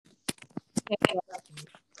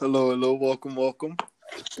Hello, welcome.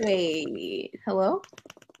 Wait, hello?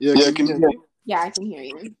 Yeah, can you hear me? Yeah, I can hear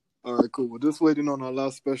you. All right, cool. We're just waiting on our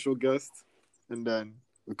last special guest, and then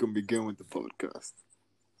we can begin with the podcast.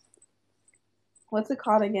 What's it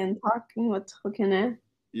called again? Talking with Tokene?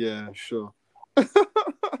 Yeah, sure.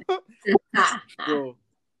 Sure.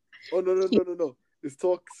 Oh, no. It's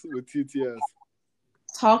Talks with TTS.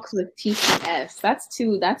 Talks with TTS.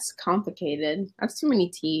 That's complicated. That's too many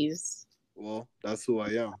T's. Well, that's who I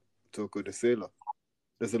am, Toko the Sailor.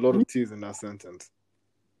 There's a lot of T's in that sentence.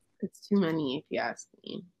 It's too many, if you ask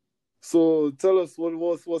me. So tell us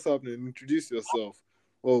what's happening. Introduce yourself.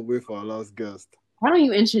 Oh, wait for our last guest. Why don't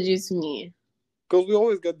you introduce me? Because we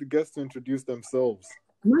always get the guests to introduce themselves.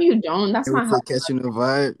 No, you don't. That's not how. Catching the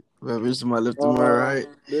vibe. Reach to my left to my right.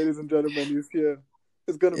 Ladies and gentlemen, he's here.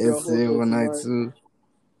 It's gonna be a whole day tonight.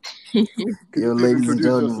 Can you please introduce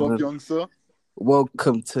yourself, young sir?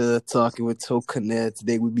 Welcome to Talking with Tokanet.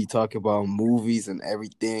 Today we'll be talking about movies and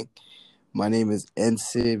everything. My name is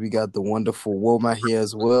Ensid. We got the wonderful Woma here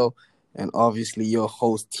as well. And obviously your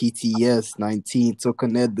host, TTS 19,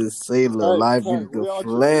 Tokanet the Sailor, live in the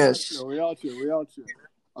flesh. We out here. I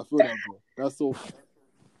feel that, bro. That's so fun.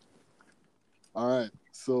 Alright,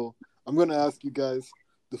 so I'm going to ask you guys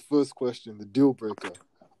the first question, the deal breaker.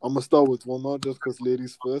 I'm going to start with Woma just because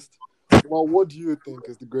ladies first. Well, what do you think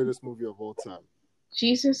is the greatest movie of all time?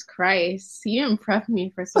 Jesus Christ. You didn't prep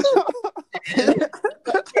me for such a...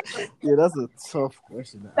 Yeah, that's a tough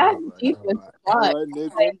question. That's deep as fuck. Alright,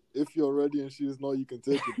 Nathan, if you're ready and she's not, you can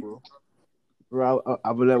take it, bro. Bro,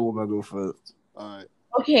 I will let Woma go first. Alright.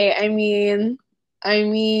 Okay, I mean...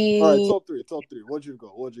 Alright, top three. What'd you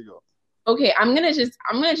go? Okay, I'm gonna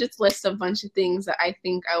just list a bunch of things that I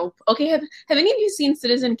think I will. Okay, have any of you seen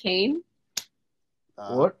Citizen Kane?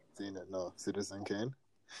 What? Seen it? No, Citizen Kane.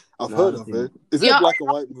 I've heard of it. Is it a black and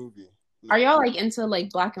white movie? Are y'all like into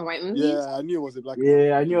like black and white movies? Yeah, I knew it was a black and white.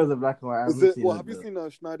 Yeah, I knew it was a black and white. Have you seen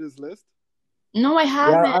Schneider's List? No, I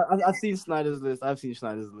haven't. Yeah, I've seen Schneider's List. I'm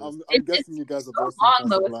guessing you guys have both seen seen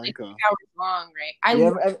Casablanca. It's like 3 hours long, right?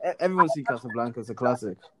 Everyone's seen Casablanca. It's a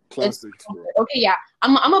classic. Okay, yeah.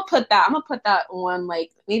 I'm gonna put that one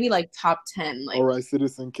like maybe like top 10. Like, all right,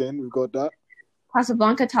 Citizen Kane, we got that.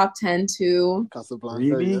 Casablanca top 10 too. Casablanca.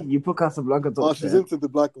 Really? Yeah. You put Casablanca top 10? Oh, she's into the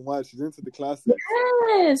black and white. She's into the classics.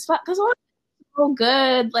 Yes, Casablanca is so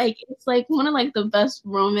good. Like it's like one of like the best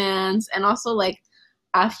romance and also like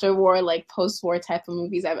after-war, like post-war type of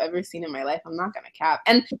movies I've ever seen in my life. I'm not gonna cap.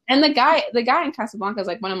 And the guy in Casablanca is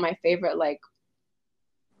like one of my favorite like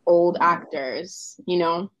old actors. You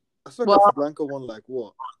know. I saw Casablanca won like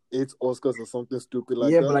what 8 Oscars or something stupid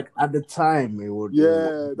like that. Yeah, but like at the time it would.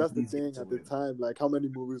 Yeah, that's the thing. At the time, like how many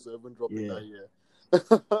movies were even dropping that year?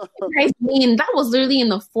 I mean, that was literally in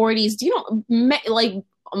the 40s. Do you know, like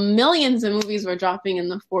millions of movies were dropping in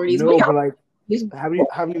the 40s? No, but like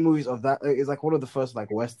how many movies of that? It's like one of the first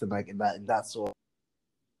like Western like in that sort.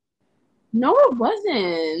 No, it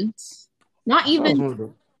wasn't. Not even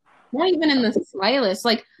in the slightest.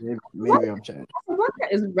 Like maybe I'm changing. Casablanca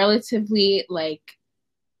is relatively like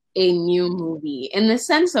a new movie in the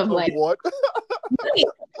sense of like what?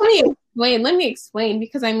 let me explain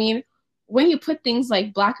because I mean when you put things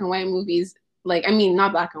like black and white movies, like I mean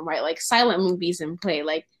not black and white, like silent movies in play,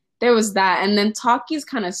 like there was that, and then talkies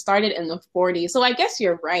kind of started in the 40s. So I guess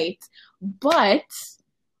you're right, but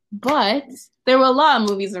there were a lot of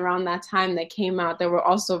movies around that time that came out that were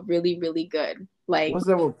also really, really good. Like, what's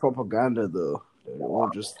that with propaganda though? They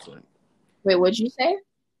weren't just like. Wait, what'd you say?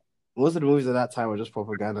 Most of the movies at that time were just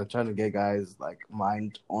propaganda, trying to get guys like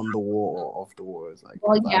mind on the war or off the war. It's like,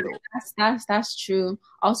 well, yeah, that's true.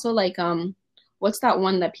 Also, like, what's that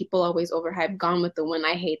one that people always overhype? Gone with the Wind.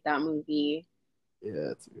 I hate that movie.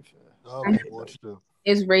 Yeah, to be fair. I watched it.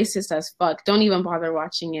 It's racist as fuck. Don't even bother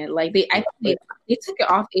watching it. Like they took it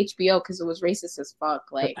off HBO because it was racist as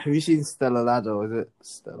fuck. Like, have you seen Stella Lado? Is it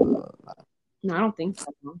Stella? No, I don't think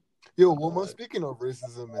so. Yo, Woma, speaking of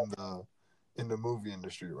racism in the movie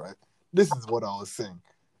industry, right? This is what I was saying.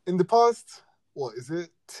 In the past,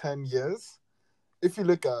 10 years? If you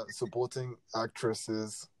look at supporting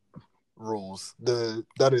actresses roles,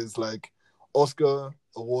 that is like Oscar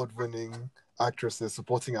award-winning actresses,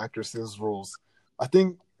 supporting actresses roles. I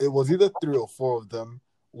think it was either 3 or 4 of them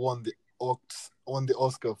won the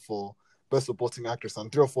Oscar for Best Supporting Actress,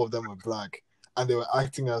 and 3 or 4 of them were black, and they were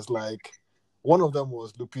acting as like. One of them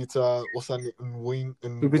was Lupita Nyong'o.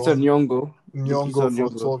 For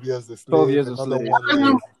 12 Years a Slave. 12 Years a Another Slave.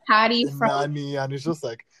 one like Patty from Nanny, and it's just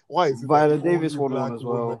like, why is it Viola like Davis only won one black as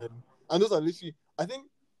well. women? And those are literally, I think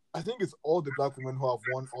it's all the black women who have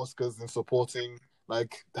won Oscars in supporting,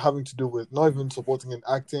 like having to do with not even supporting in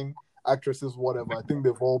acting actresses, whatever. I think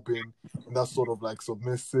they've all been in that sort of like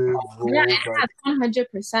submissive Yeah, roles. Like,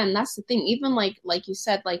 100%. That's the thing. Even like you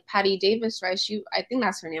said, like Patty Davis, right? I think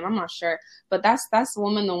that's her name. I'm not sure, but that's the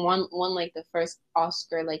woman, the one won like the first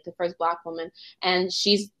Oscar, like the first Black woman, and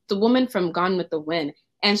she's the woman from Gone with the Wind,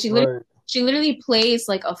 and right. she literally plays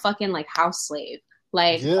like a fucking like house slave.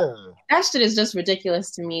 Like Yeah. that shit is just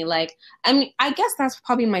ridiculous to me. Like, I mean, I guess that's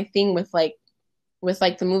probably my thing with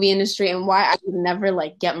the movie industry and why I could never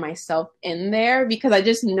like get myself in there, because I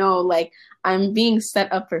just know like I'm being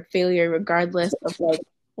set up for failure regardless of like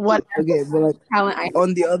what Okay, but like talent I have.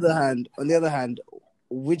 on the other hand,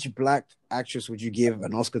 which Black actress would you give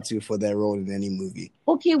an Oscar to for their role in any movie?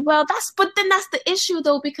 Okay, well that's the issue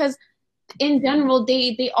though, because in general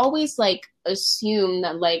they always like assume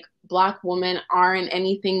that like Black women aren't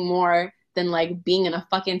anything more than like being in a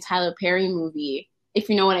fucking Tyler Perry movie, if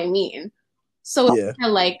you know what I mean. So Yeah. it's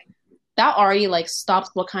kinda, like that already like stops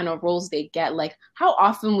what kind of roles they get. Like how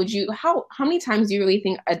often would you how many times do you really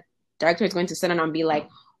think a director is going to sit down and be like,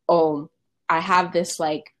 oh, I have this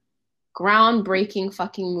like groundbreaking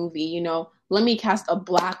fucking movie, you know, let me cast a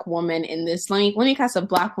Black woman in this. Let me cast a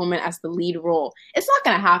Black woman as the lead role. It's not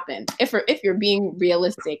gonna happen. If you're being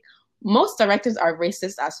realistic, most directors are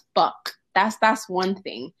racist as fuck. That's one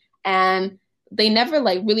thing, and they never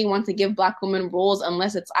like really want to give Black women roles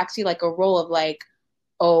unless it's actually like a role of like,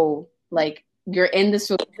 oh, like you're in this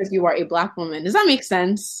role because you are a Black woman. Does that make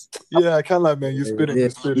sense? Yeah, I can't lie, man. You spit it. You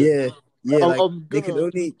spit it. Yeah. I'm- Like I'm they gonna- could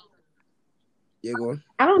only. Yeah, go on.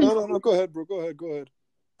 I don't know. No. Go ahead, bro. Go ahead.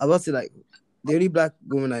 I was about to say, like, the only Black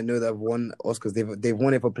woman I know that have won Oscars, they've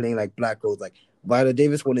won it for playing like Black roles. Like Viola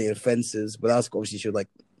Davis won it in Fences, but that's obviously she was like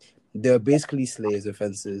they're basically slaves of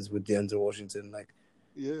Fences with Denzel Washington. Like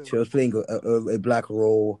Yeah. she was playing a Black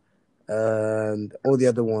role, and all the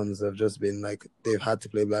other ones have just been like they've had to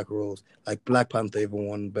play Black roles. Like Black Panther even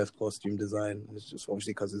won Best Costume Design. It's just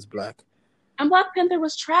obviously because it's Black. And Black Panther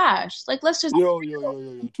was trash. Like let's just Yo. Yo,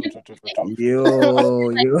 Like,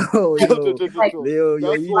 Leo,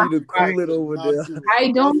 that's you what need to cool it over not there. to-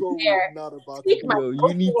 I don't that's what care. we're not about to Speak do. my- Yo,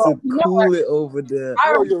 you need to cool it over there.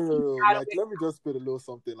 Yo. Like, let me just spit a little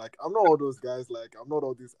something. Like, I'm not all those guys. Like, I'm not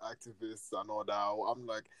all these activists and all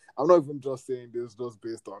that. I'm not even just saying this just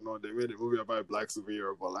based on, no, they made a movie about a Black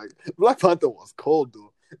superhero. But, like, Black Panther was cold,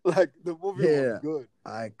 though. Like, the movie was good.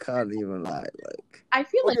 I can't even lie. Like, I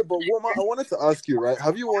feel like Okay, but Woma, I wanted to ask you, right?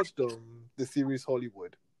 Have you watched the series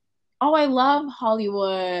Hollywood? oh, I love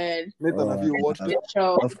Hollywood. Nathan, have you watched it? Good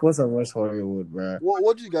show. of course, I watched Hollywood, bro.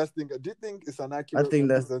 What do you guys think? Do you think it's an accurate think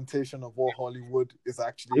that's- representation of what Hollywood is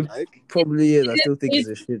actually like? Probably is. I still think it's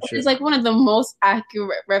a shit show. It's like one of the most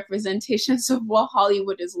accurate representations of what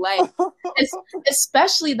Hollywood is like,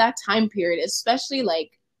 especially that time period, especially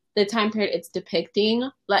like the time period it's depicting.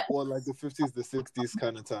 Like, Or like the 50s, the 60s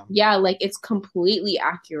kind of time? yeah, like it's completely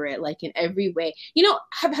accurate, like in every way. You know,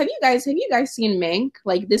 have you guys seen Mank?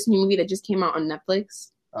 Like this new movie that just came out on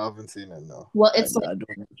Netflix. I haven't seen it, no. Well, it's I don't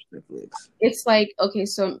watch Netflix. it's like, okay,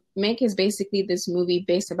 so Mank is basically this movie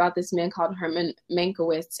based about this man called Herman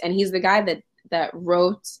Mankiewicz, and he's the guy that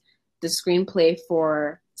wrote the screenplay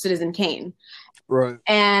for Citizen Kane. Right.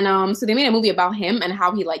 And so they made a movie about him and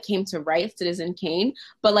how he like came to write Citizen Kane.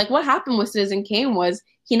 But like what happened with Citizen Kane was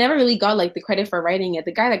he never really got like the credit for writing it.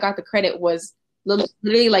 The guy that got the credit was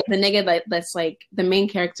literally like the nigga that's like the main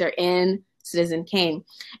character in Citizen Kane.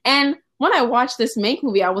 And when I watched this Mank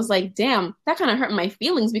movie, I was like, damn, that kind of hurt my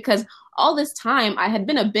feelings, because all this time I had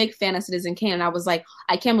been a big fan of Citizen Kane, and I was like,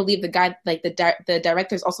 I can't believe the guy, like the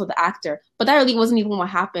director is also the actor, but that really wasn't even what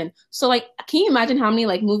happened. So like, can you imagine how many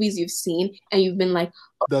like movies you've seen and you've been like,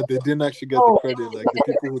 That they didn't actually get the credit, like the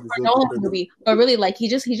people who deserve the Nolan credit. movie, but really like he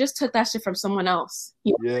just took that shit from someone else.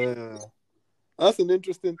 Yeah. That's an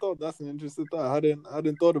interesting thought. I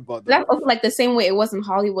hadn't thought about that. That's also like the same way it was in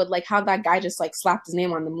Hollywood, like how that guy just like slapped his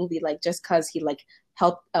name on the movie, like just because he like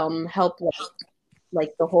helped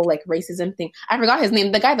like the whole like racism thing. I forgot his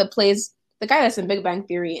name. The guy that's in Big Bang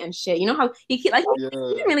Theory and shit. You know how he like he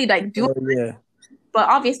didn't really like do it, Yeah. but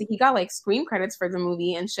obviously he got like screen credits for the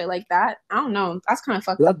movie and shit like that. I don't know. That's kind of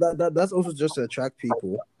fucked up. That's also just to attract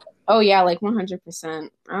people. Oh yeah, like 100%.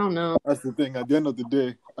 I don't know. That's the thing. At the end of the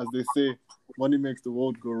day, as they say, money makes the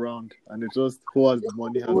world go round, and it's just who has the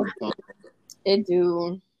money has the power. It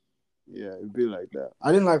do. Yeah, it'd be like that.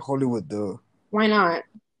 I didn't like Hollywood though. Why not?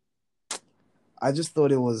 I just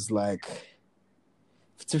thought it was like,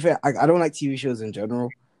 to be fair, I don't like TV shows in general,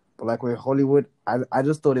 but like with Hollywood, I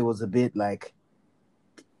just thought it was a bit like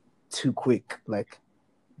too quick. Like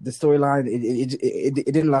the storyline, it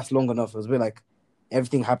didn't last long enough. It was a bit like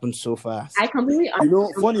everything happened so fast. I completely You know,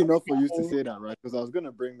 funny enough for you to say that, right? Because I was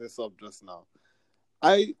gonna bring this up just now.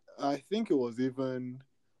 I I think it was even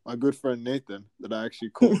my good friend Nathan that I actually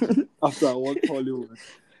called after I watched Hollywood,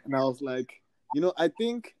 and I was like, I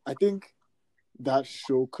think that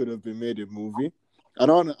show could have been made a movie. I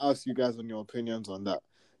don't want to ask you guys on your opinions on that.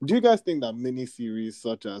 Do you guys think that miniseries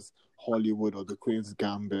such as Hollywood or The Queen's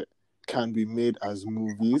Gambit can be made as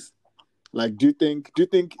movies? Like, do you think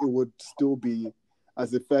it would still be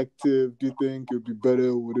as effective? Do you think it would be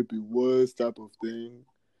better? Would it be worse? Type of thing?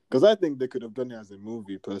 Because I think they could have done it as a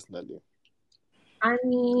movie, personally. I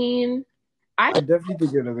mean, I definitely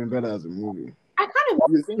think it would have been better as a movie. I kind of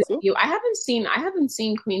You think so? I haven't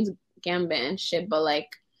seen Queen's Gambit and shit, but like,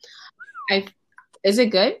 is it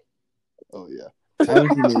good? Oh yeah. I don't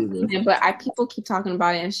think it either. Yeah, but people keep talking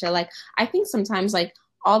about it and shit. Like, I think sometimes like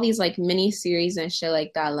all these like mini series and shit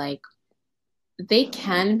like that, like they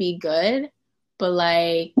can be good, but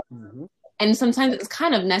like, and sometimes it's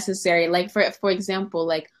kind of necessary. Like for example,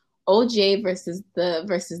 like OJ versus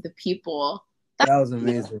the People. That was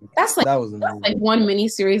amazing. That's That was amazing. like one mini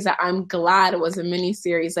series that I'm glad was a mini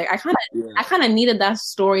series. Like I kind of needed that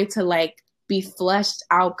story to like be fleshed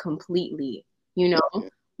out completely, you know.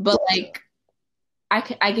 But like I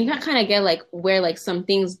can kind of get like where like some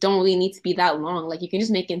things don't really need to be that long. Like you can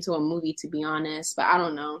just make it into a movie, to be honest. But I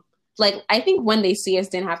don't know. Like I think When They See Us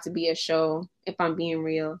didn't have to be a show. If I'm being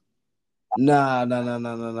real. Nah.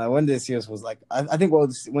 When They See Us was like, I think When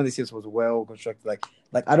They See Us was well constructed. Like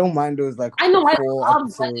I don't mind those like I know I 4 love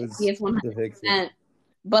episodes. When They See Us 100%.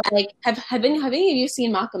 But like, have any of you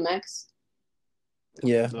seen Malcolm X?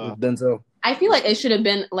 Yeah, with Denzel. I feel like it should have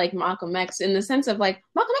been like Malcolm X in the sense of like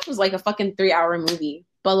Malcolm X was like a fucking 3-hour movie,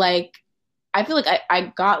 but like I feel like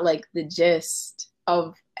I got like the gist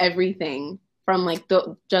of everything from like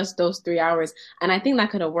just those 3 hours, and I think that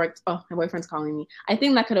could have worked. Oh, my boyfriend's calling me. I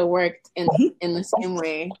think that could have worked in the same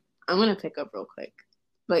way. I'm gonna pick up real quick,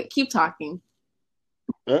 but keep talking.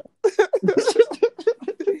 Why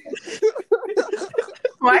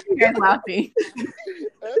are you guys laughing?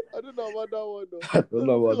 I don't know about that one though. I don't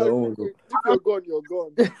know about that one. If you're gone, you're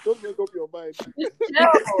gone. Don't make up your mind.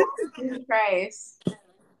 No, Jesus Christ.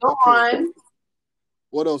 Go on.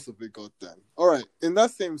 What else have we got then? All right, in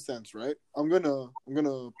that same sense, right? I'm gonna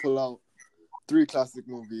pull out 3 classic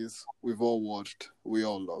movies we've all watched, we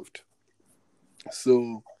all loved.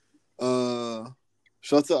 So,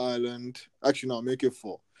 Shutter Island. Actually, no, make it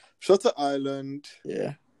 4. Shutter Island.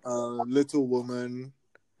 Yeah. Little Woman.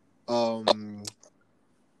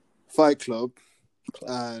 Fight Club,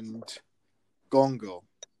 and Gone Girl.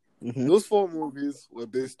 Mm-hmm. Those 4 movies were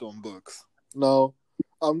based on books. Now,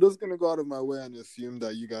 I'm just gonna go out of my way and assume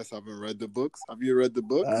that you guys haven't read the books. Have you read the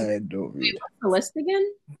books? I don't read. What's the list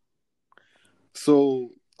again?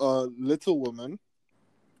 So, Little Woman.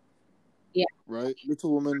 Yeah. Right?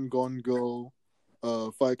 Little Woman, Gone Girl,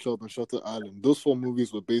 Fight Club, and Shutter Island. Those 4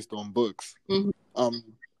 movies were based on books. Mm-hmm.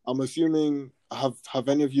 I'm assuming, have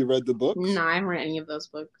any of you read the books? No, I haven't read any of those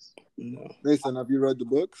books. No. Nathan, have you read the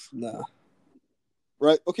books? No.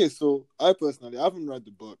 Right. Okay. So I personally haven't read the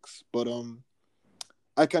books, but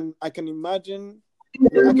I can imagine.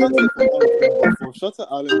 I can't say for all of them, but for Shutter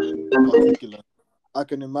Island in particular, I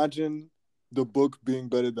can imagine the book being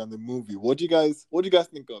better than the movie. What do you guys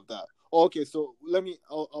think of that? Oh, okay. So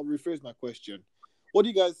I'll rephrase my question. What do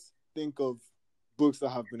you guys think of books that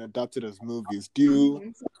have been adapted as movies? Do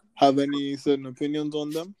you have any certain opinions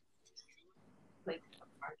on them? Like a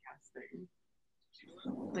podcast thing.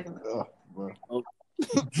 Like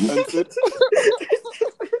That's it.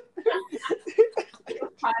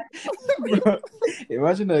 Bro,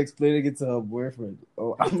 imagine her explaining it to her boyfriend.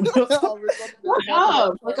 Oh, I'm not. Shut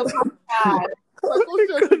up! Like a podcast.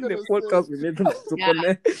 The podcast we made them to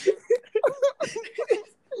connect.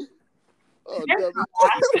 Oh, damn it.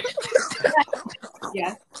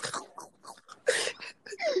 Yeah.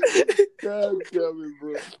 God damn it,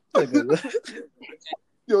 bro.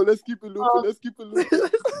 Yo, let's keep it looping.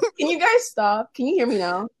 Can you guys stop? Can you hear me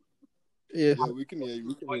now? Yeah. Yeah, we can hear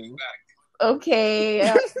you.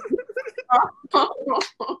 Okay.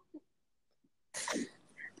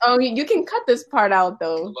 Oh, you can cut this part out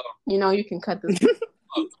though. You know, you can cut this.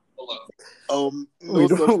 No we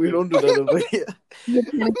don't do that over here. You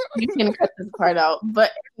can cut this part out.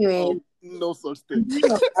 But anyway, no such thing.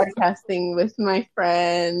 I'm podcasting with my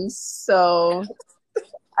friends, so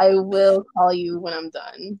I will call you when I'm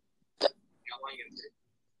done.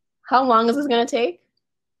 How long is this gonna take?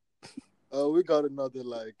 We got another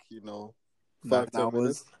 5-10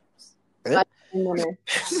 minutes. 5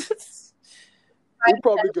 minutes. We're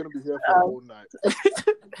probably gonna be here for the whole night.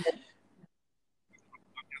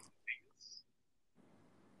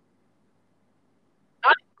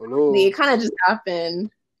 Hello. It kind of just happened.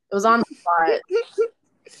 It was on the spot.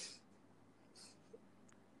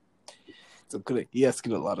 So correct. He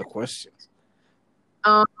asking a lot of questions.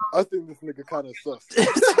 I think this nigga kind of sus.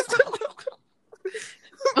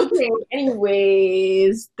 Okay,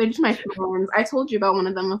 anyways, they're just my phones. I told you about one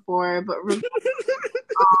of them before, but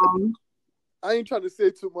I ain't trying to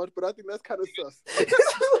say too much, but I think that's kind of sus.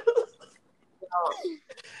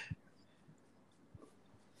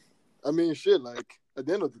 I mean, shit, like, at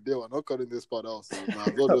the end of the day, we're not cutting this part out, so might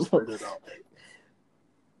as well just figure it out.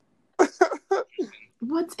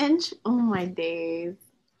 what's in? Oh my days!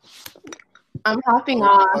 I'm hopping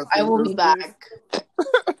off. I will be back.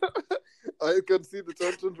 I can see the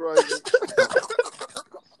tensions rising.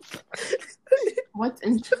 What's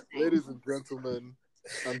interesting? Ladies and gentlemen,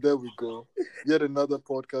 and there we go. Yet another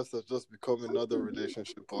podcast has just become another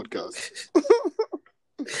relationship podcast.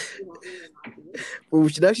 Well, we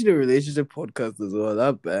should actually do a relationship podcast as well.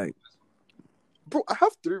 That bang. Bro, I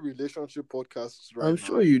have 3 relationship podcasts right now. I'm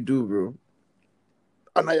sure you do, bro.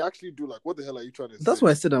 And I actually do. Like, what the hell are you trying to say? That's why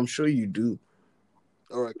I said I'm sure you do.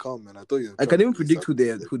 All right, calm, man. I thought you. I can even predict who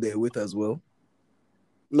they're with as well.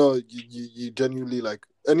 No, you genuinely, like,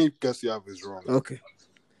 any guess you have is wrong. Okay.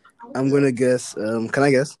 I'm gonna guess. Can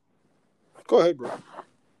I guess? Go ahead, bro.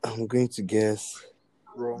 I'm going to guess.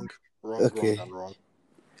 Wrong, Okay. wrong, and wrong.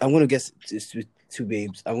 I'm gonna guess it's with 2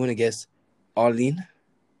 babes. I'm gonna guess Arlene.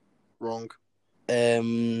 Wrong.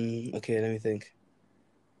 Okay, let me think.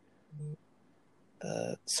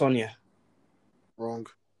 Sonia. Wrong.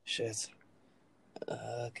 Shit.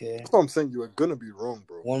 Okay. That's what I'm saying. You are gonna be wrong,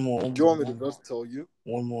 bro. One more. Do you want me to just tell you?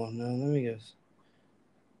 One more. No, let me guess.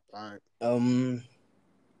 All right.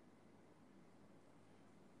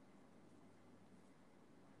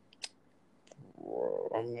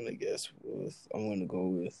 I'm gonna guess with. I'm gonna go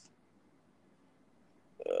with.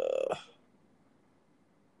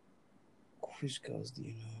 Which girls do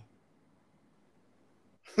you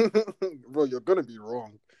know? Bro, you're gonna be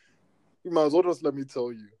wrong. You might as well just let me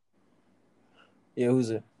tell you. Yeah,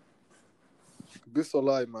 who's it?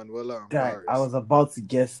 Bisola Emanuela. Guy, I was about to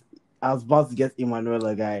guess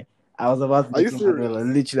Emanuela, guy. I was about to Are guess you serious? Emanuela.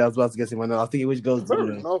 Literally, I was about to guess Emanuela. I was thinking which girls do you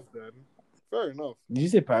Fair know? enough, then. Fair enough. Did you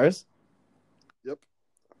say Paris? Yep.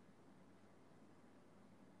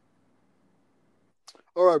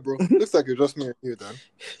 All right, bro. Looks like it's just me and you, then.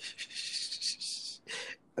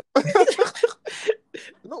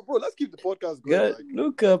 No, bro. Let's keep the podcast going. God,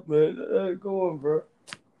 look up, man. Go on, bro.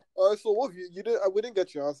 All right. So, what you didn't? We didn't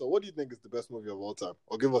get your answer. What do you think is the best movie of all time?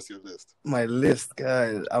 Or give us your list. My list,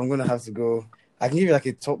 guys. I'm gonna have to go. I can give you like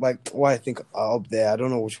a top, like what I think are up there. I don't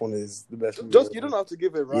know which one is the best. Just you don't have to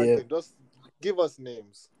give a ranking. Yeah. Just give us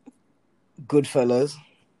names. Goodfellas.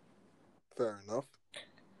 Fair enough.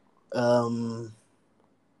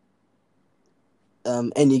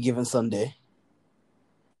 Any Given Sunday.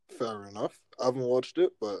 Fair enough. I haven't watched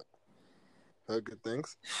it, but heard good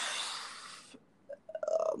things.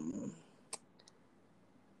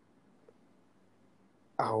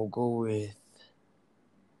 I'll go with.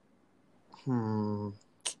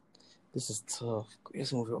 This is tough.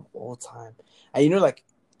 Greatest movie of all time. And you know, like,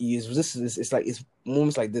 it's like it's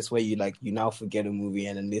moments like this where you now forget a movie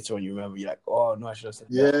and then later on you remember, you're like, oh no, I should have said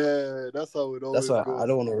that. Yeah, that's how it always That's why goes. I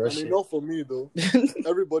don't want to rush I mean, it. not for me though.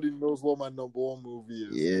 Everybody knows what my number 1 movie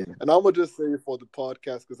is. Yeah. And I'm gonna just say it for the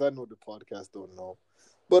podcast because I know the podcast don't know.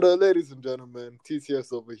 But ladies and gentlemen,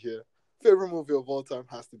 TTS over here. Favorite movie of all time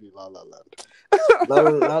has to be La La Land. La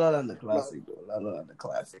La Land, the classic, bro. La La Land, the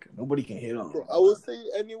classic. Nobody can hit on Bro, it. I will say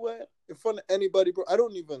anywhere in front of anybody, bro. I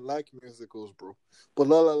don't even like musicals, bro. But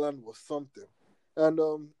La La Land was something. And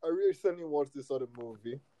I recently watched this other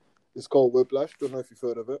movie. It's called Whiplash. Don't know if you've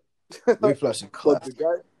heard of it. Whiplash is But classic. the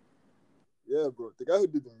guy who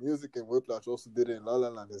did the music in Whiplash also did it in La La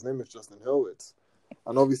Land. His name is Justin Hurwitz.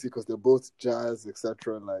 And obviously, because they're both jazz,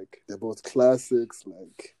 etc., like, they're both classics,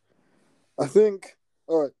 like, I think,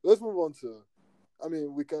 all right, let's move on to, I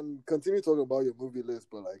mean, we can continue talking about your movie list,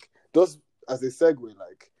 but, like, just as a segue,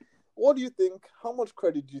 like, what do you think, how much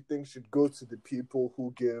credit do you think should go to the people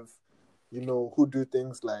who give, who do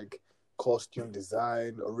things like costume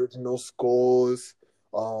design, original scores,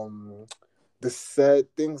 the set,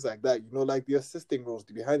 things like that, like the assisting roles,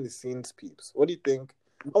 the behind-the-scenes peeps? What do you think,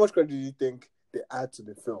 how much credit do you think they add to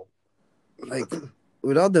the film? Like,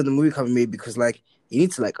 without them, the movie can't be made because, like, you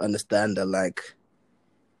need to, like, understand that, like,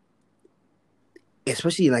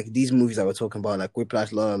 especially, like, these movies that we're talking about, like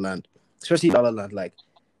Whiplash, La La Land, especially La La Land, like,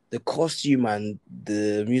 the costume and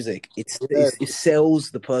the music, it sells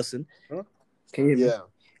the person. Huh? Can you hear me? Yeah.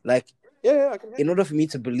 Like, Yeah, I can hear in order for me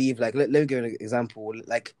to believe, like, let me give an example,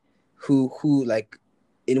 like, who, like,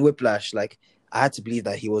 in Whiplash, like, I had to believe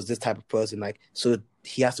that he was this type of person, like, so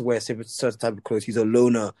he has to wear a certain type of clothes. He's a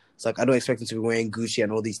loner. It's like I don't expect him to be wearing Gucci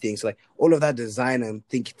and all these things. So, like all of that design and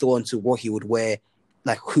thought into what he would wear,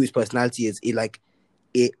 like who his personality is.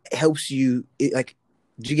 It helps you. It like,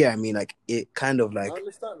 do you get what I mean? Like it kind of like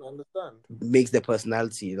I understand. makes their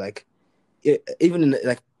personality like even in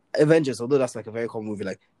like Avengers, although that's like a very common movie,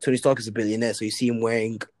 like Tony Stark is a billionaire, so you see him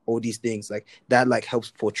wearing all these things, like that like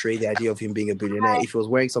helps portray the idea of him being a billionaire. If he was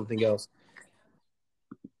wearing something else,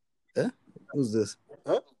 who's this?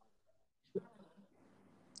 Huh?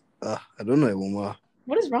 I don't know, Iwoma.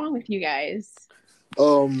 What is wrong with you guys?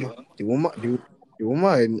 The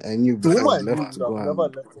woman I knew before left to go never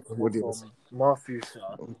and left it what from else? Matthew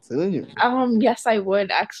Shah. I'm telling you. Yes, I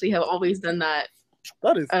would actually have always done that.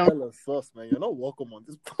 That is hella sus, man. You're not welcome on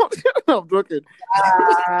this podcast. I'm joking.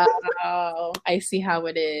 Wow, I see how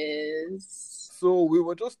it is. So we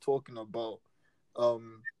were just talking about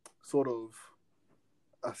sort of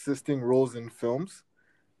assisting roles in films.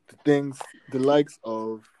 The likes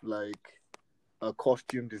of like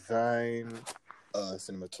costume design,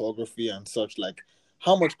 cinematography and such. Like,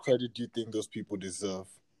 how much credit do you think those people deserve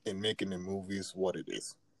in making the movies what it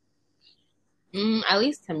is? At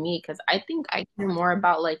least to me, because I think I care more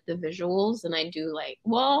about like the visuals than I do like,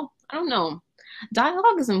 well, I don't know.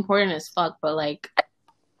 Dialogue is important as fuck, but like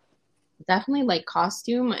definitely like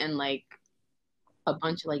costume and like a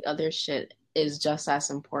bunch of like other shit is just as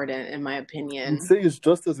important in my opinion. You'd say it's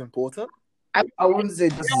just as important? I wouldn't say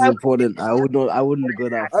this is important. I wouldn't go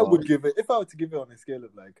that far. I would give it, if I were to give it on a scale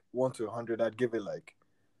of like 1 to 100, I'd give it like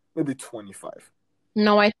maybe 25.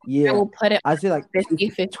 No, I will put it. I'd say like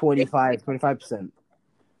 50-50. 25%.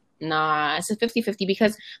 Nah, it's a 50-50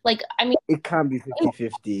 because, like, I mean, it can't be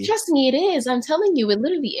 50-50. Trust me, it is. I'm telling you, it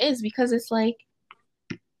literally is because it's like,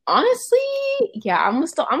 honestly, yeah, I'm gonna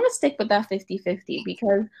stick with that 50-50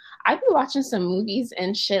 because I've been watching some movies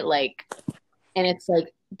and shit like, and it's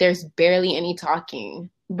like there's barely any talking,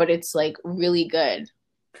 but it's like really good.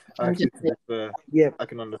 Yeah, I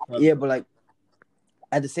can understand. Yeah, but like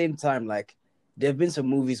at the same time, like there have been some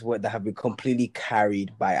movies that have been completely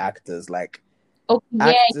carried by actors, like. Oh,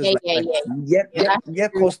 actors, yeah.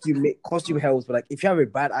 Costume helps, but like if you have a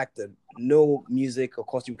bad actor, no music or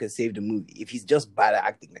costume can save the movie. If he's just bad at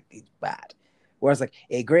acting, like it's bad. Whereas like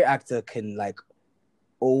a great actor can like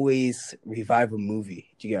always revive a movie.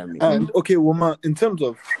 Do you get what I mean? And okay, woman, in terms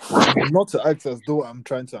of not to act as though I'm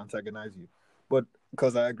trying to antagonize you, but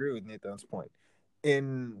because I agree with Nathan's point.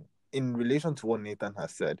 In relation to what Nathan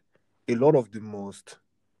has said, a lot of the most,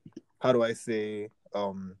 how do I say,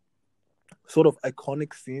 sort of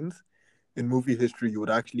iconic scenes in movie history, you would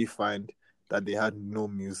actually find that they had no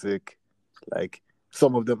music. Like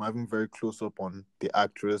some of them are even very close up on the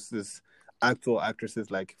actresses,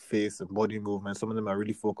 like face and body movement. Some of them are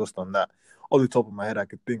really focused on that. Off the top of my head, I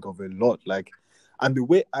could think of a lot. Like, and the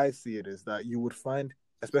way I see it is that you would find,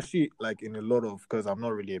 especially like in a lot of, because I'm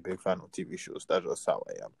not really a big fan of TV shows. That's just how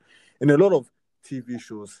I am. In a lot of TV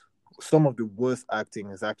shows, some of the worst acting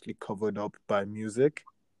is actually covered up by music.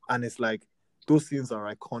 And it's like, those scenes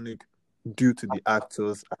are iconic due to the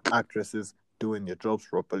actors and actresses doing their jobs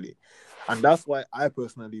properly. And that's why I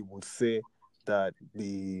personally would say that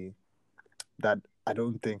I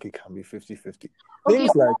don't think it can be 50-50. Okay,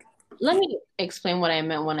 Things like... Let me explain what I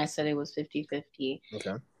meant when I said it was 50-50.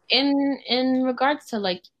 Okay. In regards to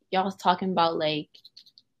like y'all was talking about like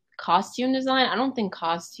costume design, I don't think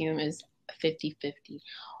costume is 50-50.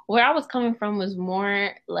 Where I was coming from was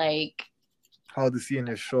more like how the scene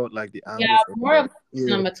is shot, like the angles. Yeah, more of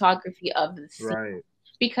cinematography of the scene. Right.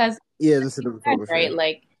 Because the cinematography. Right,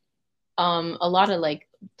 like a lot of like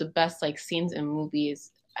the best like scenes in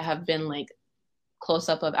movies have been like close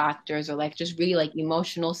up of actors or like just really like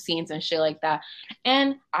emotional scenes and shit like that.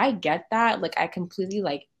 And I get that. Like I completely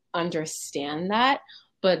like understand that,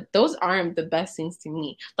 but those aren't the best scenes to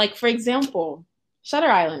me. Like for example, Shutter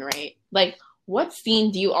Island, right? Like what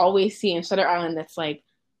scene do you always see in Shutter Island that's like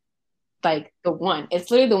the one?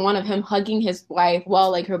 It's literally the one of him hugging his wife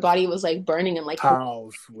while like her body was like burning and like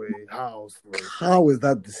how is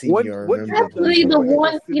that the scene you're remembering? That's literally the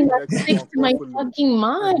one scene that sticks to my fucking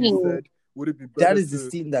mind. Would it be better that is the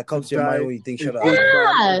scene that comes to your mind when you think Shutter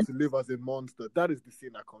Island? To live as a monster. That is the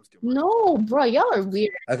scene that comes to your mind. No, bro, y'all are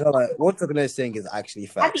weird. I feel like what Tokune is saying is actually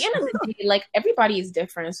facts. At the end of the day, like everybody is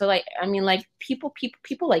different. So like I mean like people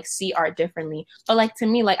like see art differently. But like to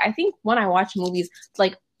me, like I think when I watch movies,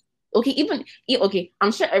 like okay,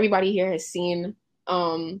 I'm sure everybody here has seen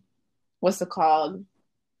what's it called?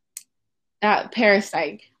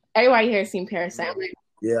 Parasite. Everybody here has seen Parasite.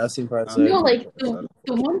 Yeah, I've seen Parasite. You know, like the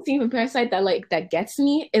one scene from Parasite that gets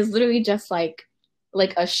me is literally just like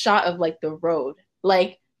a shot of like the road.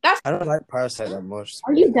 Like That's. I don't like Parasite that much.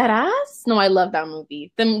 Are you dead ass? No, I love that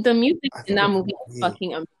movie. The music I in thought that it was movie is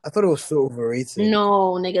fucking amazing. I thought it was so overrated.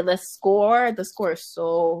 No, nigga, the score is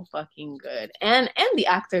so fucking good, and the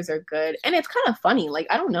actors are good, and it's kind of funny. Like,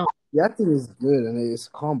 I don't know. The acting is good and it's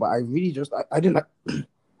calm, but I really just I didn't like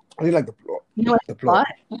I didn't like the plot. You know, like The plot.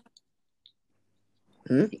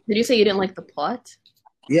 Did you say you didn't like the plot?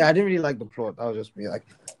 Yeah, I didn't really like the plot. That was just me. Like,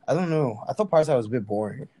 I don't know. I thought Parasite was a bit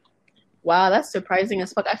boring. Wow, that's surprising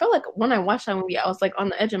as fuck. I felt like when I watched that movie, I was like on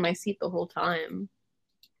the edge of my seat the whole time.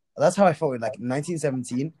 That's how I felt with like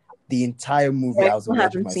 1917. The entire movie, I was on I the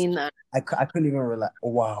edge of haven't my seen seat. that. I couldn't even relax.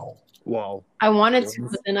 Wow. I wanted to,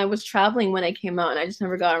 but then I was traveling when it came out, and I just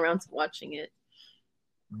never got around to watching it.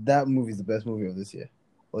 That movie is the best movie of this year.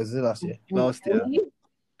 Or is it last year? Last year.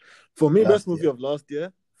 For me, Last best movie year. of last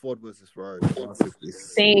year, Ford versus Ferrari. Honestly.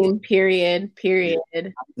 Same. Period.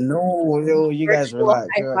 No, you guys relax.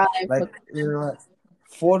 High five. Like,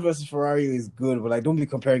 Ford versus Ferrari is good, but like, don't be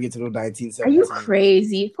comparing it to the Are 1917. you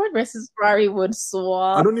crazy? Ford versus Ferrari would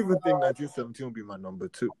swap. I don't even think 1917 will be my number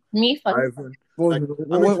 2. Me, fuck.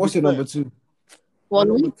 What's your number 2? Well,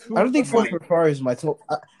 number 2. I don't think Ford versus Ferrari is my top.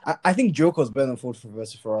 I think Joker's better than Ford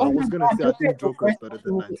versus Ferrari. I was gonna say I think Joker is better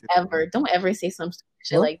than 19. Ever. Don't ever say some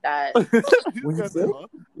shit like that. What you say?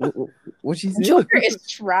 What you say? Joker is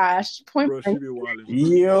trash. Point Bro, she blank. be wilding.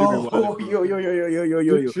 Yo.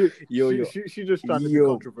 She just trying to be Yo.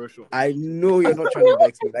 controversial. I know you're not trying to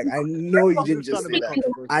vex me. Like, I know you I'm didn't just just trying say to be that.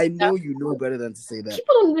 controversial. I know you know better than to say that.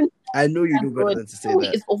 People don't even I know you know better good. than to say Movie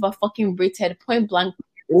that. is over fucking rated. Point blank.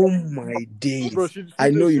 Oh my days. Bro, I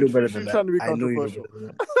know you know better she's than trying to be that. I know you know controversial. better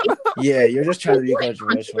than that. Yeah, you're just trying to be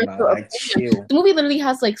controversial now. Like, chill. The movie literally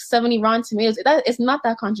has like 70 Rotten Tomatoes. That it's not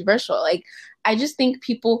that controversial. Like, I just think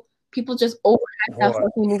people just overhype that What?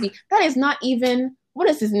 fucking movie. That is not even. What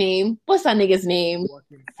is his name? What's that nigga's name?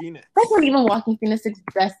 Joaquin Phoenix. That's not even Joaquin Phoenix's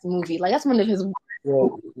best movie. Like, that's one of his.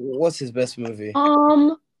 Well, what's his best movie?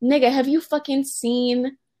 Nigga, have you fucking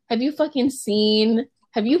seen? I've seen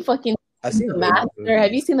The The Master?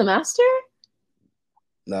 Have you seen The Master?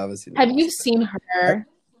 No, I haven't seen Have The you Master. seen Her?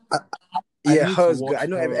 Yeah, need to Her's watch good. I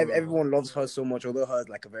know Her. everyone loves Her so much, although Her's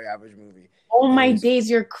like a very average movie. Oh my Anyways. days,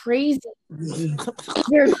 you're crazy.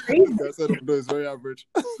 You're crazy. I said, no, it's very average.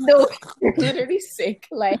 No, you're literally sick.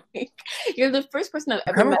 Like, you're the first person I've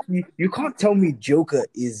ever met. You can't tell me Joker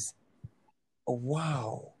is. Oh,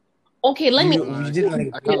 wow. Okay, let me. You didn't like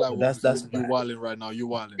I can't lie. that's you bad. wilding right now. You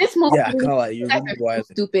wilding. This movie, Yeah, I can't lie. You're you guys really are so wild.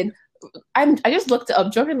 stupid. I just looked it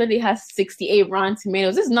up. Joker literally has 68 Rotten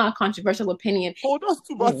Tomatoes. This is not a controversial opinion. Oh, that's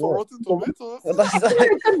too bad for What? Rotten Tomatoes. Well, that's It's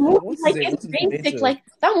a good movie. What's Like, his it's name? basic. Like,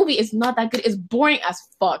 that movie is not that good. It's boring as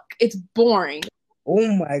fuck. It's boring.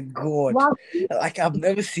 Oh my god! Like, I've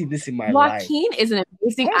never seen this in my life. Joaquin is an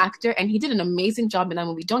amazing actor, and he did an amazing job in that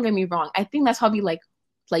movie. Don't get me wrong. I think that's probably like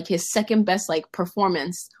his second best like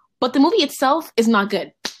performance. But the movie itself is not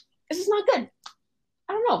good. It's just not good.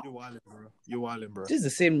 I don't know. You wilding, bro. This is the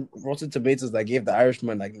same Rotten Tomatoes that gave The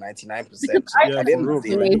Irishman like 99%. Yeah, for real, bro.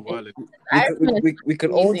 You wilding. We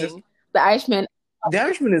could all just. Amazing. The Irishman. The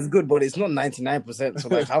Irishman is good, but it's not 99%. So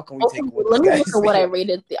like, how can we Okay, take what let this me guy look at what I said?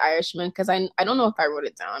 rated The Irishman because I don't know if I wrote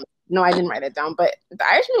it down. No, I didn't write it down. But The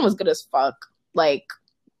Irishman was good as fuck. Like,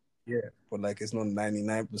 Yeah, but like it's not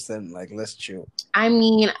 99%. Like, let's chill. I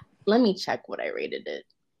mean, let me check what I rated it.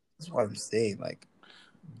 That's what I'm saying. Like,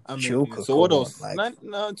 I mean, Joker. so what come else? on, like,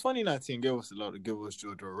 2019 gave us a lot. It gave us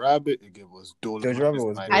Jojo Rabbit. It gave us Dolomite. Jojo Rabbit Is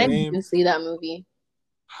was My good. I didn't Name. even see that movie.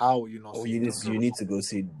 How you not? oh, seen you need to go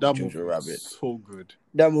see that movie. Jojo Rabbit. is so good.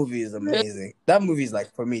 That movie is amazing. That movie is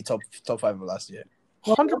like for me top 5 of last year.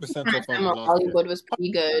 100% top Once 5 Upon a Time in last year. Hollywood was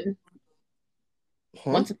pretty good.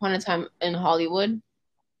 Huh? Once Upon a Time in Hollywood.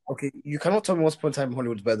 Okay, you cannot tell me Once Upon a Time in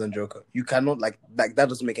Hollywood is better than Joker. You cannot like that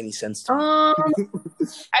doesn't make any sense to me. I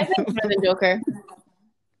think it's better than Joker.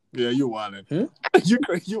 Yeah, you wilding. Hmm?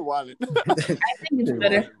 You wilding. I think it's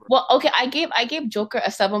better. Well, okay, I gave Joker a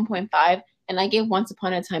 7.5, and I gave Once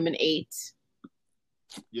Upon a Time an 8.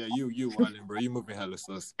 Yeah, you wilding, bro. You moving hella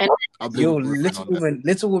sus. And- Yo,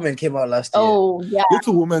 Little Women came out last year. Oh yeah,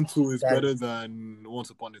 Little Woman 2 is That- better than Once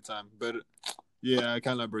Upon a Time. Better. Yeah, I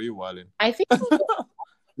can't lie, bro. You wilding. I think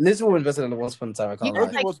Little Women better than Once Upon a Time. I I can't don't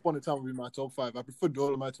lie. think Once Upon a Time will be my top 5. I prefer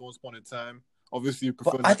Dolomite to Once Upon a Time. Obviously, you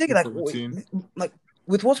prefer. But I think like 1917.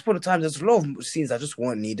 with Once Upon a Time, there's a lot of scenes that just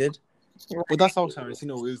weren't needed. But that's how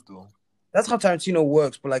Tarantino is, though. That's how Tarantino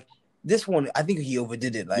works. But like this one, I think he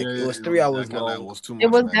overdid it. Like it was 3 hours I can't lie, long. It was too much. it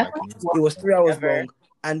was man. definitely. It was 3 hours Ever. long,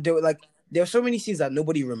 and there were so many scenes that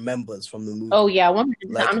nobody remembers from the movie. Oh yeah, 100%.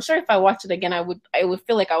 Like- I'm sure if I watched it again, I would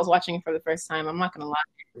feel like I was watching it for the first time. I'm not gonna lie.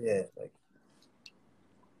 Yeah, like,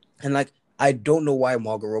 and like I don't know why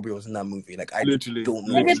Margot Robbie was in that movie. Like, I Literally, don't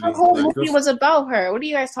know. Nigga, the literally, whole like, movie just was about her. What are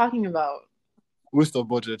you guys talking about? waste of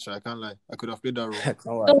budget. I can't lie. I could have played that role. I can't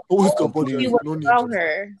lie. The Waste whole of movie budget. was No need. about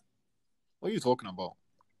her. What are you talking about?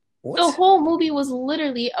 The What? whole movie was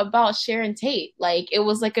literally about Sharon Tate. Like, it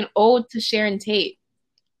was like an ode to Sharon Tate.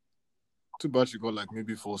 Too bad she got like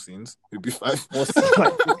maybe 4 scenes, maybe 5. What's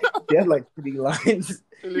like, they had like 3 lines.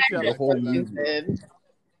 They literally had, The like, whole 3 lines. movie.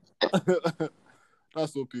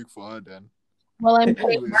 That's so big for her then. Well, and they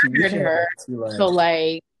Anyway, She murdered literally had her. like 2 lines. So,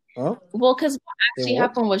 like, Huh? well, because what They actually what?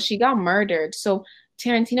 happened was she got murdered. So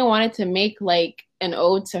Tarantino wanted to make like an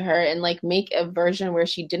ode to her and like make a version where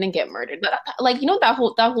she didn't get murdered. But, like, you know, that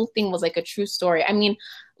whole thing was like a true story. I mean,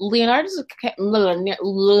 Leonardo's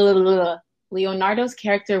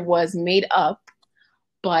character was made up,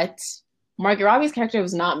 but Margot Robbie's character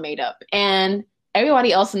was not made up, and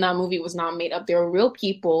everybody else in that movie was not made up. They were real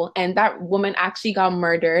people, and that woman actually got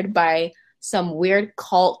murdered by some weird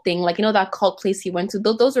cult thing. Like, you know, that cult place he went to?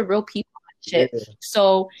 Those are real people and shit. Yeah.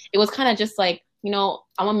 So it was kind of just like, you know,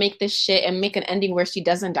 I'm gonna make this shit and make an ending where she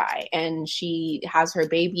doesn't die and she has her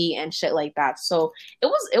baby and shit like that. So it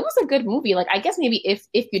was a good movie. Like, I guess maybe if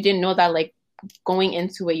you didn't know that, like, going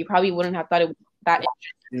into it, you probably wouldn't have thought it was that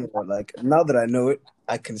You know what? Like, now that I know it,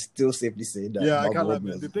 I can still safely say that. Yeah, I Margot can't lie, Robbie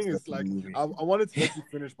man. was The the thing is, best in like, the movie. I wanted to let you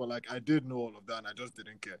finish, but like, I did know all of that, and I just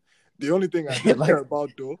didn't care. The only thing I Like- care about,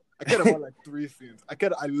 though, I cared about like 3 scenes.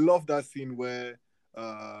 I love that scene where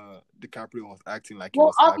DiCaprio was acting like he well,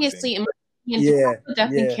 was obviously, in my opinion, Yeah, DiCaprio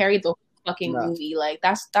definitely yeah. carried the whole fucking Nah. movie. Like,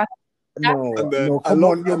 that's No, And then no, I come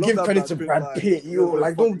love- on, I yo, love give that credit to Brad Brad Pitt, Pitt, like, yo, was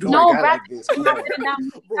like, don't do fucking- No, my guy Brad like this. Pitt Come was on, not good in that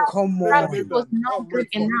movie. Bro, come Brad on. Pitt was not I'm good red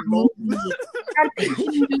in for that love. movie. Brad Pitt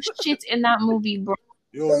didn't do shit in that movie, bro.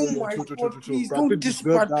 Yo, Oh yo, my chill, chill, God, chill, chill. please Brad don't Pitt diss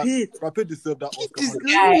deserved Brad that. Pitt. Brad Pitt deserved that He Oscar. just,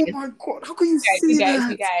 Guys. oh my God, how can you You say guys,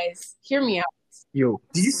 that? you guys, hear me out. Yo,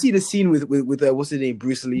 did you see the scene with what's his name,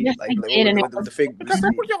 Bruce Lee? Yes, like I did, and with the fake Bruce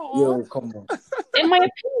Lee. Yo, come on. In my opinion,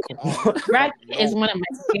 Oh, Brad Pitt is no. one of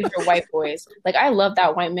my favorite white boys. Like, I love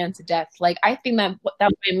that white man to death. Like, I think that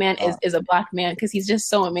white man is a black man because he's just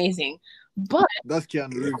so amazing. But That's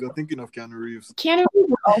Keanu Reeves. You're thinking of Keanu Reeves. Keanu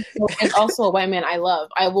Reeves is also a white man I love.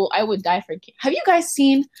 I would die for. Have you guys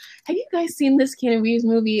seen this Keanu Reeves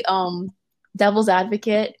movie, Devil's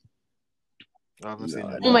Advocate? I haven't seen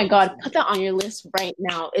it. Oh my God, put that on your list right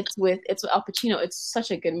now. It's with Al Pacino. It's such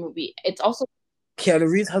a good movie. It's also Keanu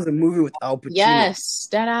Reeves has a movie with Al Pacino. yes,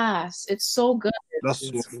 that ass. It's so good. That's so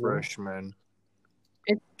It's- fresh, man.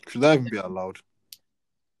 It- Should that even be allowed?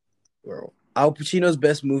 Bro. Al Pacino's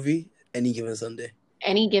best movie, Any Given Sunday.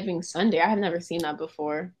 Any Giving Sunday. I have never seen that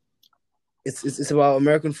before. It's about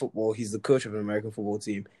American football. He's the coach of an American football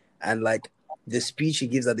team, and like the speech he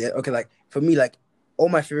gives at the end. Okay, like for me, like all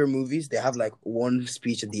my favorite movies, they have like one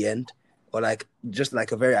speech at the end, or like just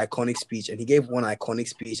like a very iconic speech. And he gave one iconic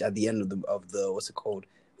speech at the end of the what's it called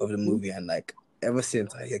of the movie, and like ever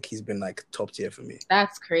since, like he's been like top tier for me.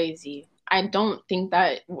 That's crazy. I don't think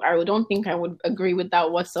I would agree with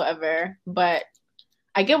that whatsoever, but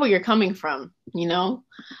I get where you're coming from, you know?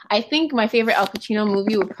 I think my favorite Al Pacino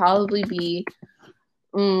movie would probably be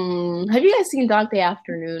have you guys seen Dog Day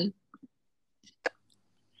Afternoon?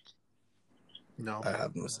 No. I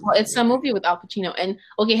have no sense. Well, it's a movie with Al Pacino. And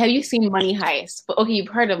okay, have you seen Money Heist? But okay, you've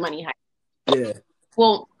heard of Money Heist. Yeah,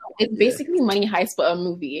 Well, it's basically Money Heist but a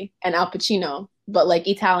movie and Al Pacino, but like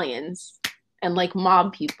Italians and like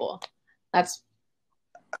mob people. That's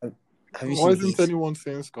have you Why seen isn't these? anyone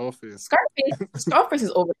saying Scarface? Scarface. Scarface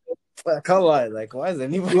is over. I can't lie. Like, why is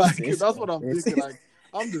anybody Like, saying that's what I'm Scarface? thinking. Like,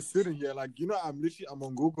 I'm just sitting here, like, you know, I'm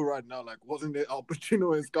on Google right now. Like, wasn't it Al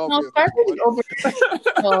Pacino and Scarface? No, Scarface is Like, over.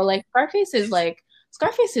 So like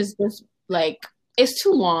Scarface is just like it's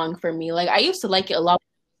too long for me. Like I used to like it a lot.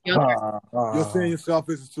 You're saying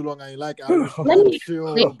Scarface is too long and you like Irish. Let me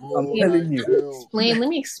Chill, explain. bro. I'm telling you. Chill. Let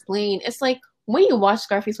me explain. It's like when you watch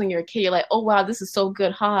Scarface when you're a kid, you're like, oh wow, this is so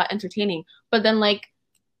good, haha, entertaining. But then like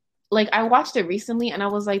I watched it recently and I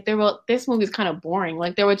was like, this movie is kind of boring.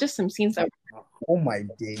 Like there were just some scenes that. Oh my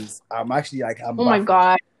days! I'm actually like, I'm. Oh my baffled.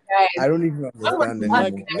 god, guys! I don't even understand anymore.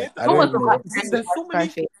 Like, Like, I When was don't the know. last time you There's so watched many-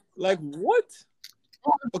 Scarface? Like, what?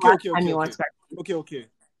 When was the Okay, last okay, time okay, you okay. watched Scarface? Okay.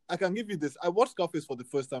 I can give you this. I watched Scarface for the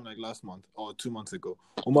first time like last month or 2 months ago.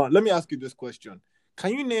 Omar, let me ask you this question.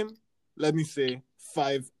 Can you name, let me say,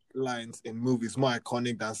 5 lines in movies more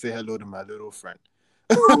iconic than Say Hello to My Little Friend?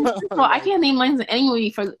 Well, I can't name lines in any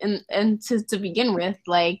movie and to begin with,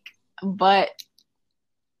 like, but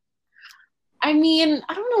I mean,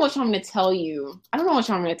 I don't know what I'm going to tell you.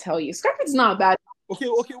 Scarface is not bad. Okay.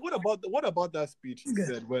 What about that speech he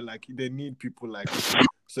said where like they need people like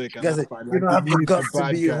so you can Guys, have you don't have the guts to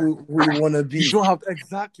be who you want to be. You don't have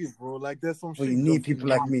exactly, bro. Like there's some But shit. you need people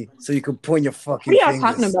like me so you can point your fucking What are y'all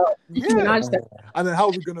fingers. talking about? Yeah. Minaj said- And then how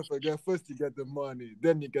are we gonna forget? First you get the money,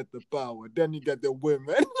 then you get the power, then you get the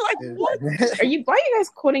women. Like what? Why are you guys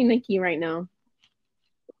quoting Nicki right now?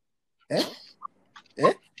 Eh?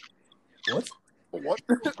 What? What?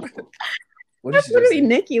 What did That's she just literally say?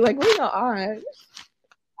 Nicki. Like, what are y'all on?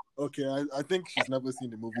 Okay, I think she's never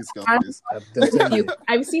seen the movie Scarface.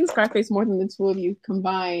 I've seen Scarface more than the two of you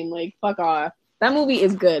combined. Like, fuck off. That movie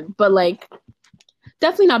is good, but like,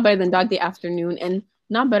 definitely not better than Dog Day Afternoon, and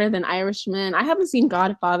not better than Irishman. I haven't seen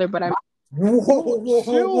Godfather, but I'm.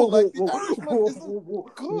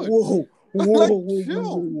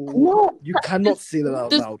 No, You cannot say that out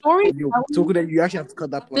the loud. storytelling. You actually have to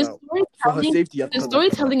cut that part The out. For her storytelling, safety, you have to the cut that part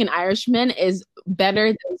out. storytelling in Irishman is better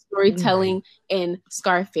than storytelling in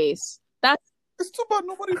Scarface. That's It's too bad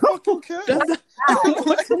nobody fucking cares. what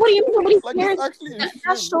do you mean nobody Like cares? it's actually a That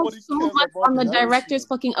shame shows nobody so cares much about on the director's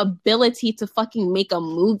fucking ability to fucking make a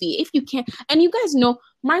movie. If you can't, and you guys know,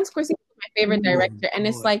 Martin Scorsese is my favorite director, and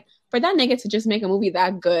it's like for that nigga to just make a movie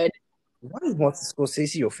that good. Why is Martin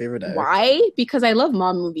Scorsese your favorite director? Why? Because I love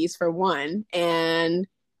mob movies for one, and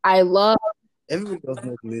I love. Everybody loves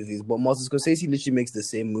mob movies, but Martin Scorsese literally makes the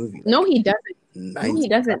same movie. Like, No, he doesn't. 90 No, he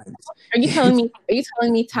doesn't. times. Are you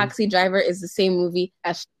telling me Taxi Driver is the same movie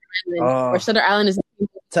as Shutter Island, or Shutter Island is the same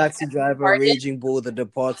movie? Taxi Driver, Departed? Raging Bull, The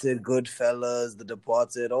Departed, Goodfellas, The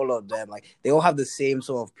Departed, all of them. Like they all have the same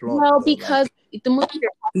sort of plot. Well, though. because the movie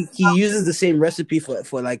he uses the same recipe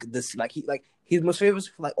for like this. Like his most favorite,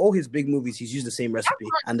 like all his big movies, he's used the same recipe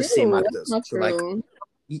and the same That's actors. not So like true.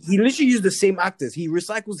 he literally used the same actors. He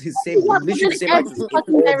recycles his same. Yeah, Literally the same every actors.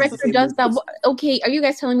 fucking director does that. Okay, are you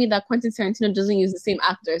guys telling me that Quentin Tarantino doesn't use the same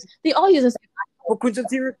actors? They all use the same. But Quentin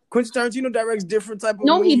Tarantino directs different type of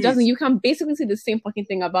No, movies. he doesn't. You can basically say the same fucking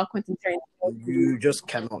thing about Quentin Tarantino. You just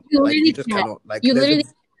cannot. You Like, you literally just can't. cannot. Like You literally.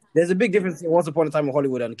 there's a big difference in Once Upon a Time in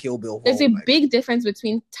Hollywood and Kill Bill. There's a big difference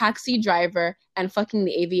between Taxi Driver and fucking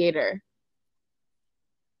The Aviator.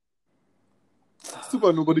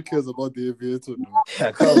 Super, nobody cares about the Aviator. No.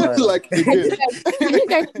 Yeah, come on. Like again, Have you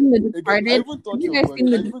guys seen The Departed? Again, You guys seen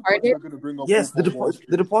The Departed? Yes,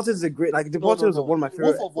 The Departed is a great. Like The Departed is one of my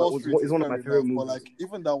favorite. Wolf of Wall Street Is one of my favorite movies. But like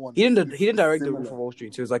even that one, He didn't direct The similar. Wolf of Wall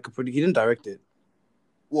Street. So it was like he didn't direct it.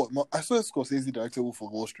 What? I saw Scorsese directed Wolf of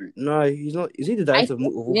Wall Street. No, he's not. Is he the director of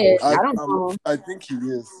Wolf of Wall Yeah, Street? I don't know. I think he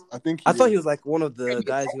is. I thought he was like one of the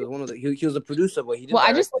guys. He was one of the. He was a producer, but he didn't. Well,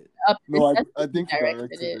 I direct just it. looked it up. No, It says I think he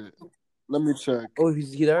directed it. Let me check. Oh, he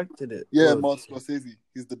directed it. Yeah, Oh, Martin Scorsese.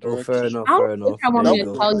 He's the oh, director. fair enough. I Fair don't enough. think I want me There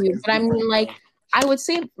to you tell go. you, but I mean, like, I would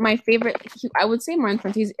say my favorite. I would say Martin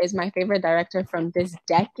Scorsese is my favorite director from this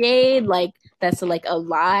decade. Like, that's like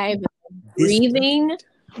alive, breathing.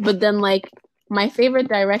 But then, like, my favorite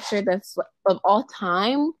director that's of all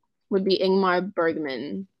time would be Ingmar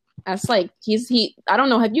Bergman. That's like he. I don't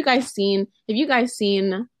know. Have you guys seen?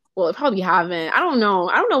 Well, probably haven't. I don't know.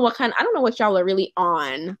 I don't know what y'all are really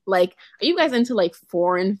on. Like, are you guys into like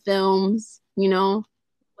foreign films? You know,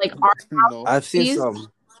 like art, No. I've seen These-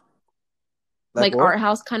 some. like what? art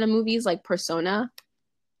house kind of movies, like Persona.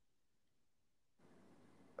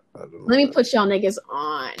 I don't know. Let me put y'all niggas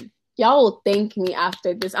on. Y'all will thank me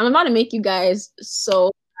after this. I'm about to make you guys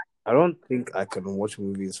so. I don't think I can watch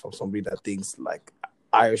movies from somebody that thinks like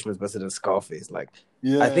Irishman's better than Scarface. Like,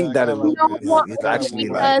 Yeah, I think that kinda is actually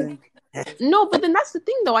like. No, but then that's the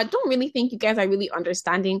thing, though. I don't really think you guys are really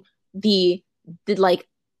understanding the like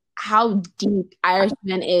how deep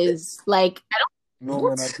Irishman is. Like, No,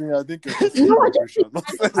 man, I think it's No, I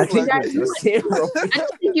I think Like- it's the same. I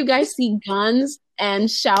don't think you guys see guns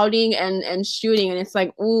and shouting and shooting, and it's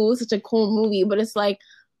like, ooh, such a cool movie. But it's like,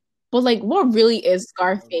 but like, what really is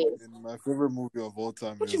Scarface? my favorite movie of all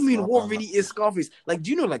time. What do you mean? What really is Scarface? Like,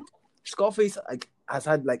 do you know like Scarface like has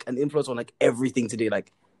had like an influence on like everything today?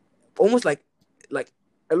 Like, almost like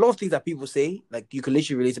a lot of things that people say, like you can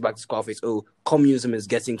literally relate it back to Scarface. Oh, communism is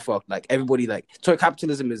getting fucked. Like everybody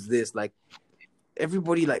capitalism is this. Like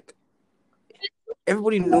everybody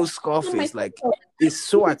knows Scarface. Like it's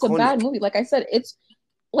so It's a iconic. bad movie. Like I said, it's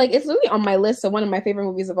really on my list of one of my favorite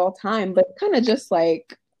movies of all time. But kind of just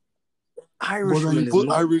like Irishman is not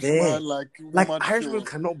there. Irishman, Like Woman Irishman Kill.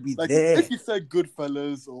 cannot be Like there. if you said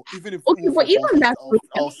Goodfellas, or even if okay, but even that.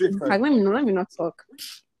 I'll say Like, let me not talk.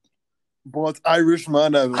 but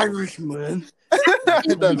Irishman, Irishman.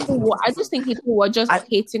 I just think people were just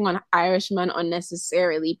hating on Irishman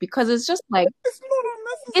unnecessarily because it's just like It's not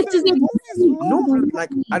It is unnecessary. a- No, like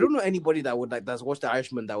I don't know anybody that would like that's watched the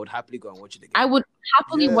Irishman that would happily go and watch it again. I would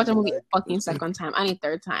happily Yeah, watch a movie like- a fucking second time, any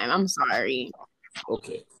third time. I'm sorry.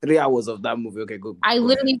 Okay, 3 hours of that movie. Okay, good. I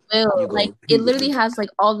literally will. You go. Like, it literally has like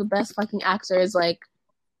all the best fucking actors like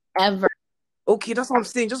ever. Okay, that's what I'm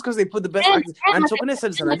saying. Just because they put the best And- actors, and and like, Chocolate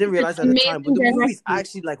said this, and I like, didn't realize at the time, but the amazing movie is direction.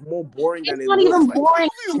 actually like more boring It's than it not looks. even Like, boring.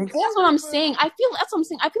 It's That's what I'm saying. I feel that's what I'm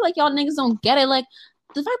saying. I feel like y'all niggas don't get it. Like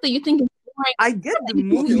the fact that you think it's boring. I get the You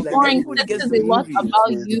think movie. it's Like boring everybody just gets because the it was movie.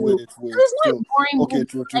 about you. Wait, It's not chill. boring. Okay,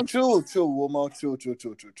 movie. chill, Woma, chill.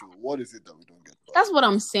 What is it that we don't get? That's what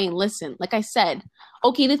I'm saying. Listen, like I said,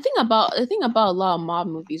 okay, the thing about a lot of mob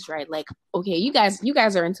movies, right? Like, okay, you guys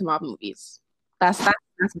are into mob movies. That's a fact.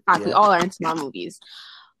 We all are into mob movies.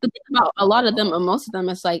 The thing about a lot of them, or most of them,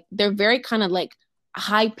 is like they're very kind of like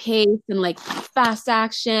high paced and like fast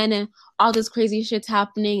action and all this crazy shit's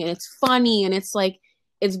happening and it's funny and it's like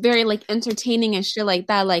it's very like entertaining and shit like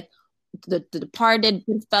that. Like the Departed,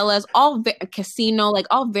 Goodfellas, Casino, like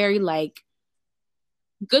all very like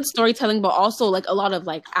good storytelling, but also like a lot of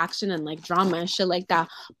like action and like drama and shit like that.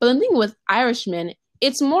 But the thing with Irishman,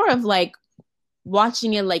 it's more of like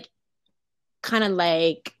watching it like kind of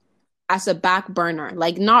like as a back burner,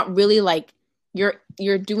 like not really like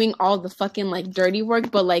you're doing all the fucking like dirty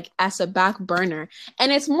work, but like as a back burner.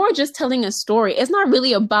 And it's more just telling a story. It's not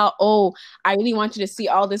really about, oh, I really want you to see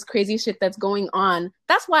all this crazy shit that's going on.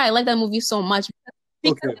 That's why I like that movie so much.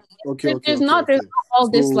 Okay. There's not all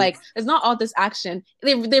this like there's not all this action.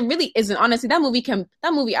 There really isn't. Honestly, that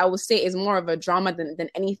movie I would say is more of a drama than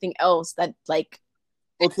anything else that like.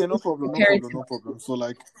 Okay, no problem. So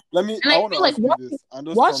like, I want to like ask you this.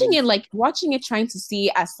 Watching it trying to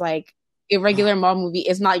see as like a regular mob movie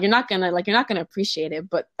is not. You're not gonna appreciate it.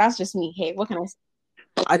 But that's just me. Hey, what can I say?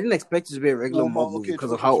 I didn't expect it to be a regular mob movie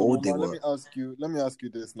because of how old they were. Let me ask you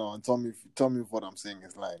this now, and tell me if what I'm saying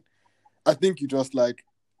is lying. I think you just like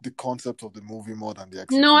the concept of the movie more than the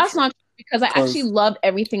execution. No, that's not true, because I actually loved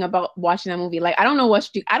everything about watching that movie. Like I don't know what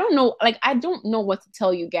to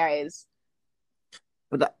tell you guys.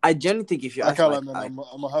 But I genuinely think if you ask, I'm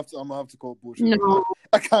gonna have to call bullshit. No,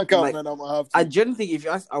 I can't count, like, man. I'm gonna have to. I genuinely think if you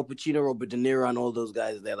ask Al Pacino, Robert De Niro, and all those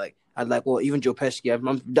guys, they're like, well, even Joe Pesci.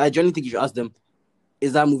 I genuinely think if you ask them,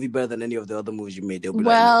 is that movie better than any of the other movies you made? They'll be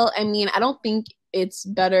well, I mean, I don't think it's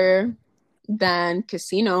better than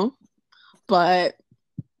Casino, but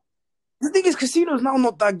the thing is, Casino is now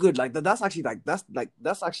not that good. Like that's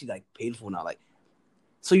actually painful now. Like,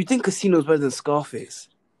 so you think Casino is better than Scarface?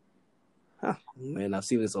 Huh, man, I've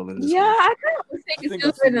seen this all in this. Yeah, I kind of would say Casino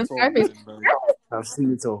is better than Scarface. I've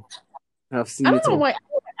seen it all. I don't know why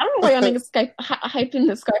y'all niggas hyping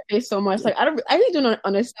the Scarface so much. Like I really don't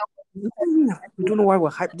understand. We don't know why we're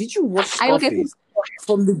hyped. Did you watch Scarface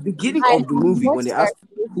from the beginning of the movie when they asked,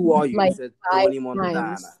 "Who are you?" He said, "Tony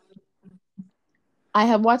Montana." I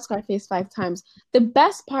have watched Scarface 5 times. The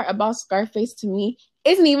best part about Scarface to me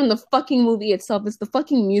isn't even the fucking movie itself. It's the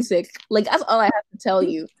fucking music. Like that's all I have to tell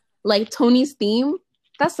you. Like Tony's theme,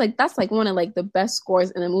 that's like one of like the best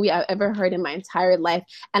scores in a movie I've ever heard in my entire life.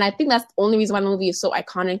 And I think that's the only reason why the movie is so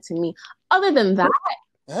iconic to me. Other than that,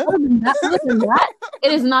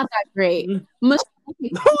 it is not that great. Oh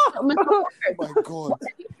my god!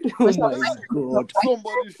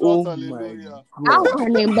 Somebody shot Hallelujah. I don't know her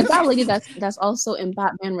name, but that lady that's also in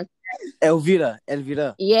Batman with Elvira.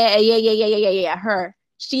 Yeah. Her.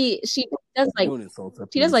 She does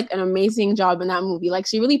like an amazing job in that movie. Like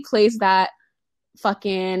she really plays that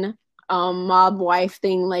fucking mob wife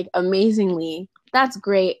thing like amazingly. That's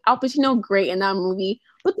great. Al Pacino great in that movie.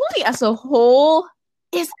 But the movie as a whole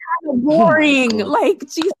is kind of boring. Like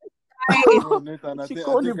Jesus Christ. Nathan, She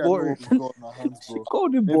called it boring. She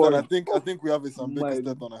called it boring. Nathan, I think we have a Sam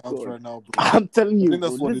Bickerstead on our hands right now, bro. I'm telling you, I think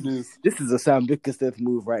that's what it is. This is a Sam Bickerstead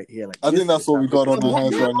move right here. Like, I think that's what we got on our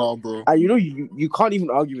hands right now, bro. And you can't even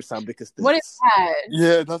argue with Sam Bickerstead. What is that?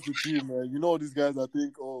 Yeah, that's the team, man. You know these guys that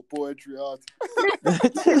think, poetry art.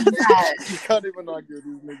 You can't even argue with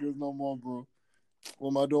these niggas no more, bro.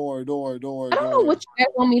 Well, man, don't worry. I don't know what you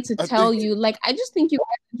guys want me to tell you. Like, I just think you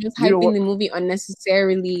guys are just hyping the movie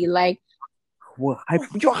unnecessarily. Like, what?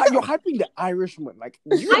 You're hyping the Irishman. Like,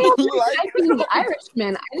 I am hyping the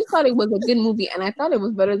Irishman. I just thought it was a good movie, and I thought it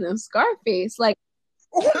was better than Scarface. Like,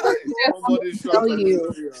 this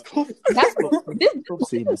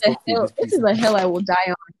is a hill I will die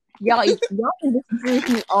on. Y'all can disagree with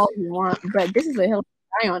me all you want, but this is a hill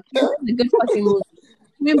I will die on. This is a good fucking movie.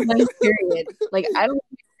 Period. Like I don't.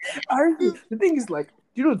 The thing is, like,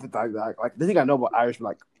 you know, the thing I know about Irishman,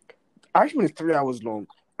 like, Irishman is 3 hours long,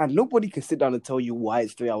 and nobody can sit down and tell you why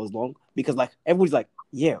it's 3 hours long because, like, everybody's like,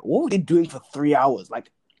 yeah, what were they doing for 3 hours?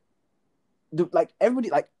 Like,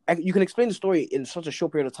 everybody, like, you can explain the story in such a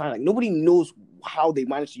short period of time. Like, nobody knows how they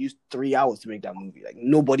managed to use 3 hours to make that movie. Like,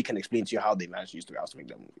 nobody can explain to you how they managed to use 3 hours to make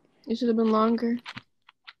that movie. It should have been longer.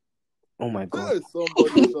 Oh my god. There is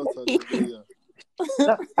somebody shot Hallelujah.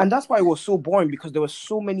 And that's why it was so boring, because there were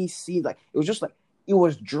so many scenes. Like, it was just like, it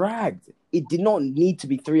was dragged. It did not need to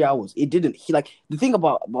be 3 hours. It didn't. He, like, the thing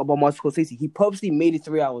about Martin Scorsese, he purposely made it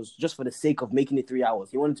 3 hours just for the sake of making it 3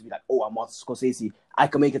 hours. He wanted to be like, oh, I'm Martin Scorsese. I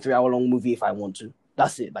can make a 3 hour long movie if I want to.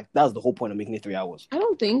 That's it. Like, that was the whole point of making it 3 hours. I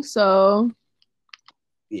don't think so.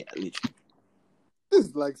 Yeah, literally. This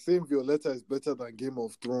is like saying Violetta is better than Game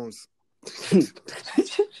of Thrones.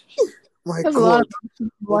 My There's a lot God. of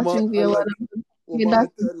people watching Oma, Violetta. Oma,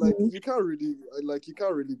 That's- like you can't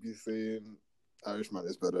really be saying Irishman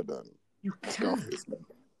is better than Scarface, man.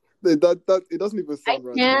 That it doesn't even I sound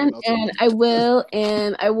right. can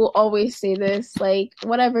and I will always say this. Like,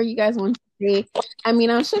 whatever you guys want to say. I mean,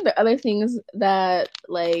 I'm sure there are other things that,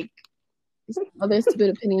 like, other stupid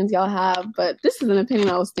opinions y'all have, but this is an opinion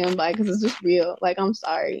I will stand by because it's just real. Like, I'm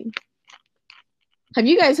sorry. Have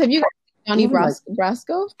you guys seen Johnny Even like-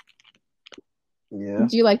 Brasco? Yeah.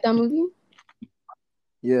 Do you like that movie?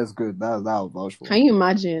 Yeah, it's good. That was vouchful. Can you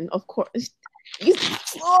imagine? Of course. You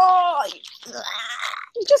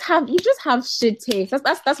just have shit taste.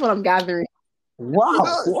 That's what I'm gathering. Wow.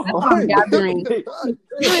 That's what I'm gathering. Wait.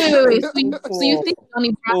 So you think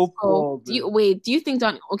Donnie Brasco? Oh, Do you think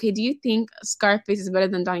do you think Scarface is better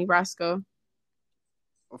than Donnie Brasco?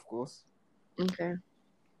 Of course. Okay.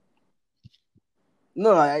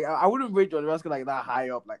 No, I wouldn't rate Johnny Brasco like that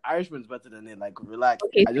high up. Like, Irishman's better than it. Like, relax.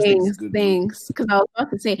 Okay, I just think it's good. thanks. Because I was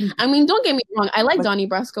about to say, I mean, don't get me wrong, I like Donnie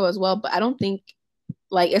Brasco as well, but I don't think,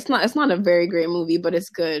 like, it's not a very great movie, but it's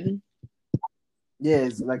good. Yeah,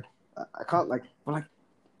 it's like, I can't, like, but like,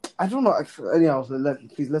 I don't know. Anyhow,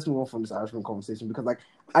 please let's move on from this Irishman conversation, because like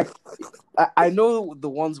I know the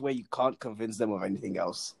ones where you can't convince them of anything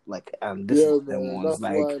else. Like, and this is the ones. That's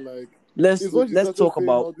Like, why, like, let's it's when she started talk saying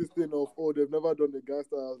about all this thing of they've never done the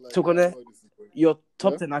gangster. I was like, Tokone, oh, this is great. your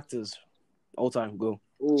top Yeah? 10 actors all time. Go.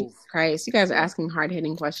 Oh, Christ, you guys are asking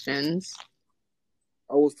hard-hitting questions.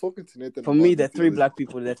 I was talking to Nathan. For about me, there are this the 3 other black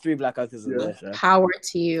people. There are 3 black actors in there. Sure. Power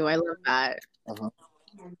to you. I love that. day.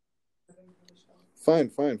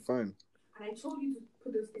 Fine. I told you to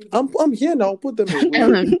put those things. I'm here now. I'll put them away.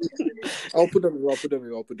 I'll put them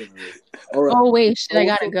away. All right. Oh wait, shit! I was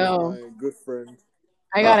gotta talking to go. My good friend.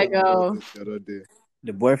 I gotta about go. this the other day.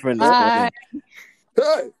 The boyfriend is Bye.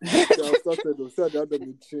 Hey, I started to say that them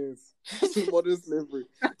in chains. Modern slavery.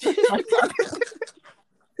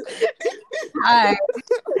 Hi.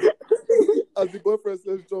 As the boyfriend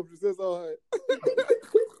says jump, she says how high.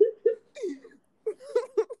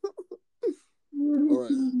 All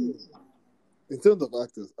right. In terms of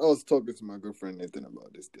actors, I was talking to my girlfriend Nathan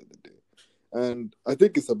about this the other day, and I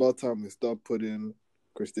think it's about time we start putting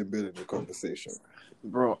Christian Bale in the conversation.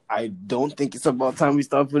 Bro, I don't think it's about time we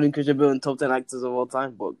start putting Christian Bale in top 10 actors of all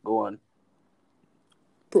time, but go on.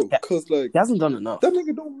 Bro, because like He hasn't done enough. that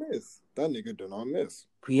nigga don't miss. That nigga do not miss.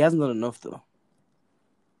 He hasn't done enough though.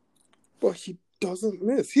 But he doesn't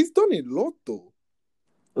miss. He's done a lot though.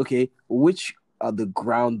 Okay, which are the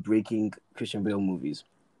groundbreaking Christian Bale movies?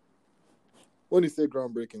 When you say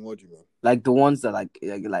groundbreaking, what do you mean? Like the ones that like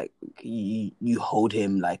you hold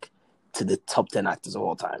him like to the top 10 actors of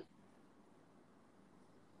all time.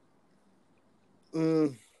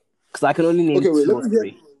 Because I can only name 2 or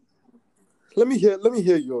 3. Let me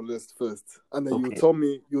hear your list first, and then Okay.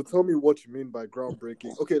 you'll tell me what you mean by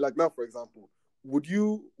groundbreaking. Okay, like now, for example, would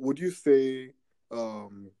you say how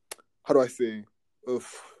do I say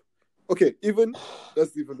okay,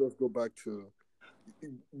 let's even just go back to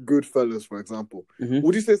Goodfellas, for example. Mhm.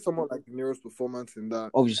 Would you say someone like De Niro's performance in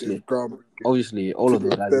that Obviously. is groundbreaking? Obviously, all of To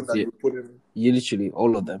those the guys. extent that Yeah, you put in. you literally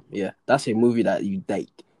all of them. Yeah, that's a movie that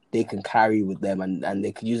they can carry with them, and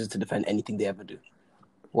they can use it to defend anything they ever do.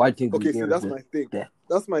 Why do you think? Okay, see, that's my thing. Yeah.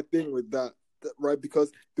 That's my thing with that, right?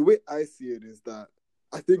 Because the way I see it is that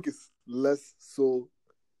I think it's less so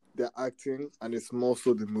the acting and it's more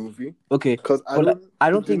so the movie. Okay, Because I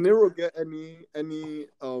don't think. did De Niro get any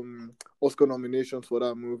Oscar nominations for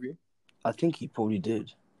that movie? I think he probably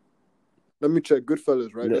did. Let me check.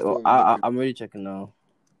 Goodfellas, right? That's the one I'm already checking now.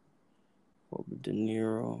 Robert De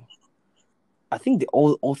Niro. I think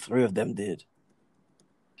all 3 of them did.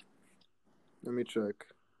 Let me check.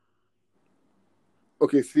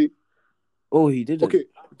 Okay, see. Oh, he didn't. Okay,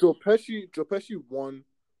 Joe Pesci won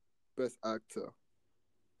Best Actor,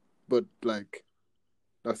 but like,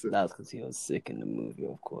 that's it. That's because he was sick in the movie,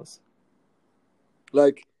 of course.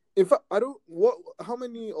 Like, in fact, I don't. How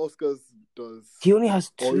many Oscars does He only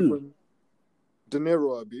has or 2. even De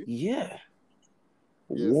Niro Abi? Yeah.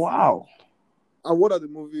 Yes. Wow. And what are the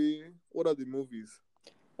movies?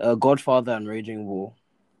 Godfather and Raging Bull.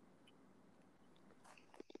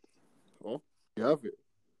 Oh, you have it.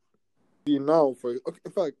 See now,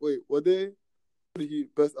 in fact, wait, were they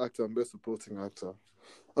best actor and best supporting actor?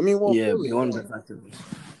 I mean, well, Yeah, he won best actor.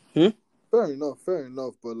 Fair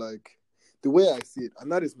enough. But like the way I see it,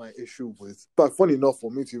 and that is my issue with. But funny enough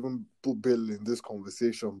for me to even put Bill in this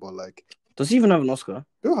conversation, but like, does he even have an Oscar?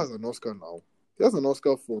 Bill has an Oscar now. He has an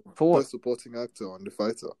Oscar for what? best supporting actor on The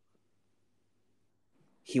Fighter.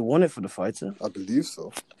 He won it for The Fighter. I believe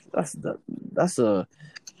so. That's a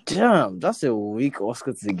weak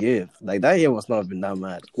Oscar to give. Like that year must not have been that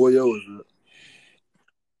mad. What year was it?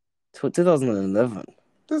 2011.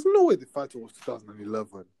 There's no way The Fighter was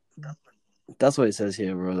 2011. That's what it says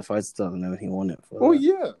here, bro. The Fighter 2011, he won it for. Oh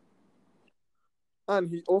yeah. And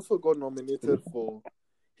he also got nominated for.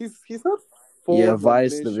 He's had 4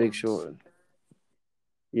 Vice, The Big Short.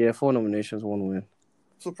 Yeah, 4 nominations, 1 win.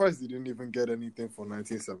 Surprised he didn't even get anything for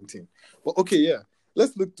 1917. But okay, yeah.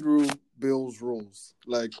 Let's look through Bill's roles.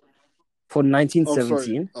 Like for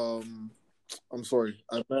 1917. I'm sorry.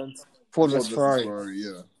 I meant Ford vs Ferrari.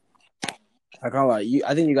 Yeah. I can't lie.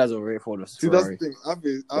 I think you guys overrate Ford vs Ferrari. See, that's the thing.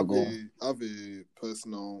 I have a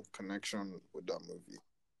personal connection with that movie.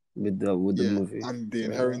 With the movie and the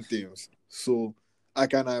inherent themes. So I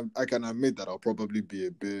can admit that I'll probably be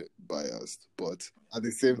a bit biased, but at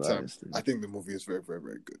the same time, I think the movie is very, very,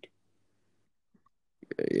 very good.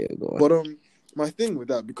 Yeah, go on. But my thing with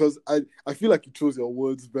that, because I feel like you chose your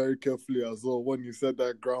words very carefully as well when you said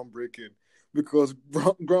that groundbreaking, because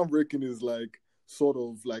groundbreaking is like sort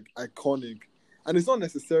of like iconic, and it's not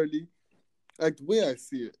necessarily like the way I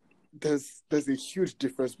see it. There's a huge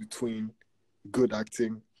difference between good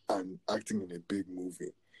acting and acting in a big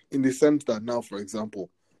movie. In the sense that now, for example,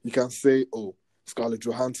 you can say, oh, Scarlett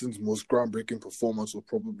Johansson's most groundbreaking performance will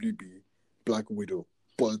probably be Black Widow.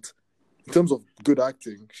 But in terms of good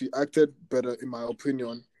acting, she acted better, in my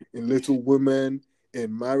opinion, in Little Women,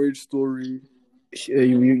 in Marriage Story. She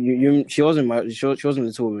wasn't married. She wasn't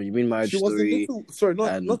Little Women. You mean Marriage Story?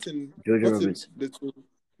 Not in Jojo Rabbit.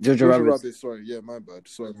 Jojo Rabbit. Sorry, yeah, my bad.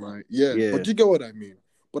 Sorry, yeah. But you get what I mean.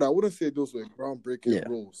 But I wouldn't say those were groundbreaking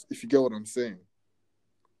roles, if you get what I'm saying.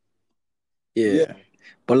 Yeah.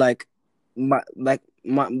 But like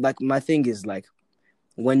my thing is like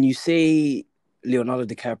when you say Leonardo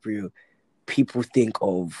DiCaprio, people think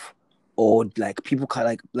of, or like people kind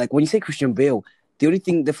of like when you say Christian Bale,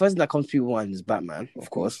 the first thing that comes to people's mind is Batman, of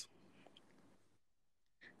course.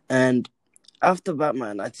 And after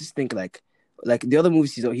Batman, I just think like the other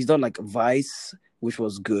movies he's done, like Vice, which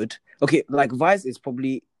was good. Okay, like Vice is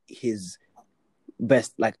probably his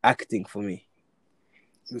best like acting for me.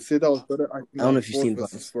 You say that was better acting. I don't know if you've seen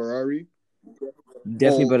Vice. Ferrari.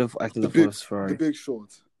 Definitely better for acting than Ford vs Ferrari. The Big Short.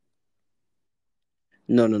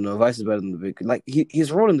 No. Vice is better than The Big. Like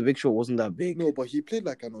his role in The Big Short wasn't that big. No, but he played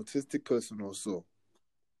like an autistic person also.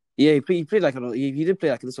 Yeah, he played like he did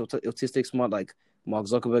play like this autistic, smart, like Mark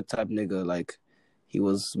Zuckerberg type nigga. Like he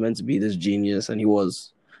was meant to be this genius, and he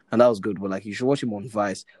was, and that was good. But like you should watch him on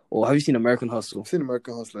Vice. Or have you seen American Hustle? I've seen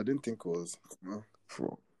American Hustle. I didn't think it was. No.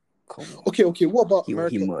 Bro, come on. Okay. What about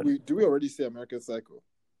American? Do we already say American Psycho?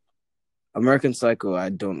 American Psycho, I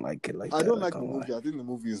don't like it like that. I don't like the movie. I think the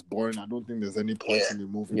movie is boring. I don't think there's any point in the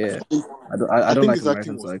movie. Yeah. I don't like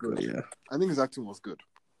American Psycho. Yeah. I think his acting was good.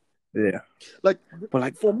 Yeah. But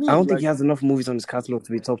for me, I don't think he has enough movies on his catalog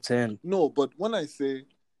to be top 10. No, but when I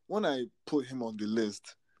put him on the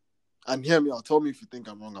list, and hear me out, tell me if you think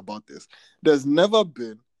I'm wrong about this. There's never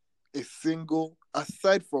been a single,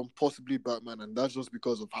 aside from possibly Batman, and that's just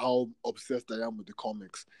because of how obsessed I am with the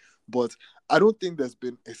comics. But I don't think there's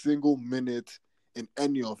been a single minute in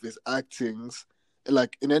any of his actings,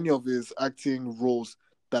 like in any of his acting roles,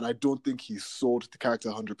 that I don't think he sold the character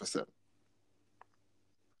 100%.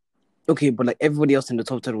 Okay, but like everybody else in the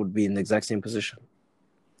top 10 would be in the exact same position.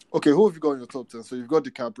 Okay, who have you got in your top 10? So you've got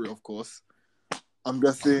DiCaprio, of course. I'm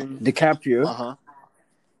guessing DiCaprio.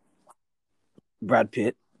 Brad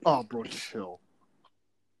Pitt. Oh, bro, chill.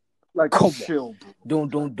 Chill, bro.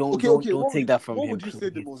 Don't take that from him. What would you say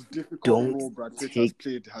the most difficult role Brad Pitt has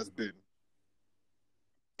played has been?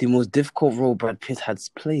 The most difficult role Brad Pitt has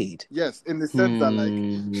played? Yes, in the sense that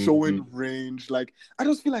like showing range. Like I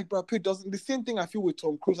just feel like Brad Pitt doesn't. The same thing I feel with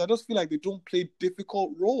Tom Cruise. I just feel like they don't play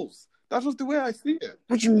difficult roles. That's just the way I see it.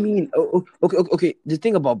 What do you mean? Okay. The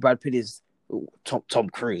thing about Brad Pitt is Tom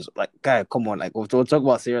Cruise. Like, guy, come on. Like, we'll talk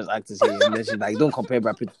about serious actors here. And then like, don't compare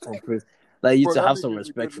Brad Pitt to Tom Cruise. Like, you need to have some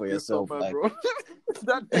respect for yourself. Like,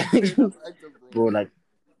 bro, like,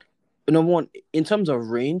 number one, in terms of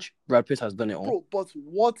range, Brad Pitt has done it all. Bro, but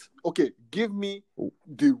what? Okay, give me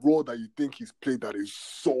the role that you think he's played that is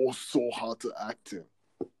so hard to act in.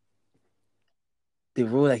 the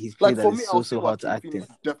role that he's Like played that for me, is I'll say so hard to Joaquin act in. Phoenix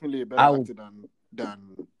is definitely a better I will, actor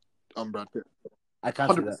than Brad Pitt. I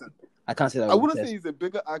can't say that. 100%. I can't say that I with wouldn't chest. say he's a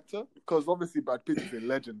bigger actor because obviously Brad Pitt is a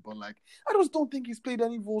legend, but like I just don't think he's played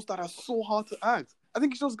any roles that are so hard to act. I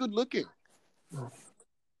think he's just good looking.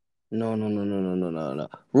 No.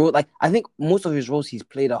 Role, like, I think most of his roles he's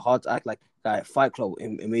played are hard to act, like Fight Club,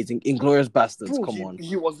 amazing. Inglourious Bastards, Bro, come on.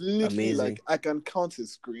 he was literally Amazing. like I can count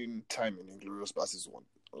his screen time in Inglourious Basterds one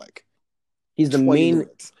like He's the 20 main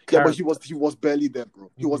minutes. Yeah, but character. he was barely there, bro.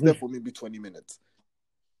 He was there for maybe 20 minutes.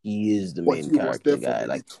 He is the But main he was character there for guy. maybe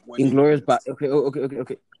Like 20 Inglourious minutes. Bastards.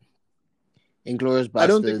 Okay. Inglourious I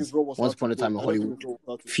don't think his Bastards, role was Once hard to Upon a play. Time in I don't think Hollywood, his role was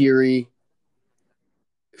hard to play.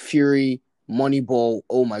 Fury, Moneyball.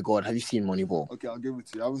 Oh my God, have you seen Moneyball? Okay, I'll give it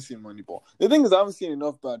to you. I haven't seen Moneyball. The thing is, I haven't seen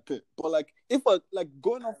enough Brad Pitt. But like, if I like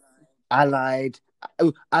going off Allied,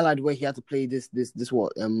 where he had to play this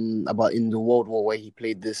what about in the World War where he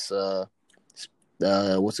played this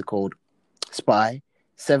what's it called, spy.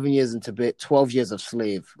 7 years in Tibet, 12 years of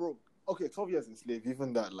slave. Bro, okay, 12 years in slave.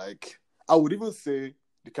 Even that, like, I would even say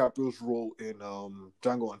DiCaprio's role in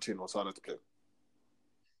Django Unchained was harder to play.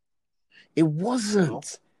 It wasn't. No?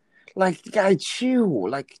 Like, guy,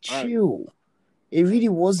 chill. Like, chill. It really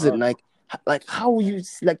wasn't. Like how you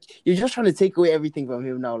like you're just trying to take away everything from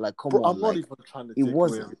him now. Like, come Bro, on. I'm like, not even trying to take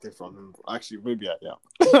away everything from him. Actually, maybe I am.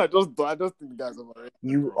 I just think the guy's overrated.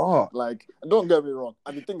 You are. Like, don't get me wrong.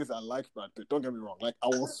 And the thing is, I like Brad Pitt. Don't get me wrong. Like,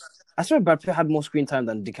 I swear Brad Pitt had more screen time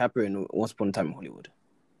than DiCaprio in Once Upon a Time in Hollywood.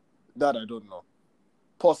 That I don't know.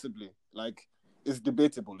 Possibly. Like, it's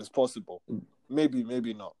debatable. It's possible. Maybe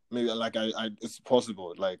not. Maybe like it's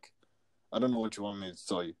possible. Like, I don't know what you want me to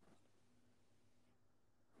tell you.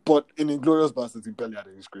 But in Inglourious Basterds, he barely had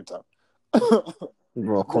any screen time.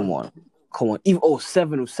 Bro, come on. Even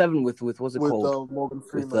Seven with what's it called? Morgan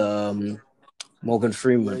Freeman. With Morgan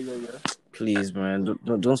Freeman. Yeah. Please, man,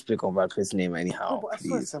 don't speak on Brad Pitt's name anyhow. No, but I please.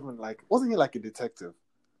 swear Seven, like, wasn't he like a detective?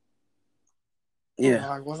 Yeah.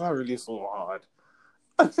 Like, was that really so hard?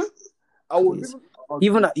 I would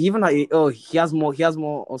even he has more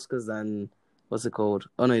Oscars than what's it called?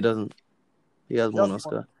 Oh no, he doesn't. He has more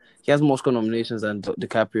Oscar. He has more Oscar nominations than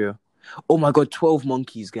DiCaprio. Oh my God, 12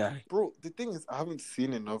 Monkeys, guy. Bro, the thing is, I haven't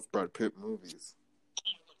seen enough Brad Pitt movies.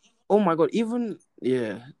 Oh my God, he was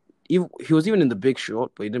even in The Big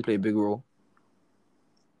Short, but he didn't play a big role.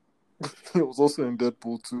 He was also in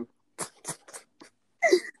Deadpool too.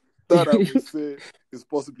 That I would say is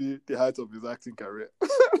possibly the height of his acting career.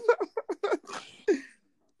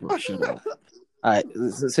 Bro, shut up. Alright,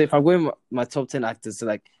 so if I'm going my top 10 actors, so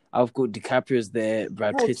like I've got DiCaprio's there,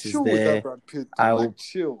 Brad Pitt is there. Brad Pitt,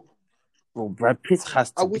 chill. Bro, Brad Pitt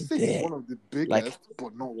has to be there. I would say he's one of the biggest,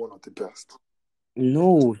 but not one of the best.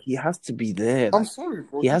 No, he has to be there. I'm sorry,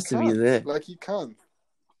 bro. He has to be there. Like, he can't.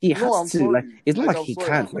 He has to. Sorry. Like, it's not like he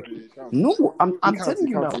can't. Like, no, I'm telling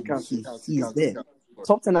you now. He's there.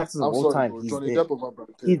 Top 10 actors of all time. He's Johnny there. Depp over Brad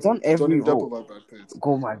Pitt. He's done every Johnny role. Depp over Brad Pitt.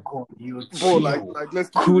 Oh my God, you bro, like let's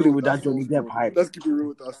keep cool it with that Johnny Depp hype. Let's keep it real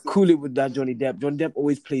with us. Cool it with that Johnny Depp. Johnny Depp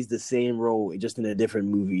always plays the same role, just in a different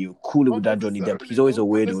movie. You cool it with that Johnny Depp. He's always a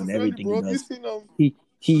weirdo in everything he does.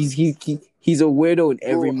 He's a weirdo in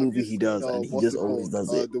every movie he does, and he just always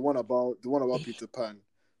does it. The one about Peter Pan,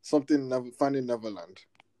 Finding Neverland.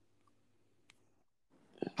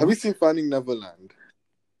 Have you seen Finding Neverland?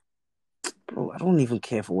 Bro, I don't even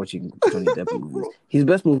care for watching Johnny Depp movies. His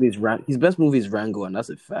best movie is Rango, and that's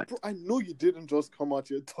a fact. Bro, I know you didn't just come out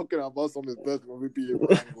here talking about some of his best movie being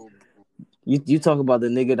Rango. You talk about the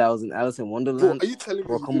nigga that was in Alice in Wonderland. Bro, are you telling me?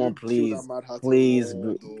 Bro, come on, please,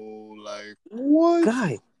 bro. Like what?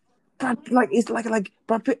 Guy, it's like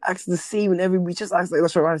Brad Pitt acts the same in every movie. Just acts like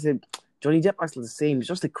that's what I said. Johnny Depp acts the same. He's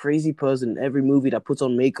just a crazy person in every movie that puts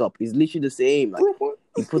on makeup. He's literally the same. Like,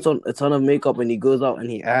 he puts on a ton of makeup and he goes out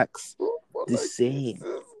and he acts the same.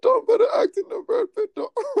 Don't better acting than Brad Pitt,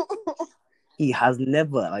 though. He has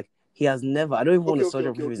never. I don't even want to search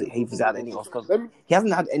up if he's had any Oscars. He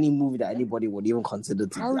hasn't had any movie that anybody would even consider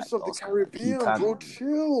to be Pirates of the Caribbean, bro.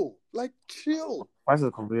 Chill. Like, chill. Pirates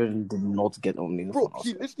of the Caribbean did not get nominated. Bro,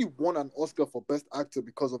 he literally won an Oscar for Best Actor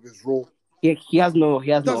because of his role. He has no Oscars. He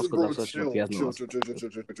has no Oscars.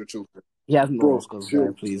 He has no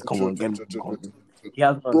Oscars. Please, come on, get him. He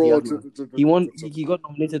has none. He won. He got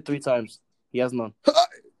nominated 3 times. He has none. Oh,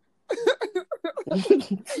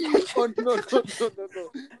 no.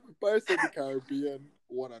 Pirates of the Caribbean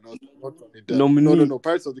won an Oscar, not Johnny Depp. No.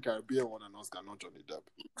 Pirates of the Caribbean won an Oscar, not Johnny Depp.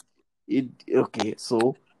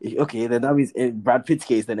 Okay, then that means in Brad Pitt's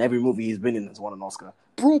case, then every movie he's been in has won an Oscar.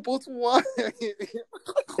 Bro, but why?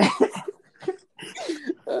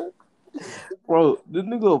 Bro, this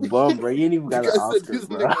nigga a bum, bro. He ain't even got an Oscar,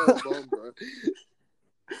 bro.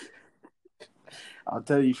 I'll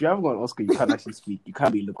tell you, if you haven't got an Oscar, you can't actually speak. You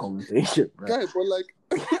can't be in the conversation, bro. Guy,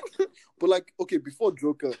 okay, before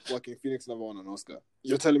Joker, Joaquin Phoenix never won an Oscar.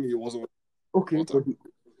 You're telling me he wasn't? Okay,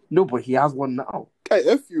 but he has one now. Guy,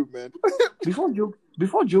 F you, man.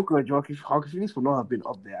 Before Joker, Joaquin Phoenix would not have been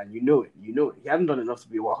up there, and you know it. He hadn't done enough to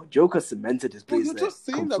be wow. Joker cemented his Bro, place you're there. just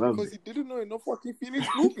saying that because he didn't know enough Joaquin Phoenix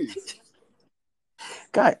movies.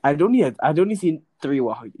 Guy, I'd only seen 3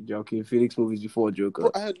 Joaquin Phoenix movies before Joker.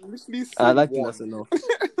 Bro, I had literally seen I like one. that's enough.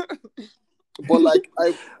 But like,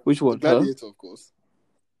 Which one? Gladiator, of course.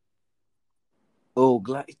 Oh,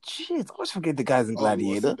 shit! I always forget the guys in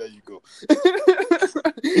Gladiator. There you go. There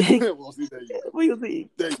you go.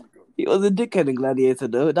 He was a dickhead in Gladiator,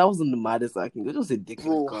 though. That wasn't the maddest acting. He was just a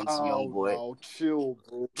dickhead, cunts, young boy. Now, chill,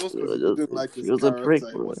 bro. Just because you didn't like his was character, a prick,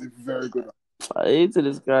 he bro. was a very good actor. I hated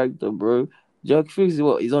his character, bro. Joaquin Phoenix is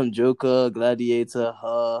what? He's on Joker, Gladiator,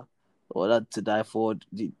 Her, or That to Die For.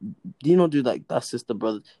 Did you not do like that Sister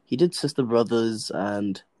Brothers? He did Sister Brothers,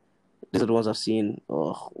 and these are the ones I've seen.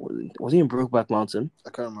 Oh, was he in Brokeback Mountain?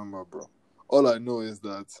 I can't remember, bro. All I know is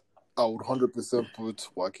that I would 100% put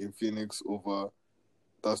Joaquin Phoenix over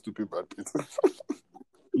that stupid Brad Pitt.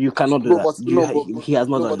 You cannot do that. He has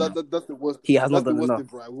not done enough. That's the worst. He has not done enough. Thing,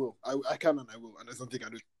 bro. I will. I can and I will. And there's something I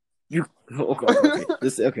do.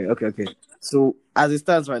 Okay. So as it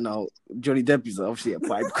stands right now, Johnny Depp is obviously a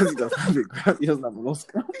fight because he doesn't have an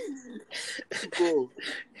Oscar. Bro.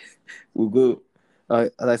 We'll go.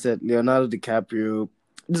 As I said, Leonardo DiCaprio.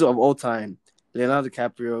 This is of all time. Leonardo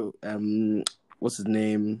DiCaprio. What's his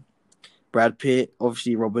name? Brad Pitt.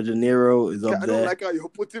 Obviously, Robert De Niro is up there. I don't like how you're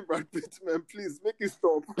putting Brad Pitt, man. Please make it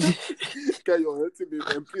stop. Okay, you're hurting me,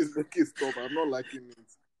 man. Please make it stop. I'm not liking it.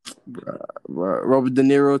 Robert De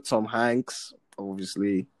Niro, Tom Hanks,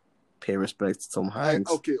 obviously, pay respect to Tom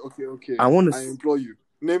Hanks. Okay. I implore you,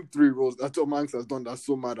 name 3 roles that Tom Hanks has done that's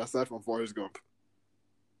so mad aside from Forrest Gump.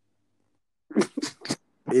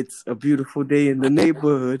 It's a beautiful day in the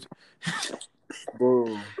neighborhood,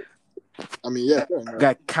 bro. I mean, yeah.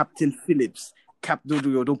 Guy, Captain Phillips.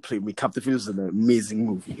 Don't play me. Captain Phillips is an amazing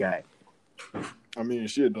movie, guy. I mean,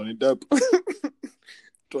 shit, Johnny Depp.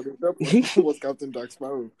 Johnny Depp was Captain Jack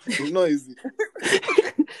Sparrow. It's not easy.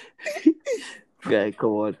 Guy,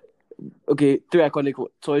 come on. Okay, 3 iconic: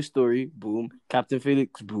 Toy Story, boom. Captain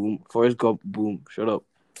Felix, boom. Forrest Gump, boom. Shut up.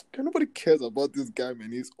 Nobody cares about this guy,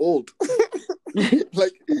 man. He's old.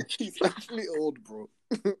 Like, he's actually old, bro.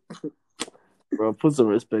 Bro, put some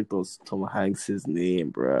respect on Tom Hanks' name,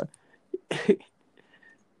 bro.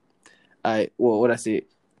 What I say?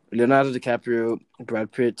 Leonardo DiCaprio,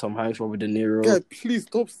 Brad Pitt, Tom Hanks, Robert De Niro. God, please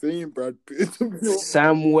stop saying Brad Pitt.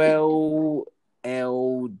 Samuel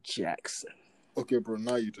L. Jackson. Okay, bro.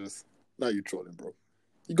 Now you trolling, bro.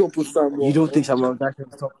 You gonna put Samuel? You don't think Samuel Jackson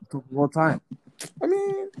is top of all time? I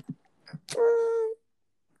mean,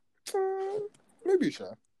 maybe,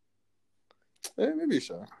 sure. Maybe,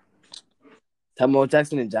 sure. Samuel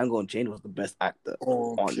Jackson in Django Unchained was the best actor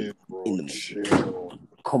bro. In the movie. Chill.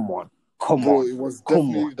 Come on. It was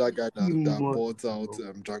definitely that guy that bought out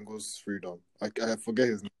Django's freedom. I forget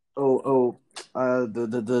his name.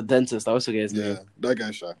 The dentist. I always forget his name. Yeah, that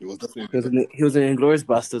guy, Sha. He was definitely. He was in Inglourious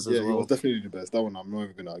Basterds as well. Yeah, he was definitely the best. That one, I'm not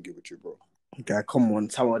even gonna argue with you, bro. Okay, come on,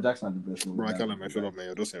 Samuel Jackson is the best. Bro, I can't shut up, man.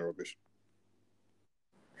 You're just saying rubbish.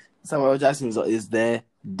 Samuel Jackson is there.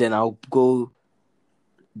 Then I'll go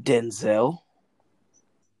Denzel.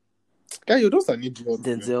 Guy, you just need to.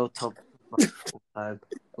 Denzel top 5.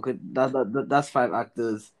 Okay, that's 5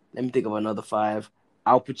 actors. Let me think of another 5.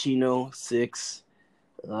 Al Pacino, 6.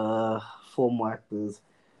 4 more actors.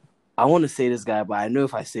 I want to say this guy, but I know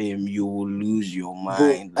if I say him, you will lose your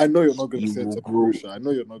mind. Bro, I know you're not going to say Tom Cruise. I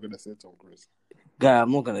know you're not going to say Tom Cruise. Guy,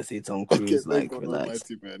 I'm not going to say Tom Cruise. Okay, relax.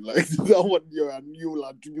 Mighty, man. Like, that one, you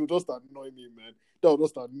just annoy me, man. That will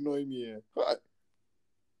just annoy me.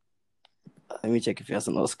 Let me check if he has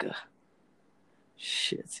an Oscar.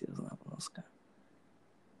 Shit, he doesn't have an Oscar.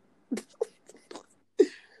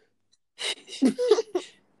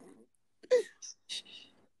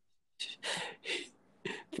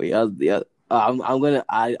 But I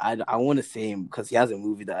want to say him because he has a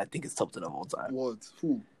movie that I think is top 10 of all time. What?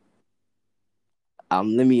 Who?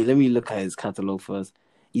 Let me look at his catalog first.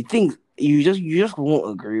 You just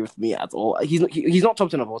won't agree with me at all. He's not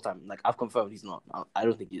top 10 of all time. Like, I've confirmed he's not. I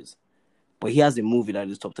don't think he is. But he has a movie that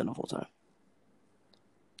is top 10 of all time.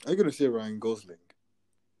 Are you gonna say Ryan Gosling?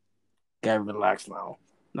 Guy, relax now.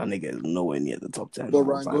 That nigga is nowhere near the top 10. But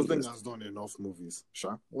Ryan Gosling has done enough movies.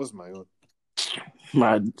 Sure. What's my own?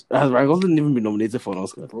 Man, has Ryan Gosling even been nominated for an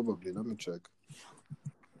Oscar? Probably. Let me check.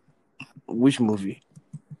 Which movie?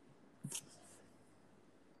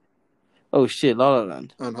 Oh shit, La La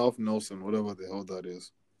Land. And Half Nelson, whatever the hell that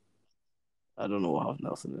is. I don't know what Half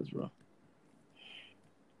Nelson is, bro.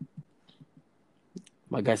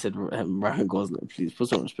 My guy said Ryan Gosling. Please put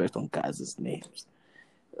some respect on guys' names.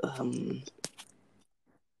 I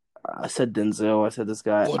said Denzel. I said this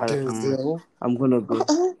guy. What Denzel? I'm gonna go.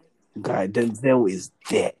 Guy, Denzel is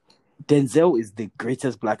dead. Denzel is the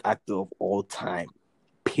greatest black actor of all time.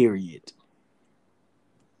 Period.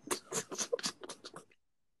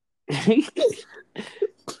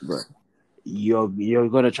 Bro, you're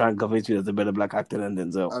gonna try and convince me there's a better black actor than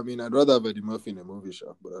Denzel. I mean, I'd rather have Eddie Murphy in a movie,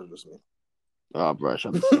 shot, but that's just me. Oh, bro,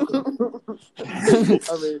 shut the fuck up.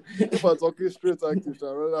 I mean, if I'm talking straight acting, I'd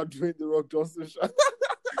rather Dwayne The Rock Johnson shot.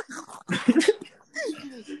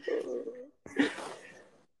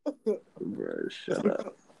 Bro, shut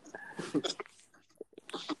up.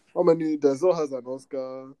 How many? Denzel has an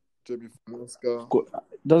Oscar. Jamie an Oscar.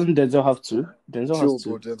 Doesn't Denzel have two? Denzel Chill, has two.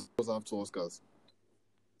 bro. Denzel have 2 Oscars.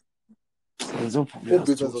 Denzel probably What has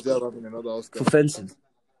two business does he Oscars. have having another Oscar? For Fences.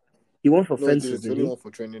 He won for No, he Fences, didn't. He didn't only he? won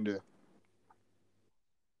for Training Day.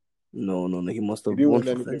 No. He must He have didn't won win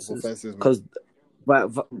for anything for Fences. Fences, man. Because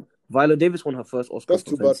Viola Davis won her first Oscar That's for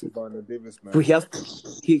too bad for Fences. Viola Davis, man. But he has 2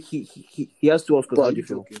 Oscars. Bro, How are do you you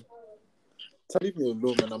feel? joking? Leave me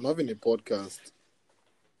alone, man. I'm having a podcast.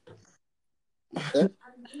 Eh?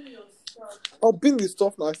 I'll bring this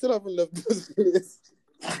stuff now. I still haven't left this place.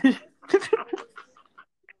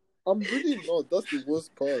 I'm really not. That's the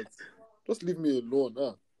worst part. Just leave me alone,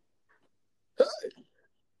 huh?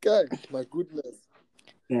 Guy, my goodness.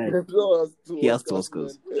 Yeah. Denzel has 2 He has 2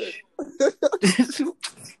 Oscars, Oscars. man.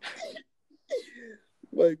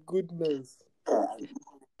 My goodness.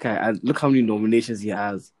 Okay, and look how many nominations he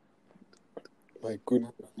has. My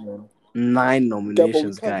goodness, man. 9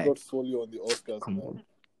 nominations, guy. But we can't guy. not solely on the Oscars, Come man. on.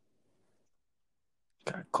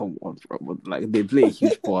 God, come on, bro. But, like, they play a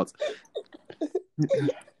huge part. Did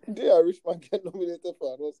Irishman get nominated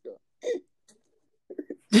for an Oscar?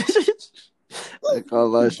 I can't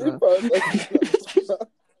lie, Did Sha. Parasite win an Oscar?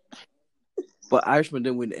 But Irishman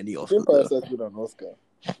didn't win any Did Oscars, though. Parasite win an Oscar?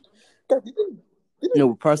 God, didn't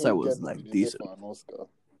No, Parasite get was, like, nominated decent. for an Oscar.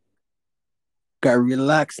 Guy,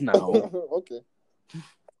 relax now. Okay.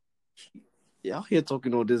 Y'all here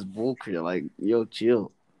talking all this bullshit. Like, yo,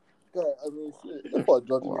 chill. God, I mean, shit. For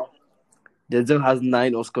judging. Wow. Denzel has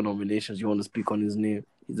 9 Oscar nominations. You want to speak on his name?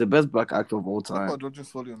 He's the best black actor of all If time. we're judging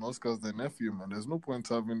solely on Oscars, the nephew, man, there's no point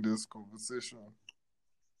having this conversation.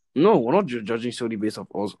 No, we're not judging solely based off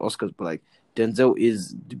Oscars, but like Denzel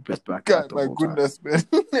is the best black God, actor my of all time. goodness, man.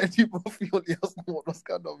 Eddie Murphy only has 1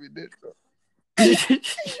 Oscar nomination. And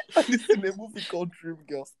it's in a movie called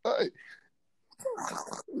Dreamgirls. Hi.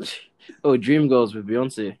 Oh, Dreamgirls with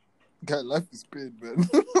Beyonce. God, life is pain, man.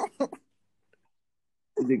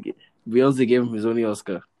 Beyonce gave him his only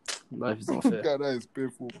Oscar. Life is unfair. God, that is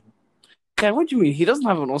painful. Okay, what do you mean? He doesn't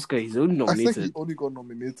have an Oscar. He's only I nominated. think he only got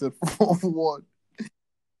nominated for 1.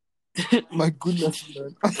 My goodness,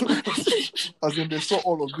 man. As in, they saw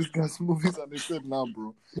all of these guys' movies and they said, nah,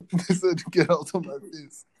 bro. They said, get out of my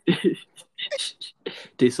face.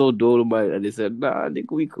 They saw Dolomite and they said, nah, I think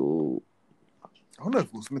we cool. I wonder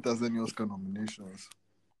if Will Smith has any Oscar nominations.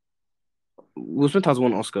 Will Smith has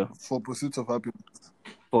 1 Oscar. For Pursuit of Happiness.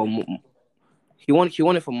 He won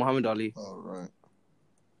it for Muhammad Ali. All right.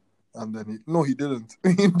 And then he didn't.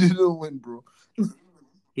 He didn't win, bro.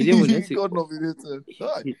 He didn't win it. He got nominated.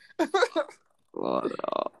 Oh, no.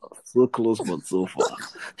 So close, but so far.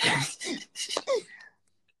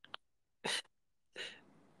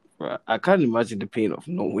 Right. I can't imagine the pain of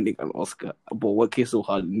not winning an Oscar, but working so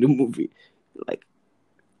hard in the movie. Like,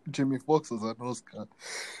 Jamie Foxx has an Oscar.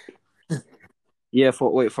 yeah,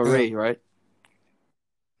 for Ray, right?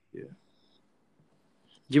 Yeah.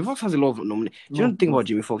 Jamie Foxx has a lot of nominations. Do you know the thing about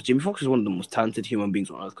Jamie Foxx? Jamie Foxx is one of the most talented human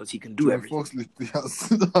beings on earth because he can do everything. Foxx literally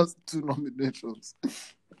has 2 nominations.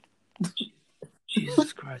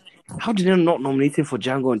 Jesus Christ! How did they not nominate him for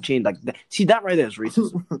Django Unchained? Like, see that right there is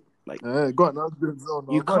racism. Like, Go on, ask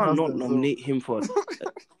Denzel. you can't not nominate him for.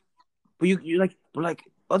 But you like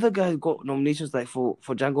other guys got nominations like for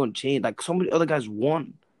Django Unchained. Like some of the other guys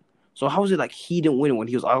won. So how is it like he didn't win when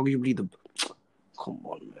he was arguably the? Come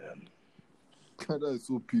on, man. God, that is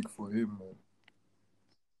so peak for him,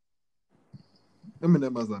 man.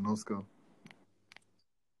 Eminem has an Oscar.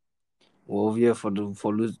 Well, yeah, for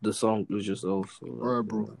the song "Lose Yourself." So, all right,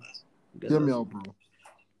 bro. Hear me out, bro.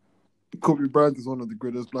 Kobe Bryant is one of the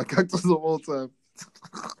greatest black actors of all time.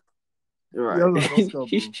 Right. He has an Oscar,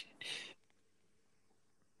 bro.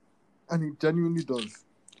 And he genuinely does.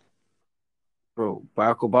 Bro,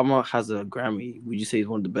 Barack Obama has a Grammy. Would you say he's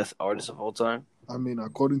one of the best artists of all time? I mean,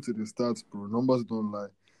 according to the stats, bro, numbers don't lie.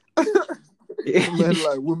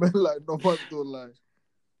 women like numbers don't lie.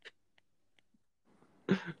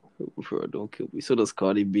 Bro, don't kill me. So does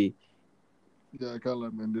Cardi B. Yeah, I can't lie,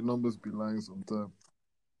 man. The numbers be lying sometimes.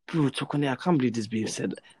 Bro, Chokone, I can't believe this babe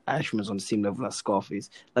said Irishman's on the same level as Scarface.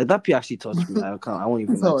 Like, that P actually touched me. I won't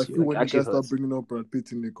even That's how lie I to you. feel Like, when the actually guys start hurts. bringing up Brad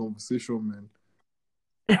Pitt in the conversation, man.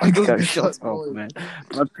 I just Guy, get shut that up, noise. man.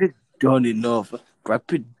 Brad Pitt done enough. Brad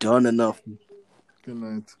Pitt done enough. Good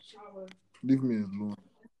night. Leave me alone.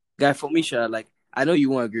 Guy, for me, sure, like, I know you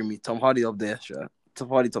won't agree with me. Tom Hardy up there, sure. Tom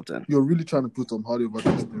Hardy top 10. You're really trying to put Tom Hardy over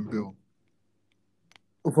Christian Bale.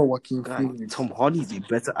 Over Joaquin Guy, Phoenix. Tom Hardy's a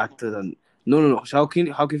better actor than... No.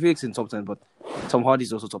 Joaquin Phoenix in top 10, but Tom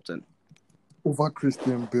Hardy's also top 10. Over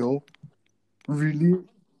Christian Bale? Really?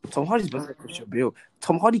 Tom Hardy's better than Christian Bale.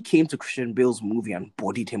 Tom Hardy came to Christian Bale's movie and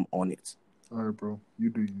bodied him on it. Alright, bro. You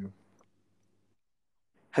do you.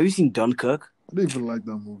 Have you seen Dunkirk? I don't even like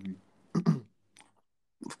that movie.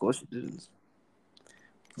 Of course you didn't.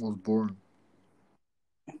 It was boring.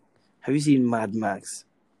 Have you seen Mad Max?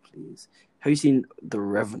 Please. Have you seen The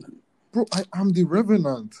Revenant? Bro, I am the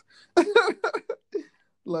Revenant.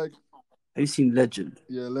 Like, Have you seen Legend?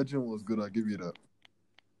 yeah, Legend was good. I'll give you that.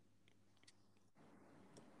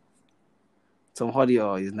 Tom Hardy,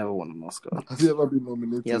 he's never won an Oscar. Has he ever been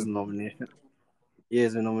nominated? He has a nomination. He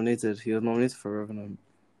has been nominated. He was nominated for Revenant.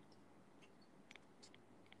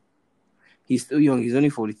 He's still young. He's only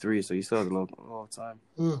 43, so he still has a lot of time.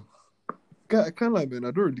 Ugh. Guy, I can't lie, man.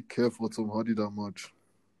 I don't really care for Tom Hardy that much.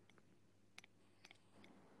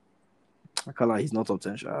 I can't lie, he's not top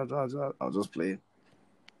 10. I'll just play it.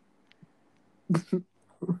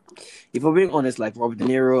 If I'm being honest, like Robert De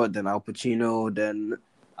Niro, then Al Pacino, then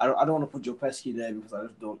I don't want to put Joe Pesci there because I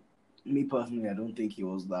just don't. Me personally, I don't think he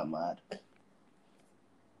was that mad.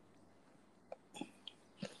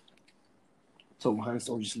 Tom Hanks,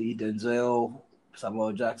 obviously, Denzel,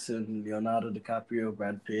 Samuel Jackson, Leonardo DiCaprio,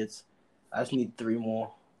 Brad Pitt. I just need 3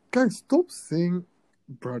 more. Guys, stop saying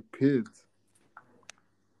Brad Pitt.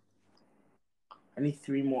 I need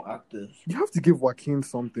 3 more actors. You have to give Joaquin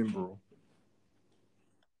something, bro.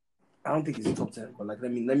 I don't think he's top 10, but like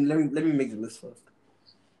let me make the list first.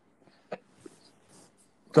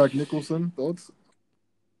 Jack Nicholson, thoughts?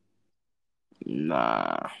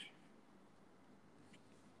 Nah.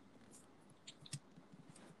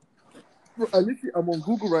 Bro, I'm on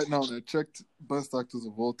Google right now and I checked best actors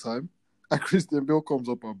of all time. And Christian Bale comes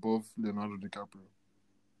up above Leonardo DiCaprio.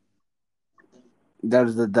 That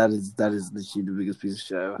is literally the biggest piece of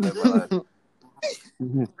shit I've ever had.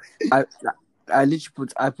 I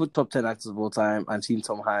literally put top 10 actors of all time. I've seen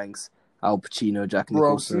Tom Hanks, Al Pacino, Jack Bro,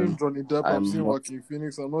 Nicholson. I'm seeing Johnny Depp, I'm seeing Joaquin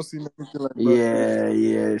Phoenix. I'm not seeing anything like that.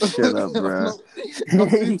 Yeah, shut up, bro. I'm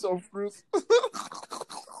seeing Tom Cruise.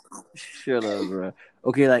 Shut up, bro.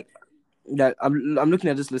 Okay, like I'm looking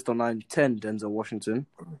at this list online. 10, Denzel Washington.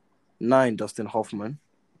 9, Dustin Hoffman.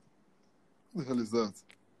 What the hell is that?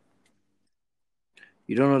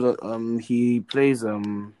 You don't know that he plays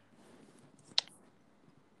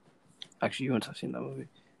actually you won't have seen that movie.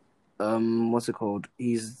 What's it called?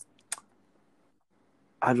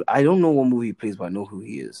 I don't know what movie he plays, but I know who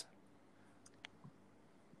he is.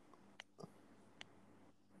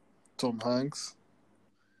 Tom Hanks.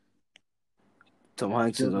 Tom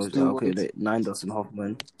Hanks is okay. 9, Dustin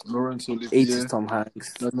Hoffman. Laurence Olivier. 8 is Tom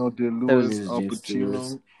Hanks. Daniel Day-Lewis, Al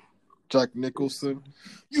Pacino, Jack Nicholson.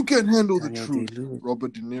 You can handle Daniel the truth. Day-Lewis.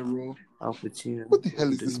 Robert De Niro. Al Pacino. What the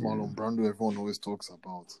hell is this Marlon Brando everyone always talks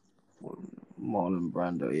about? Marlon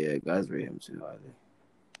Brando, yeah, guys rate him too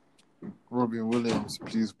highly. Robin Williams,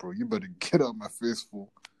 please, bro. You better get out my face, fool.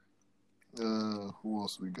 Who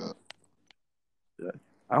else we got?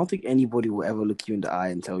 I don't think anybody will ever look you in the eye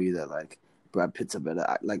and tell you that like Brad Pitt's a better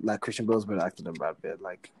like Christian Bale's a better actor than Brad Pitt.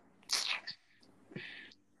 Like,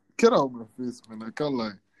 get out of my face, man. I can't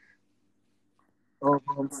lie.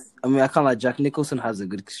 I mean, I can't lie. Jack Nicholson has a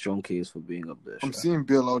good, strong case for being up there. I'm seeing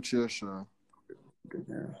Bill out here, sure.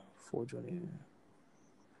 Yeah, 420.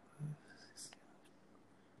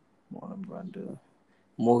 Marlon Brando,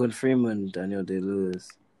 Morgan Freeman, Daniel Day-Lewis,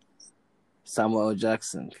 Samuel L.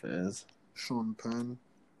 Jackson, Fairs. Sean Penn.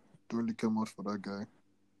 Don't really care much for that guy.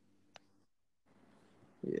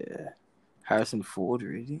 Yeah. Harrison Ford,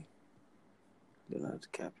 really? Leonardo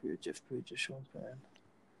DiCaprio, Jeff Bridges, Sean Penn,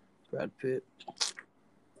 Brad Pitt.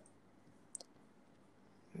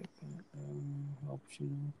 Al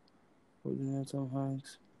Pacino, Tom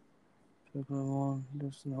Hanks,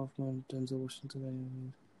 Dustin Hoffman, Denzel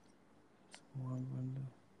Washington,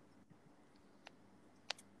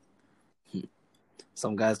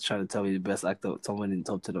 Some guys trying to tell me the best actor, someone in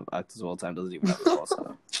top 10 of actors of all time doesn't even have an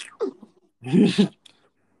Oscar.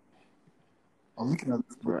 I'm looking at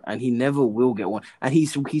this. bro, and he never will get one. And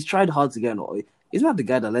he's tried hard to get one. Isn't that the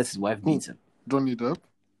guy that lets his wife beat him? Johnny Depp.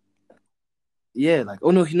 Yeah, like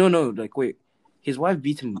no, like wait, his wife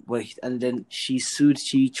beat him, and then she sued.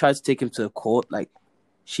 She tried to take him to court. Like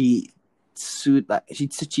she sued, like she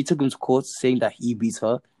took him to court saying that he beat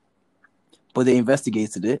her, but they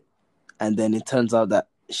investigated it, and then it turns out that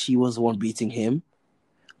she was the one beating him.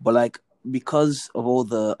 But like because of all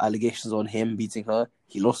the allegations on him beating her,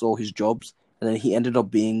 he lost all his jobs, and then he ended up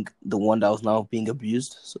being the one that was now being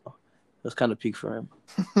abused. So it was kind of peak for him.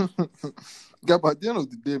 Yeah, but at the end of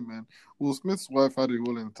the day, man, Will Smith's wife had a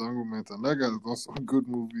whole entanglement, and that guy's done some good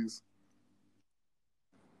movies.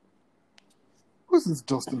 Who's this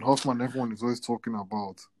Justin Hoffman everyone is always talking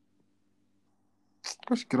about?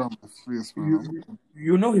 I should get out of my face, man.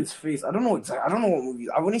 You know his face. I don't know exactly. I don't know what movies.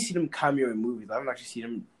 I've only seen him cameo in movies. I haven't actually seen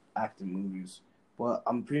him act in movies. But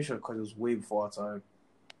I'm pretty sure because it was way before our time.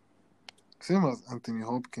 Same as Anthony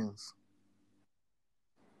Hopkins.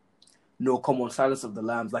 No, come on, Silence of the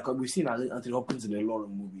Lambs. Like we've seen Anthony Hopkins in a lot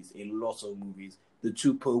of movies. The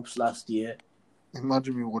Two Popes last year.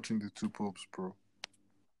 Imagine me watching The Two Popes, bro.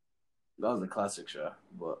 That was a classic show.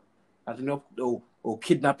 But Anthony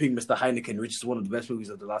Kidnapping Mr. Heineken, which is one of the best movies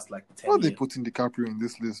of the last 10 years. Why are they putting DiCaprio in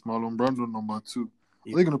this list? Marlon Brando number 2.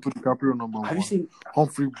 Yeah. Are they going to put DiCaprio number 1? Have you seen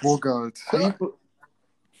Humphrey Bogart? Have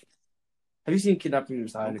you seen Kidnapping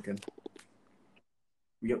Mr. Heineken?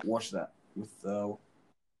 We watched that with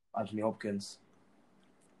Anthony Hopkins.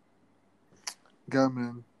 Yeah,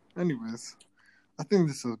 man. Anyways, I think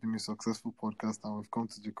this has been a successful podcast, and we've come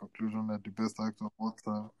to the conclusion that the best actor of all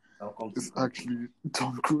time is actually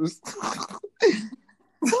Tom Cruise.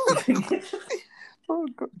 Oh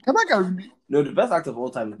God! Can I get really? No, the best actor of all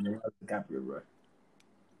time is Leonardo DiCaprio, bro.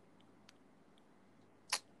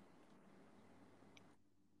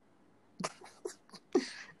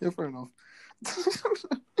 Yeah, fair enough.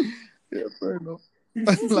 Yeah, fair enough.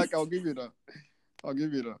 I'll give you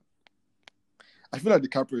that. I feel like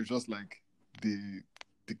DiCaprio is just like the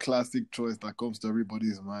classic choice that comes to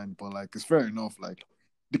everybody's mind, but it's fair enough. Like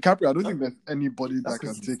DiCaprio, I don't think there's anybody that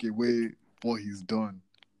can take away what he's done,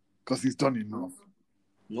 because he's done enough.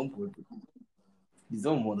 No, he's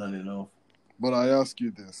done more than enough. But I ask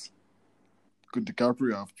you this: could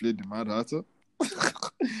DiCaprio have played the Mad Hatter?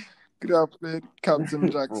 Could he have played Captain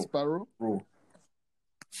Jack Sparrow?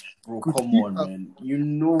 Bro, come on, man. You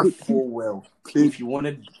know full well. If you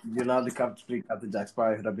wanted Leonardo DiCaprio to play Captain Jack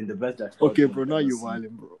Sparrow, it would have been the best Jack Sparrow. Okay, bro, now you're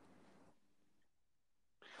wilding, bro.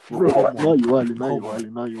 Now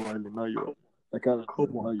you're wilding. I can't.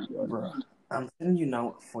 Come on, bro. I'm telling you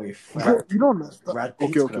now for a fact. Bro, you don't understand. Brad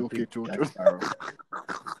Pitt Okay, Joe.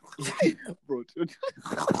 Bro,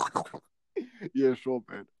 yeah, sure,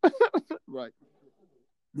 man. Right.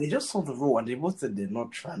 They just saw the role and they both said they're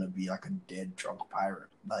not trying to be like a dead drunk pirate.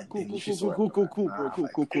 Like Cool, bro. Cool.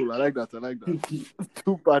 I like that.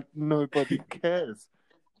 Too bad nobody cares.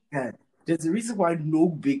 Yeah, there's a reason why no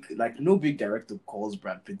big director calls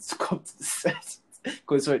Brad Pitt to come to the set.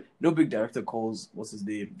 No big director calls what's his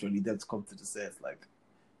name, Johnny Depp, to come to the set. Like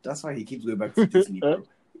that's why he keeps going back to Disney, bro.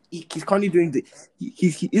 He's currently doing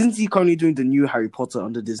isn't he currently doing the new Harry Potter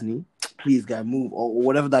under Disney? Please, guy, move or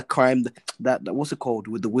whatever that crime that what's it called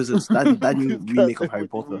with the wizards that new remake of Harry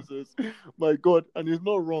Potter. My God, and he's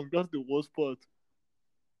not wrong. That's the worst part.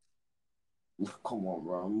 Come on,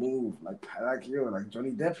 bro, move like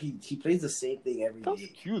Johnny Depp. He plays the same thing every day.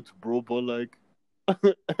 That's cute, bro. But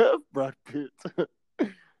Brad Pitt,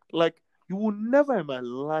 you will never in my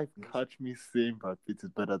life catch me saying Brad Pitt is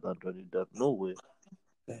better than Johnny Depp. No way.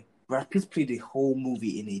 Brad Pitt played the whole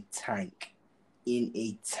movie in a tank.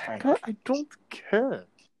 I don't care.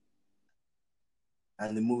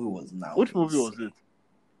 And the movie was now. Which movie was it?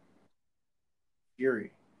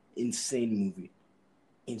 Fury. Insane movie.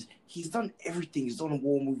 He's done everything. He's done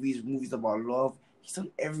war movies, movies about love. He's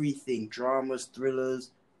done everything. Dramas,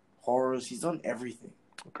 thrillers, horrors. He's done everything.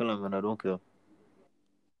 Okay, man, I don't care.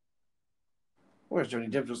 Whereas Johnny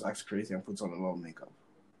Depp just acts crazy and puts on a lot of makeup.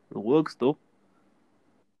 It works, though.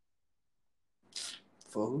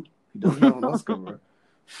 For who? He doesn't have an Oscar, bro.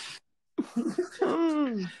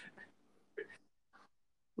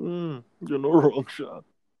 You're not wrong, Sha.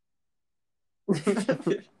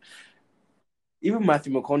 Even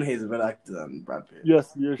Matthew McConaughey is a better actor than Brad Pitt.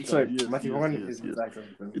 Yes, Sorry, yes, Matthew McConaughey is a better actor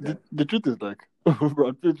than Brad Pitt. The truth is,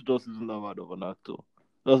 Brad Pitt just isn't that bad of an actor.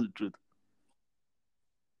 That's the truth.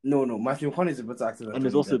 No, Matthew McConaughey is a better actor than and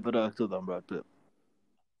he's also a better actor than Brad Pitt.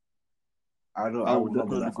 I would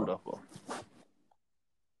definitely go that far.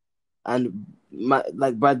 And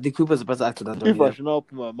Bradley Cooper is a better actor than Johnny Depp. I should not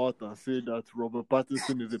open my mouth and say that Robert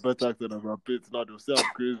Pattinson is a better actor than Brad Pitt, now they'll say I'm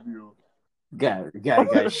crazy. Guy,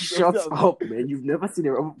 shut Yourself, up, man. You've never seen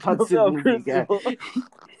a Robert Pattinson yourself, movie, crazy, guy. bro.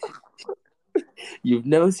 You've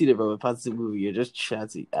never seen a Robert Pattinson movie. You're just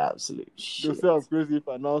chatting absolute shit. Yourself, crazy. If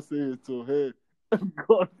I now say it, so hey,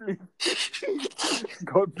 God, please,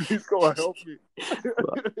 God, please, come and help me.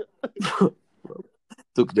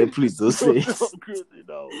 Look, then please don't say it. Yourself, crazy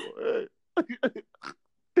now, bro.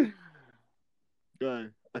 Hey. Guy,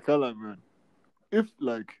 I can't lie, man.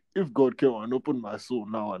 If God came and opened my soul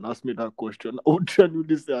now and asked me that question, I would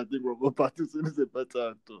genuinely say I think Robert Pattinson is a better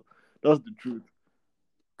actor. That's the truth.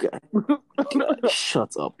 Guy,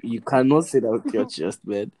 shut up. You cannot say that with your chest,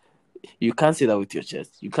 man. You can't say that with your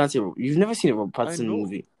chest. You can't say you've never seen a Robert Pattinson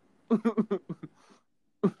movie.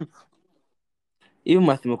 Even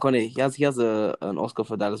Matthew McConaughey, he has an Oscar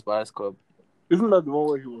for Dallas Buyers Club. Isn't that the one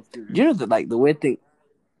where he was gay? Do you know that the weird thing?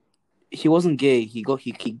 He wasn't gay. He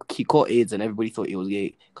caught AIDS, and everybody thought he was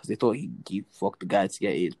gay because they thought he fucked the guy to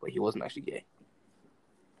get AIDS, but he wasn't actually gay.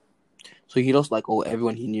 So he lost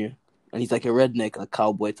everyone he knew, and he's like a redneck, a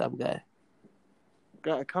cowboy type guy.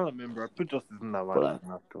 Guy, I can't remember. I put Justice in that But,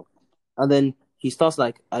 one. and then he starts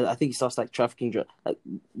I think he starts trafficking drugs.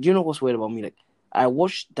 Do you know what's weird about me? I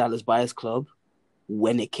watched Dallas Buyers Club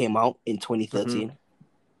when it came out in 2013,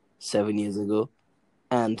 7 years ago,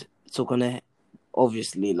 and so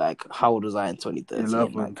obviously, how old was I in 2013?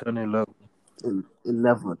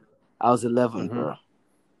 11. I was 11, bro.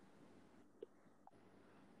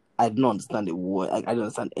 I did not understand it. I didn't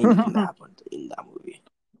understand anything that happened in that movie.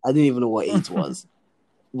 I didn't even know what AIDS was.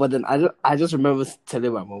 But then I just remember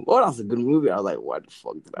telling my mom, "Oh, that's a good movie." I was like, "Why the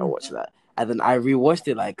fuck did I watch that?" And then I rewatched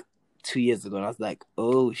it 2 years ago, and I was like,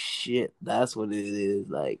 "Oh shit, that's what it is."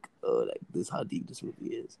 This is how deep this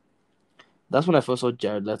movie is. That's when I first saw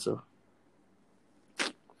Jared Leto.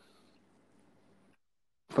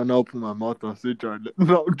 If I now open my mouth and say Jared Leto,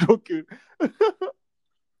 no, I'm joking.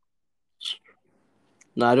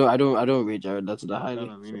 No, I don't rate Jared Leto that highly.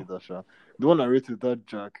 No, me neither, Sha. The one I rate is that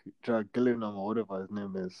Jack Gillingham or whatever his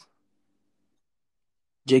name is.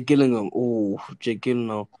 Jake Gyllenhaal. Oh, Jake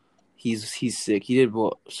Gyllenhaal. He's sick. He did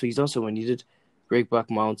what? So he's also when he did Breakback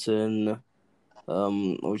Mountain.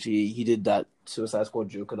 Obviously he did that Suicide Squad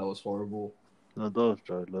Joker that was horrible. No, that was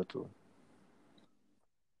Jared Leto.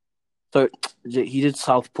 So he did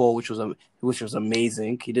Southpaw, which was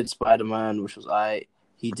amazing. He did Spider-Man, which was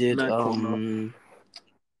He did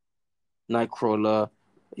Nightcrawler.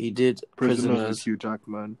 He did Prisoners with Hugh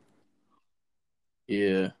Jackman.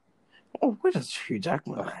 Yeah. Oh, where does Hugh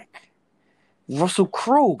Jackman Russell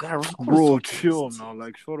Crowe, guy. Bro, chill now.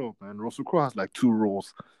 Shut up, man. Russell Crowe has 2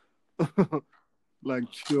 roles.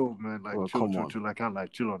 Chill, man. Chill. I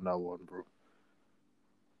can't chill on that one, bro.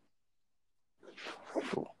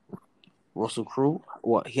 Russell Crowe?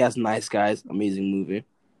 What? He has Nice Guys. Amazing movie.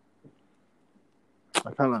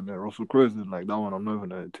 I can't man. Russell Crowe isn't that one. I'm not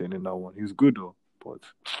even entertaining that one. He's good though, but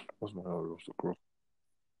what's my hell, Russell Crowe?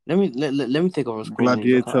 Let me think of Russell Crowe.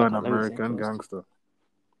 Gladiator and American Gangster.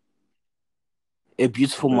 A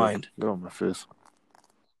Beautiful Mind. Get on my face.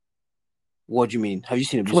 What do you mean? Have you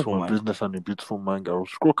seen A Beautiful Mind? Business and A Beautiful Mind, girl.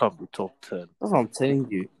 Russell Crowe can't be top 10. That's what I'm telling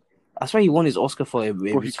you. That's why he won his Oscar for A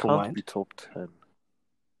Beautiful Mind. He can't be top 10.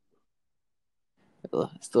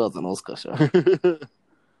 Still has an Oscar, sure.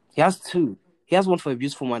 He has 2. He has one for A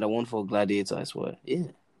Beautiful Mind and one for Gladiator, I swear.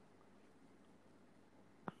 Yeah.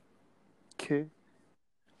 Okay.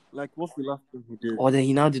 What's the last thing he did? Oh, then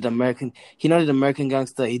he now did American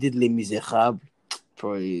Gangster. He did Les Miserables.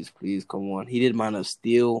 Please, come on. He did Man of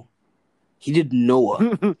Steel. He did Noah.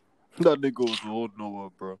 That nigga was old Noah,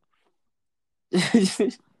 bro.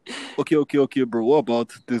 Okay, bro. What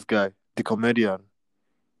about this guy, the comedian?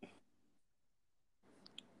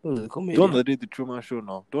 Who's the comedian? Don't that did the Truman Show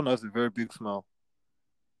now. Don't has a very big smile.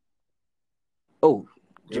 Oh,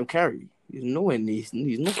 Jim Carrey. He's nowhere near.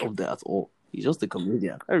 He's not up there at all. He's just a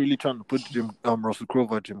comedian. I'm really trying to put Russell Crowe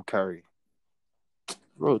over Jim Carrey.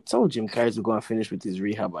 Bro, tell Jim Carrey to go and finish with his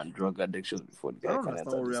rehab and drug addictions before the guy can enter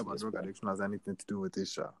this. Rehab and drug addiction has anything to do with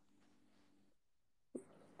this show.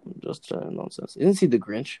 I'm just trying nonsense. Isn't he the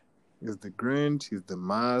Grinch? He's the Grinch. He's the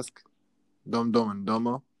Mask. Dumb and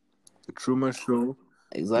Dumber. The Truman Show.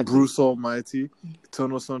 Exactly. Bruce Almighty.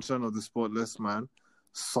 Eternal Sunshine of the Spotless Man.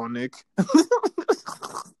 Sonic.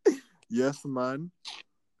 Yes, Man.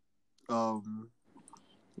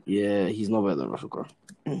 Yeah, he's not better than Russell Crowe.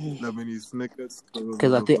 Lebanese Snickers.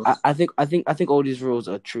 Because I think all these roles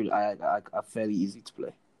are truly are fairly easy to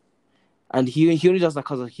play, and he only does that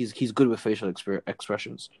because he's good with facial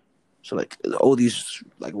expressions. So all these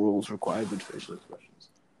roles require good facial expressions.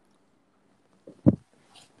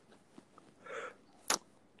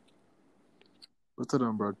 Better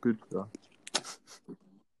than Brad Pitt,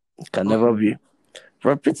 Can never be.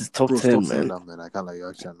 Brad Pitt is top Bro, 10, stop saying man. that, man. I can't like you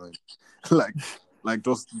actually annoying. like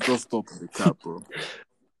just stop the cap, bro.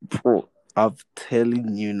 Bro, I'm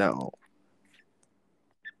telling you now.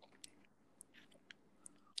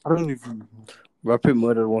 I don't even. Brad Pitt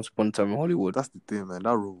murdered Once Upon a Time in Hollywood. That's the thing, man.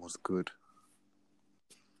 That role was good.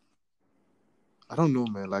 I don't know,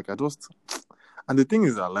 man. Like I just, and the thing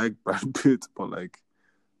is, I like Brad Pitt, but like,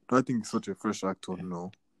 do I think he's such a fresh actor?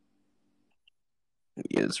 No.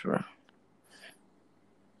 Yes, bro.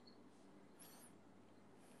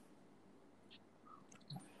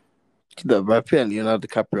 The Brad Pitt and Leonardo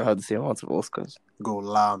DiCaprio had the same amount of Oscars. Go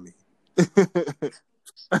lie me.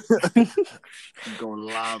 Go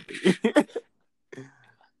lie me.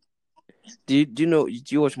 Do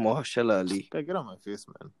you watch Mahershala Ali? Get out of my face,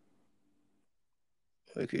 man.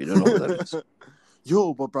 Okay, you don't know what that is.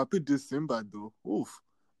 Yo, but Brad Pitt did Sinbad though. Oof.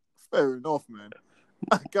 Fair enough, man.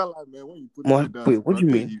 I can't lie, man. When you put it down, Wait, what do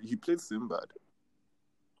you Brad Pitt, mean? He played Sinbad.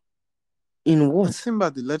 In what?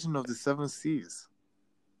 Sinbad, the Legend of the Seven Seas.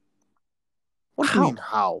 What do How? you mean,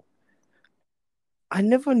 how? I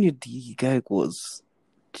never knew the guy was.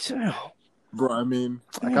 Bro, I mean,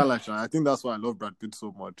 I can't lie, Sean. I think that's why I love Brad Pitt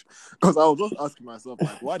so much. Because I was just asking myself,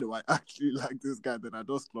 like, why do I actually like this guy? Then I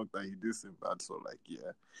just clocked that he did Sinbad. So, like,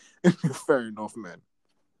 yeah. Fair enough, man.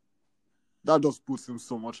 That just puts him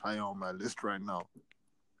so much higher on my list right now.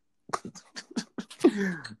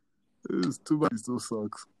 It's too bad he still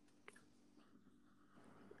sucks.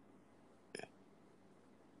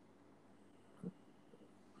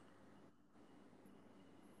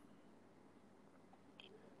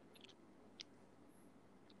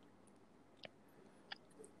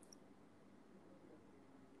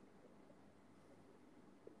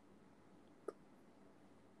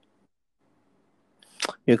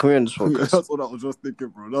 You're coming on this podcast. That's what I was just thinking,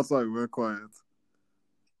 bro. That's why we were quiet.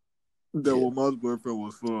 The woman's boyfriend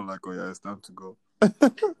was full on like, oh yeah, it's time to go. That's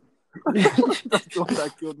the one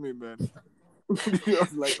that killed me, man. He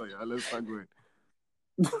was like, oh yeah, let's start going.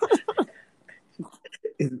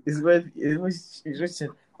 It's just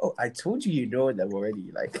oh, I told you know them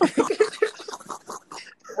already. Like,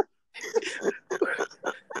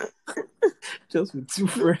 just with two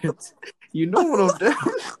friends. You know one of them.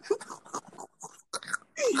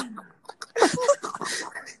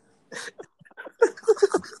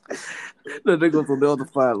 No, they go to the other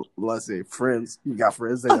file. Let's say friends. You got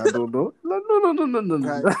friends that I don't know. No.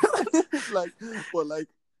 Guys, like, but like,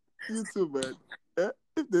 you too, man.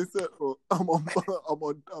 If they said, "Oh, I'm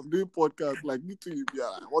doing podcast," like you two, you'd be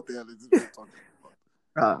like, "What the hell is this man talking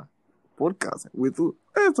about?" Podcast with who?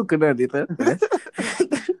 It's okay, that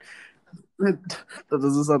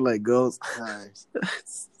doesn't sound like girls. Guys,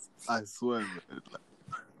 I swear, man. Like,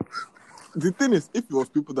 the thing is, if it was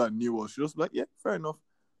people that knew us, just like, yeah, fair enough.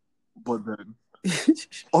 But then,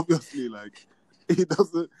 obviously, like, he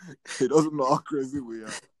doesn't know how crazy we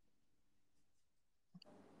are.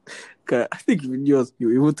 I think if you knew us,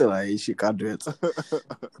 you even tell her she can't do it.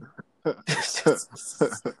 I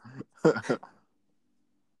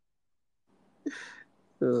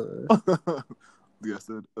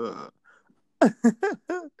said,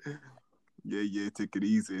 yeah, take it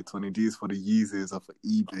easy. 20 G's for the Yeezys off of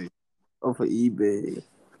eBay. Off of eBay.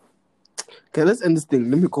 Okay, let's end this thing.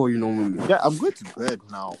 Let me call you normally. Yeah, I'm going to bed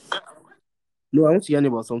now. No, I want to hear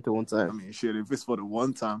about something one time. I mean, shit, if it's for the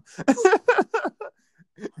one time.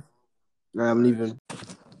 I'm leaving.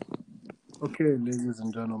 Okay, ladies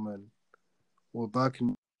and gentlemen, we're back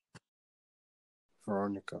in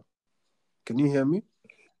Veronica. Can you hear me?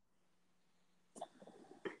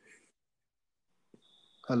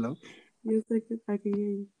 Hello? Yes, I can hear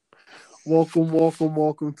you.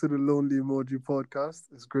 Welcome to the Lonely Emoji Podcast.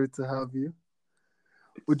 It's great to have you.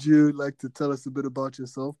 Would you like to tell us a bit about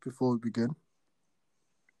yourself before we begin?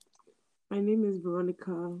 My name is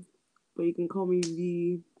Veronica, but you can call me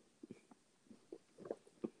V.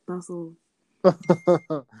 That's all.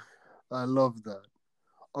 I love that.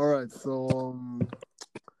 All right, so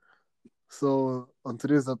on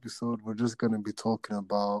today's episode, we're just going to be talking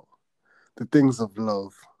about the things of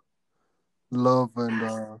love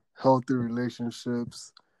and healthy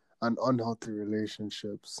relationships and unhealthy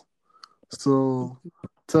relationships. So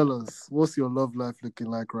tell us, what's your love life looking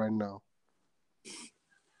like right now?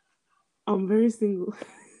 I'm very single.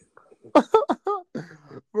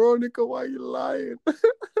 Veronica, why are you lying?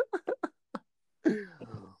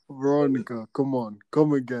 Veronica, come on,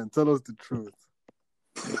 come again. Tell us the truth.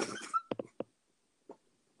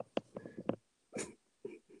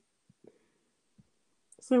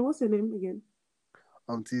 So what's your name again?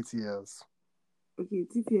 I'm TTS. Okay,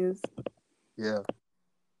 TTS. Yeah.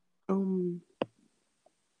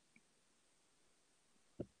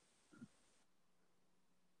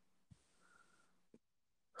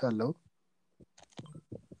 Hello.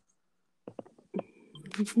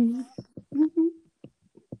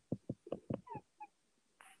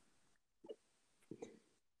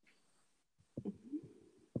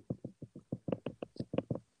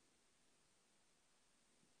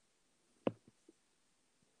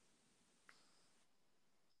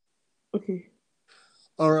 Okay.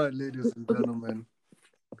 All right, ladies and gentlemen,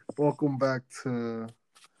 welcome back to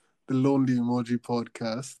the Lonely Emoji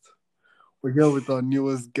Podcast. We're here with our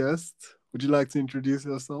newest guest. Would you like to introduce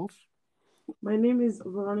yourself? My name is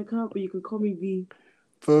Veronica, but you can call me V.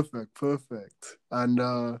 Perfect.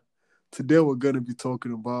 And today we're going to be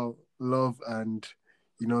talking about love and,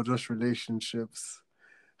 just relationships,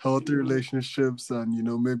 healthy relationships, and,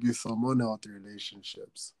 maybe some unhealthy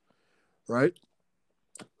relationships, right?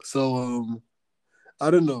 So, I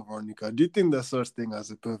don't know, Veronica, do you think there's such thing as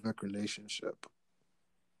a perfect relationship?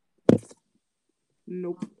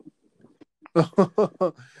 Nope.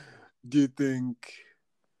 Do you think,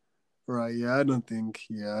 right? I don't think,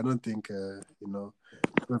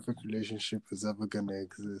 perfect relationship is ever going to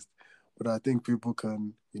exist. But I think people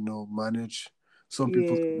can, manage, some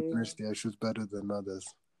people can Yeah. manage their issues better than others.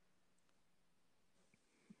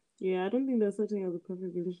 Yeah, I don't think there's such thing as a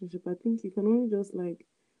perfect relationship. I think you can only just like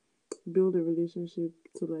build a relationship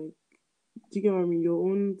to like, do you get what I mean? Your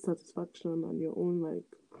own satisfaction and your own like.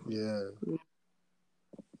 Yeah, Yeah.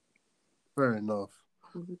 fair enough.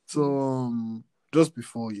 So, just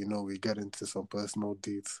before, we get into some personal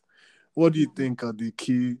deeds, what do you think are the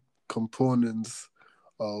key components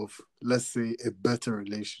of, let's say, a better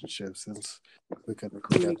relationship, since we can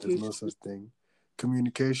agree that there's no such thing?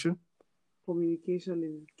 Communication? Communication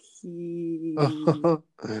is key.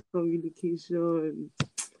 Communication.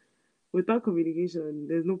 Without communication,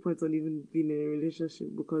 there's no point on even being in a relationship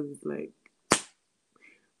because it's like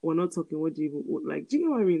we're not talking. What do you even like? Do you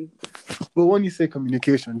know what I mean? But when you say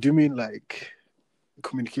communication, do you mean like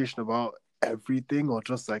communication about everything, or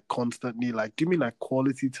just like constantly? Like, do you mean like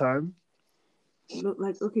quality time? No,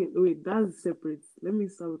 like okay, wait, that's separate. Let me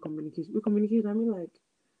start with communication. With communication, I mean like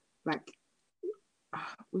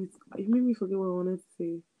wait, you made me forget what I wanted to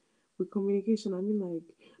say. With communication, I mean like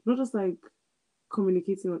not just like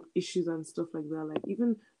communicating on issues and stuff like that, like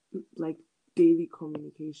even like daily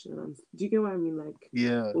communication. And do you get what I mean? Like,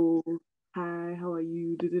 Yeah, oh, hi, how are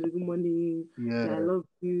you? Good morning. Yeah, I yeah. love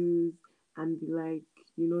you. And be like,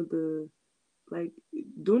 the like,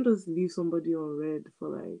 don't just leave somebody on red for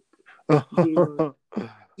like days on.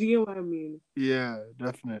 Do you get what I mean? Yeah,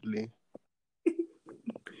 definitely.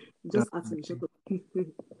 Just ask me, shut Definitely. up.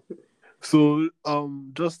 So,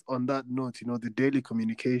 just on that note, the daily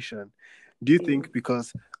communication, do you Yeah, think,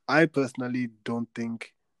 because I personally don't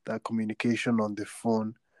think that communication on the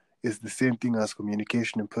phone is the same thing as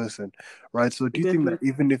communication in person, right? So, do you think that definitely.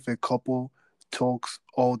 even if a couple talks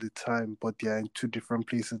all the time, but they're in two different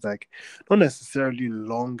places, like not necessarily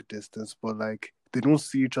long distance, but like they don't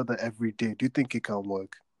see each other every day, do you think it can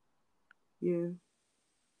work? Yeah.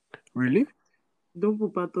 Really? Don't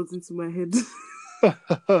put bad thoughts into my head.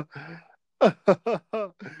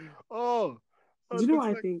 Oh, Do it you know looks what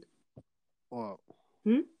I like, think? wow.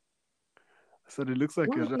 Hmm? So it looks like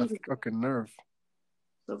What you're I think just is struck a nerve.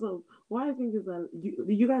 so what I think is that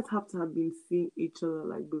you guys have to have been seeing each other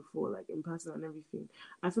like before, like in person and everything.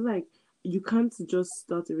 I feel like you can't just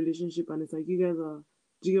start a relationship and it's like you guys are,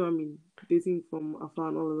 do you get what I mean? Dating from afar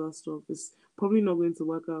and all of that stuff. It's probably not going to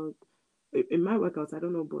work out. It might work out, I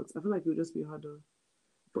don't know, but I feel like it would just be harder.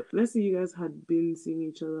 But let's say you guys had been seeing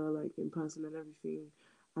each other like in person and everything,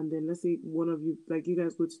 and then let's say one of you, like you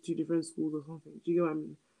guys go to two different schools or something. Do you get what I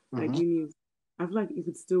mean? Like Hmm. unis. I feel like it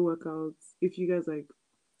could still work out if you guys like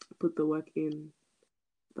put the work in.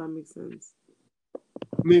 That makes sense.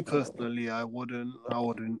 Me personally, I wouldn't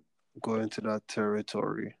go into that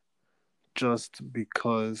territory, just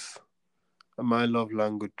because my love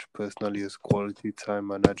language personally is quality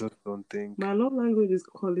time, and I just don't think. My love language is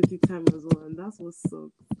quality time as well, and that's what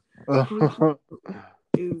sucks. Quality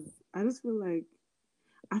is. I feel like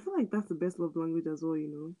that's the best love language as well.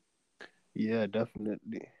 Yeah,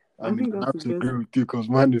 definitely. I I mean, think I that's have the to best. agree with you because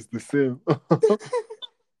mine is the same.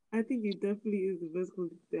 I think it definitely is the best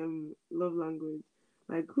love language.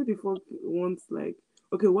 Like, who the fuck wants, like,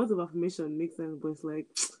 okay, words of affirmation makes sense, but it's like,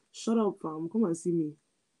 shut up, fam, come and see me.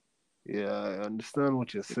 Yeah, I understand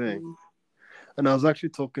what you're saying. Mm. And I was actually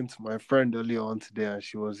talking to my friend earlier on today, and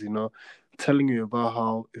she was, telling me about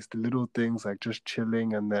how it's the little things like just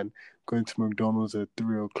chilling and then going to McDonald's at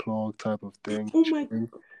 3 o'clock type of thing, Oh my, chilling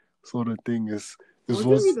sort of thing is was it me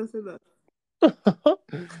what's. that said that?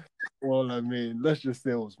 Well, I mean, let's just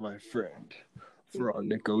say it was my friend, Okay,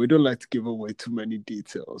 Veronica. We don't like to give away too many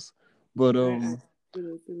details, but I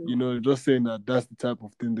You know, just saying that that's the type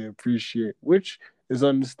of thing they appreciate, which is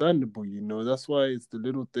understandable. You know, that's why it's the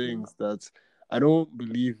little things that I don't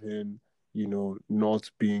believe in. You know, not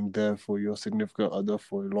being there for your significant other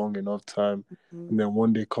for a long enough time, and then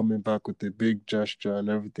one day coming back with a big gesture and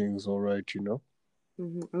everything's all right. You know. I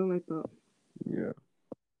don't like that. Yeah.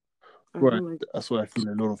 I Right. don't like. That's why I feel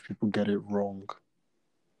a lot of people get it wrong.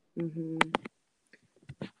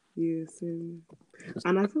 Yes, and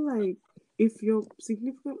I feel like if your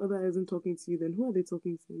significant other isn't talking to you, then who are they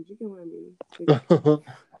talking to? Do you get what I mean? Like,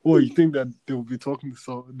 Well, you think that they'll be talking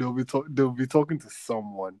to they'll be talking to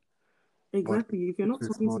someone. exactly. If you're not it's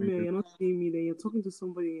talking not to me or even- you're not seeing me, then you're talking to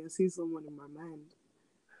somebody and you're seeing someone in my mind.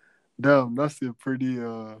 Damn, that's a pretty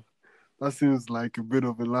that seems like a bit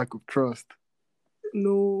of a lack of trust.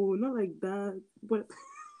 No, not like that. But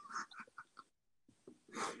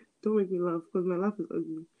don't make me laugh because my laugh is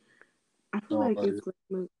ugly. I feel like it's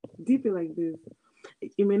like deep like this.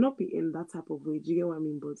 It may not be in that type of way. Do you get what I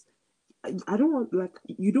mean? But I don't want like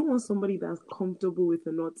you don't want somebody that's comfortable with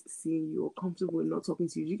not seeing you or comfortable with not talking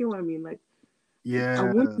to you. Do you get what I mean? Like I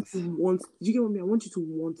want you to want. Do you get what I mean? I want you to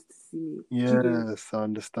want to see me. Yes, I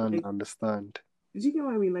understand. Like, understand. Do you get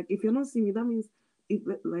what I mean? Like if you're not seeing me, that means it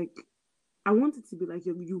like I want it to be like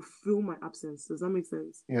you feel my absence. Does that make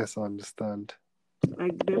sense? Yes, I understand.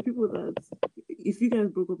 Like there are people that if you guys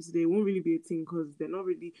broke up today, it won't really be a thing because they're not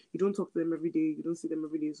really. You don't talk to them every day. You don't see them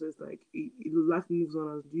every day. So it's like life moves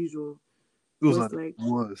on as usual. Those are like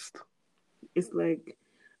the worst. It's like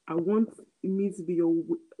I want me to be your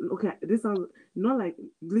okay. This sounds not like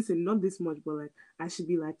listen, not this much, but like I should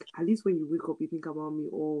be like at least when you wake up, you think about me,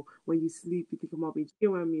 or when you sleep, you think about me. Do you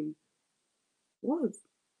get what I mean? What?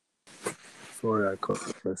 Sorry, I cut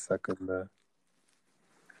off for a second there.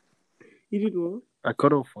 You did what? I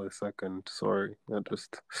cut off for a second. Sorry,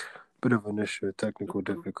 just a bit of an issue, technical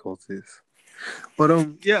difficulties.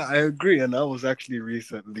 But yeah, I agree, and I was actually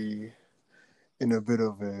recently in a bit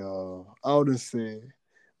of a I wouldn't say.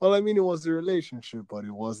 Well, I mean, it was a relationship, but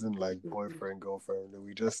it wasn't like boyfriend girlfriend.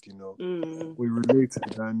 We just, we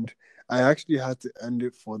related, and I actually had to end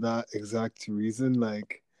it for that exact reason.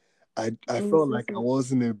 Like, I felt like I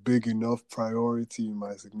wasn't a big enough priority in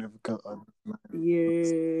my significant other. Yeah.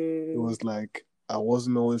 It was like I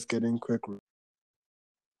wasn't always getting quick.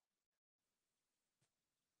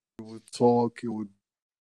 It would talk. It would.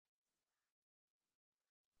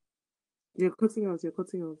 You're cutting out. You're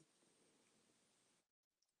cutting out.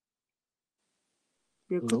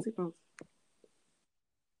 You're Hello? cutting out.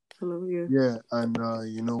 Hello. Yeah. Yeah, and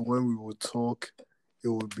when we would talk, it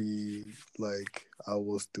would be like I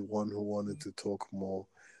was the one who wanted to talk more,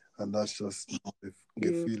 and that's just the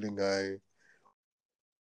feeling I.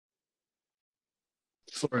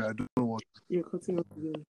 Sorry, I don't know what. You're cutting out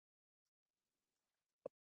again.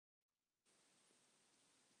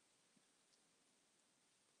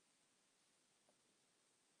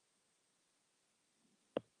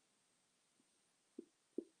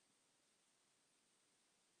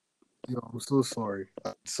 Yo, I'm so sorry.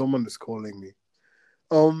 Someone is calling me.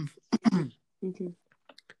 Okay.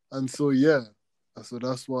 And so yeah, so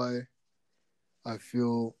that's why I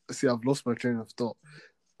feel. See, I've lost my train of thought.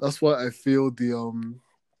 That's why I feel the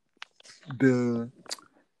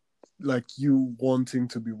like you wanting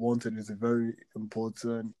to be wanted is a very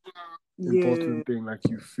important thing. Like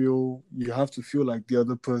you have to feel like the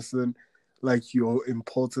other person, like you're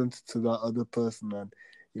important to that other person, and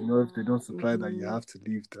if they don't supply that, you have to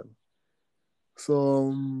leave them.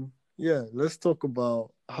 So yeah, let's talk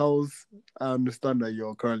about how's. I understand that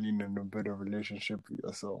you're currently in a better relationship with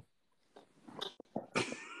yourself.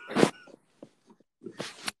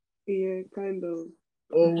 Yeah, kind of.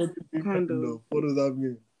 Oh, what do you mean, kind of. What does that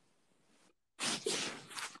mean?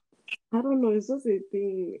 I don't know. It's just a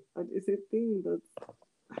thing. It's a thing that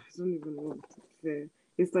I don't even know. Fair.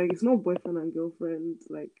 It's like it's not boyfriend and girlfriend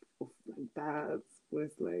like that. Where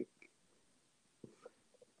it's like,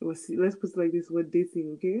 let's put it like this: we're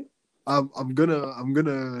dating, okay? I'm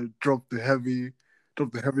gonna drop the heavy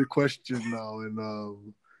question now,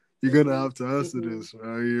 and you're gonna have to answer this.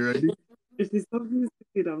 Are you ready? If it's something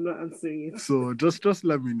stupid, I'm not answering it. So just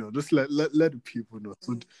let me know. Just let the people know.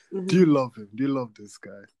 So do you love him? Do you love this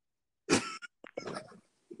guy?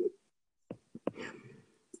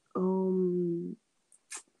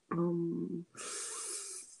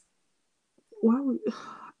 Why would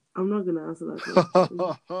I'm not gonna answer that question.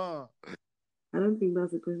 I don't think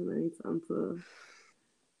that's a question I need to answer.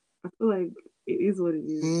 I feel like it is what it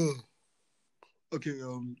is. Okay,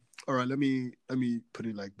 all right, let me put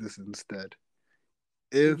it like this instead.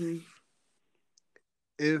 If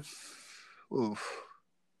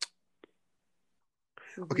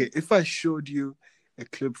okay, if I showed you a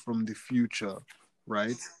clip from the future,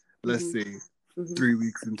 right? Let's Mhm. say Mhm. 3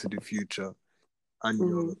 weeks into the future, and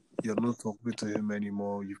Mhm. you're not talking to him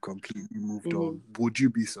anymore, you've completely moved Mhm. on, would you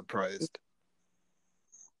be surprised?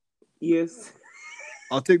 Yes.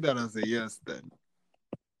 I'll take that as a yes then.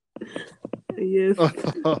 Yes.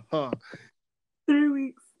 3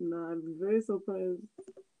 weeks. Nah, I'm very surprised.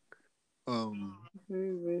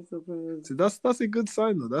 Very, very surprised. So that's a good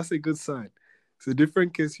sign though. That's a good sign. It's a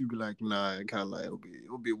different case. You'd be like, nah, I can't lie.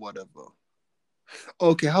 It'll be whatever.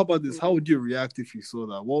 Okay, how about this? How would you react if you saw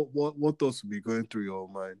that? What thoughts would be going through your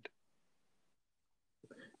mind?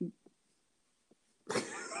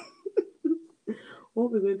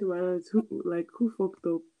 What we're going to realize who fucked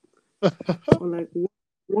up, or like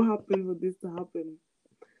what happened for this to happen.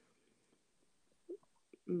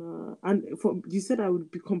 Nah, and you said I would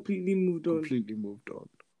be completely moved on. Completely moved on.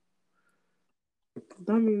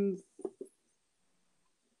 That means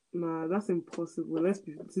nah, that's impossible. Let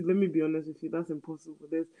me be honest with you. That's impossible.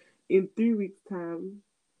 There's in 3 weeks time.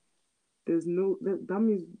 There's no that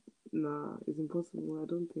means nah, it's impossible. I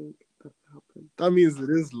don't think that can happen. That means it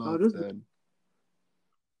is I'll love just then.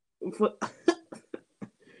 for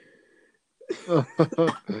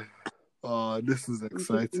Oh, this is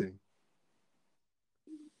exciting.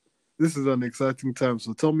 This is an exciting time.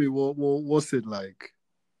 So tell me, what's it like?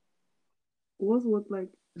 what's what like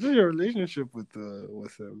Is it your relationship with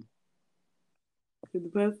him? with the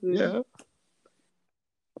person? Yeah.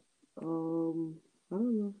 I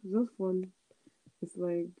don't know. It's just fun. It's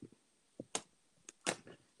like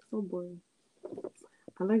so boring.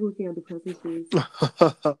 I like looking at the person's face.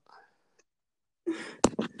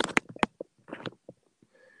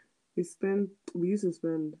 We used to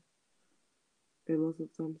spend a lot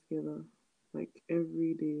of time together, like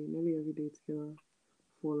every day, nearly every day together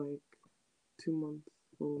for like 2 months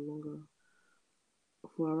or longer.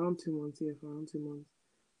 For around 2 months, yeah, for around 2 months.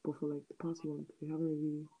 But for like the past month, we haven't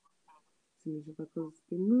really seen each other because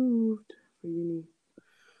they moved for uni.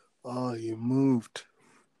 Oh, you moved.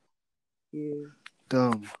 Yeah.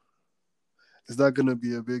 Damn. Is that gonna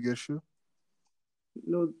be a big issue?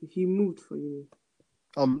 No, he moved for uni.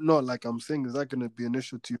 Not like I'm saying, is that gonna be an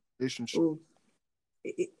issue to your relationship? Oh,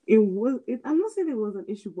 it was. I'm not saying it was an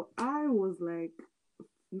issue, but I was like,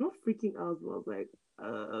 not freaking out, but I was like,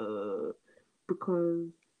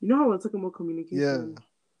 because you know how we're talking about communication. Yeah.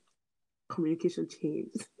 Communication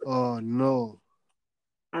changed, Oh no.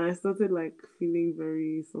 and I started like feeling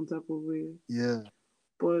very some type of way. Yeah.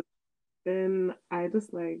 But then I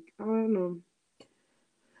just like I don't know.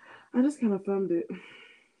 I just kind of filmed it.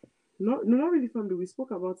 Not really filmed it. We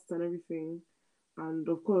spoke about it and everything, and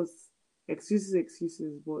of course,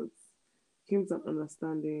 excuses, but came to an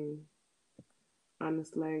understanding. And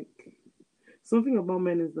it's like something about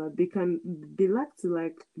men is that they like to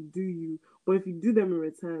like do you, but if you do them in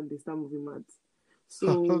return, they start moving mad.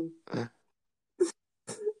 So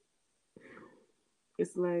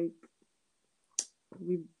it's like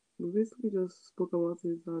we we basically just spoke about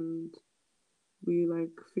it and we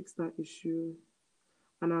like fixed that issue.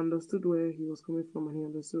 And I understood where he was coming from and he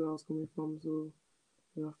understood where I was coming from, so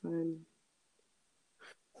we were fine.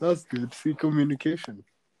 That's good. See, communication.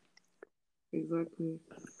 Exactly.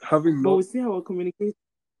 Having But not. we see how we're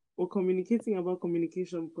communicating about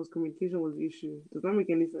communication because communication was the issue. Does that make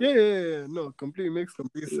any sense? Yeah. No, makes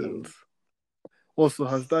complete Yeah. sense. Also,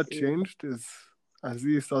 has that Yeah. changed? Has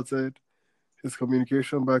he started his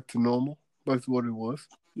communication back to normal, back to what it was?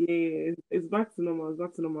 Yeah, it's back to normal. It's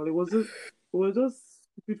back to normal. It was just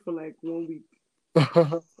stupid for like 1 week.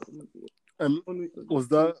 And 1 week. was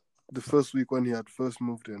that the first week when he had first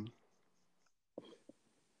moved in?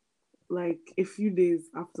 Like a few days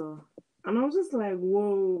after, and I was just like,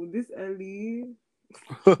 "Whoa, this early."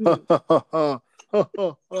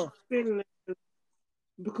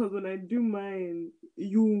 Because when I do mine,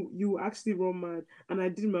 you actually run mad, and I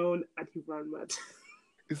did my own, and he ran mad.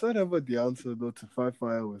 Is that ever the answer though, to fight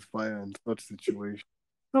fire with fire in such situations?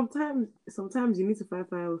 Sometimes you need to fight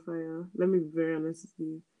fire with fire. Let me be very honest with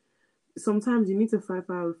you. Sometimes you need to fight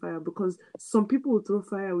fire with fire because some people will throw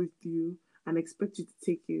fire with you and expect you to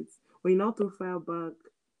take it. When you now throw fire back,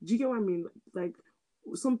 do you get what I mean? Like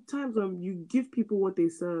sometimes when you give people what they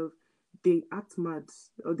serve, they act mad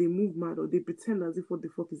or they move mad or they pretend as if what the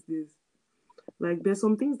fuck is this? Like there's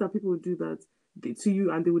some things that people do that to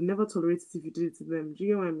you and they would never tolerate it if you did it to them. Do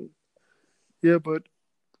you get what I mean? Yeah, but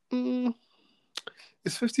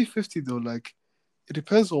it's 50-50 though. Like, it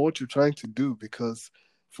depends on what you're trying to do. Because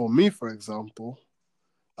for me, for example,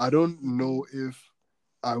 I don't know if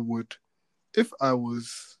I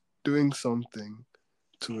was doing something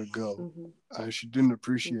to a girl and she didn't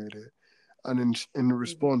appreciate it, and in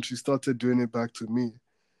response, she started doing it back to me.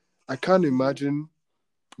 I can't imagine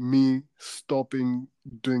me stopping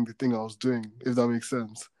doing the thing I was doing, if that makes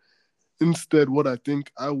sense. Instead, what I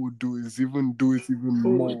think I would do is even do it even Oh,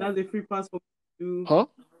 more. that's a free pass for me to do Huh?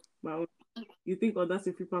 my own. You think, oh, that's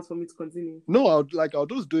a free pass for me to continue? No, I'll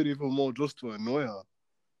just do it even more just to annoy her.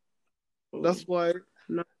 Oh. That's why.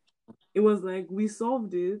 No. It was like we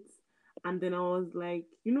solved it, and then I was like,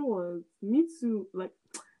 you know what? Me too. Like,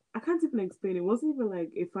 I can't even explain. It wasn't even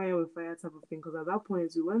like a fire with fire type of thing, because at that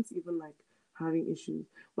point we weren't even like having issues.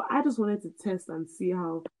 But I just wanted to test and see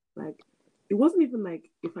how, like, it wasn't even like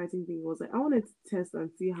a fighting thing. It was like I wanted to test and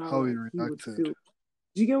see how How he like, he would reacted. feel.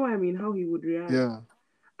 Do you get what I mean? How he would react. Yeah.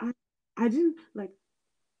 I didn't like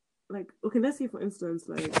okay, let's say for instance,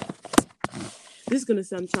 like, this is gonna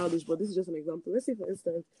sound childish, but this is just an example. Let's say for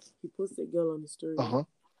instance he posts a girl on the story. Uh-huh.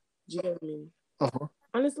 Do you get what I mean? Uh-huh.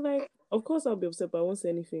 And it's like, of course I'll be upset, but I won't say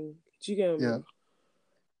anything. Do you get what I mean? Yeah.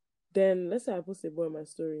 Then let's say I post a boy in my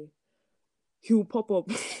story. He will pop up.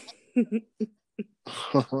 Do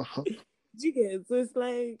you get it? So it's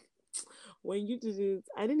like, when you did it,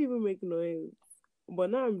 I didn't even make noise.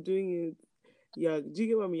 But now I'm doing it. Yeah, do you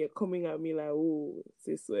get what I mean? You're coming at me like, oh,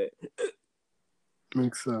 say sweat.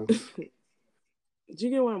 Makes sense. Do you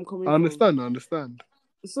get where I'm coming I understand.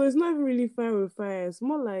 So it's not even really fire with fire. It's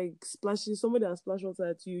more like splashing. Somebody that splash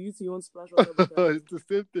water at you. You see, you want to splash water back at you. It's the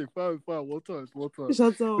same thing. Fire with fire. Water is water.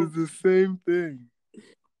 Shut up. It's the same thing.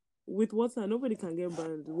 With water, nobody can get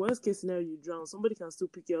banned. Worst case scenario, you drown. Somebody can still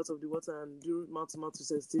pick you out of the water and do mouth-to-mouth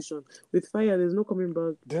resuscitation. With fire, there's no coming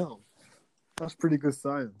back. Damn. That's pretty good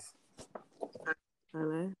science. I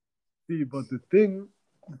lie. See, but the thing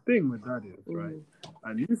with that is, right?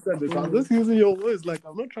 And you said this, I'm Mhm. just using your words. Like,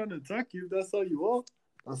 I'm not trying to attack you. That's how you are.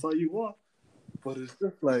 That's how you are. But it's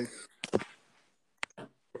just like,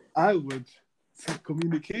 I would say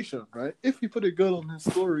communication, right? If he put a girl on his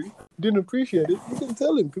story, didn't appreciate it, you can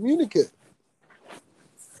tell him, communicate.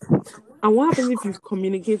 And what happens if you've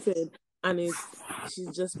communicated and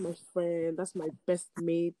she's just my friend, that's my best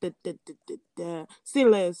mate, Say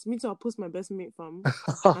less. Me too, I'll post my best mate fam.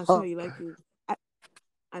 And see how you like it.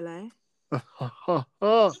 I lie. Do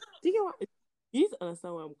you get what? You need to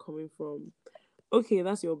understand where I'm coming from. Okay,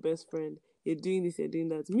 that's your best friend. You're doing this, you're doing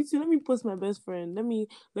that. Me too, let me post my best friend. Let me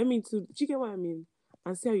too. Do you get what I mean?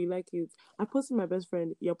 And see how you like it. I posted my best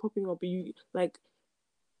friend, you're popping up, you like,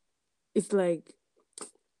 it's like,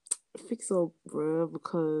 fix up, bro,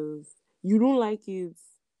 because you don't like it.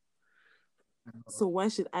 So why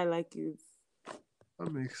should I like it?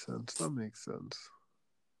 That makes sense.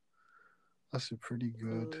 That's a pretty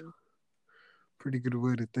good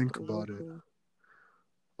way to think about it.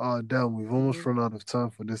 Oh, damn, we've almost run out of time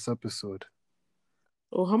for this episode.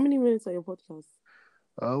 Oh, how many minutes are your podcast?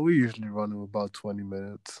 We usually run them about 20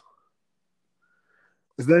 minutes.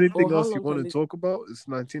 Is there anything else you want to talk about? It's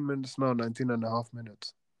 19 minutes now, 19 and a half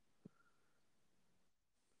minutes.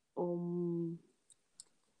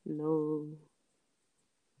 No.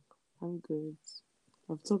 I'm good.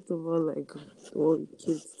 I've talked about like what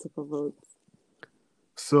kids talk about.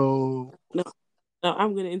 So now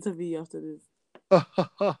I'm gonna interview you after this.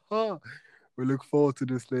 We look forward to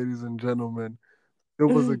this, ladies and gentlemen. It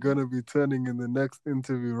was gonna be turning in the next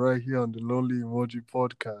interview right here on the Lonely Emoji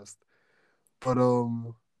podcast. But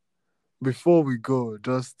before we go,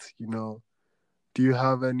 just do you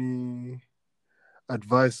have any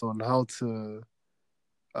advice on how to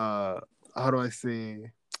how do I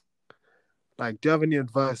say, like, do you have any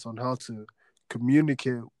advice on how to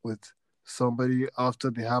communicate with somebody after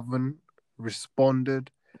they haven't responded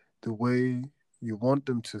the way you want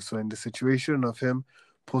them to? So in the situation of him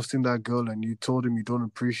posting that girl and you told him you don't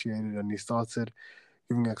appreciate it and he started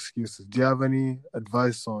giving excuses, do you have any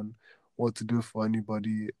advice on what to do for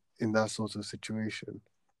anybody in that sort of situation?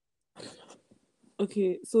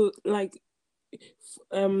 Okay, so like,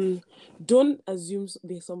 don't assume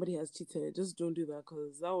somebody has cheated. Just don't do that,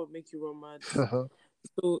 because that would make you run mad.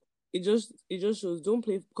 So it just shows, don't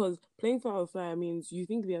play, because playing fire with fire means you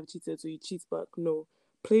think they have cheated, so you cheat back. No,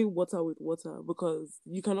 play water with water, because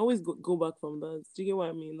you can always go back from that. Do you get what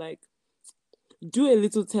I mean? Like, do a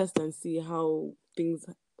little test and see how things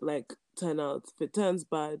like turn out. If it turns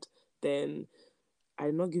bad, then I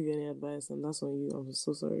did not give you any advice, and that's on you. I'm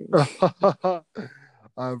so sorry.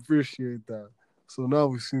 I appreciate that. So now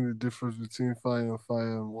we've seen the difference between fire and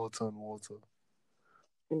fire and water and water.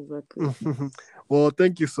 Exactly. Well,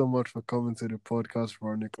 thank you so much for coming to the podcast,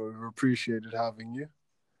 Veronica. We appreciated having you.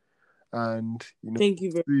 And thank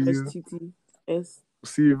you very much, TT. Yes.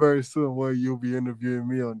 See you very soon, where you'll be interviewing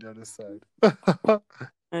me on the other side.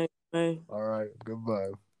 Bye. All right.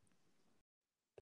 Goodbye.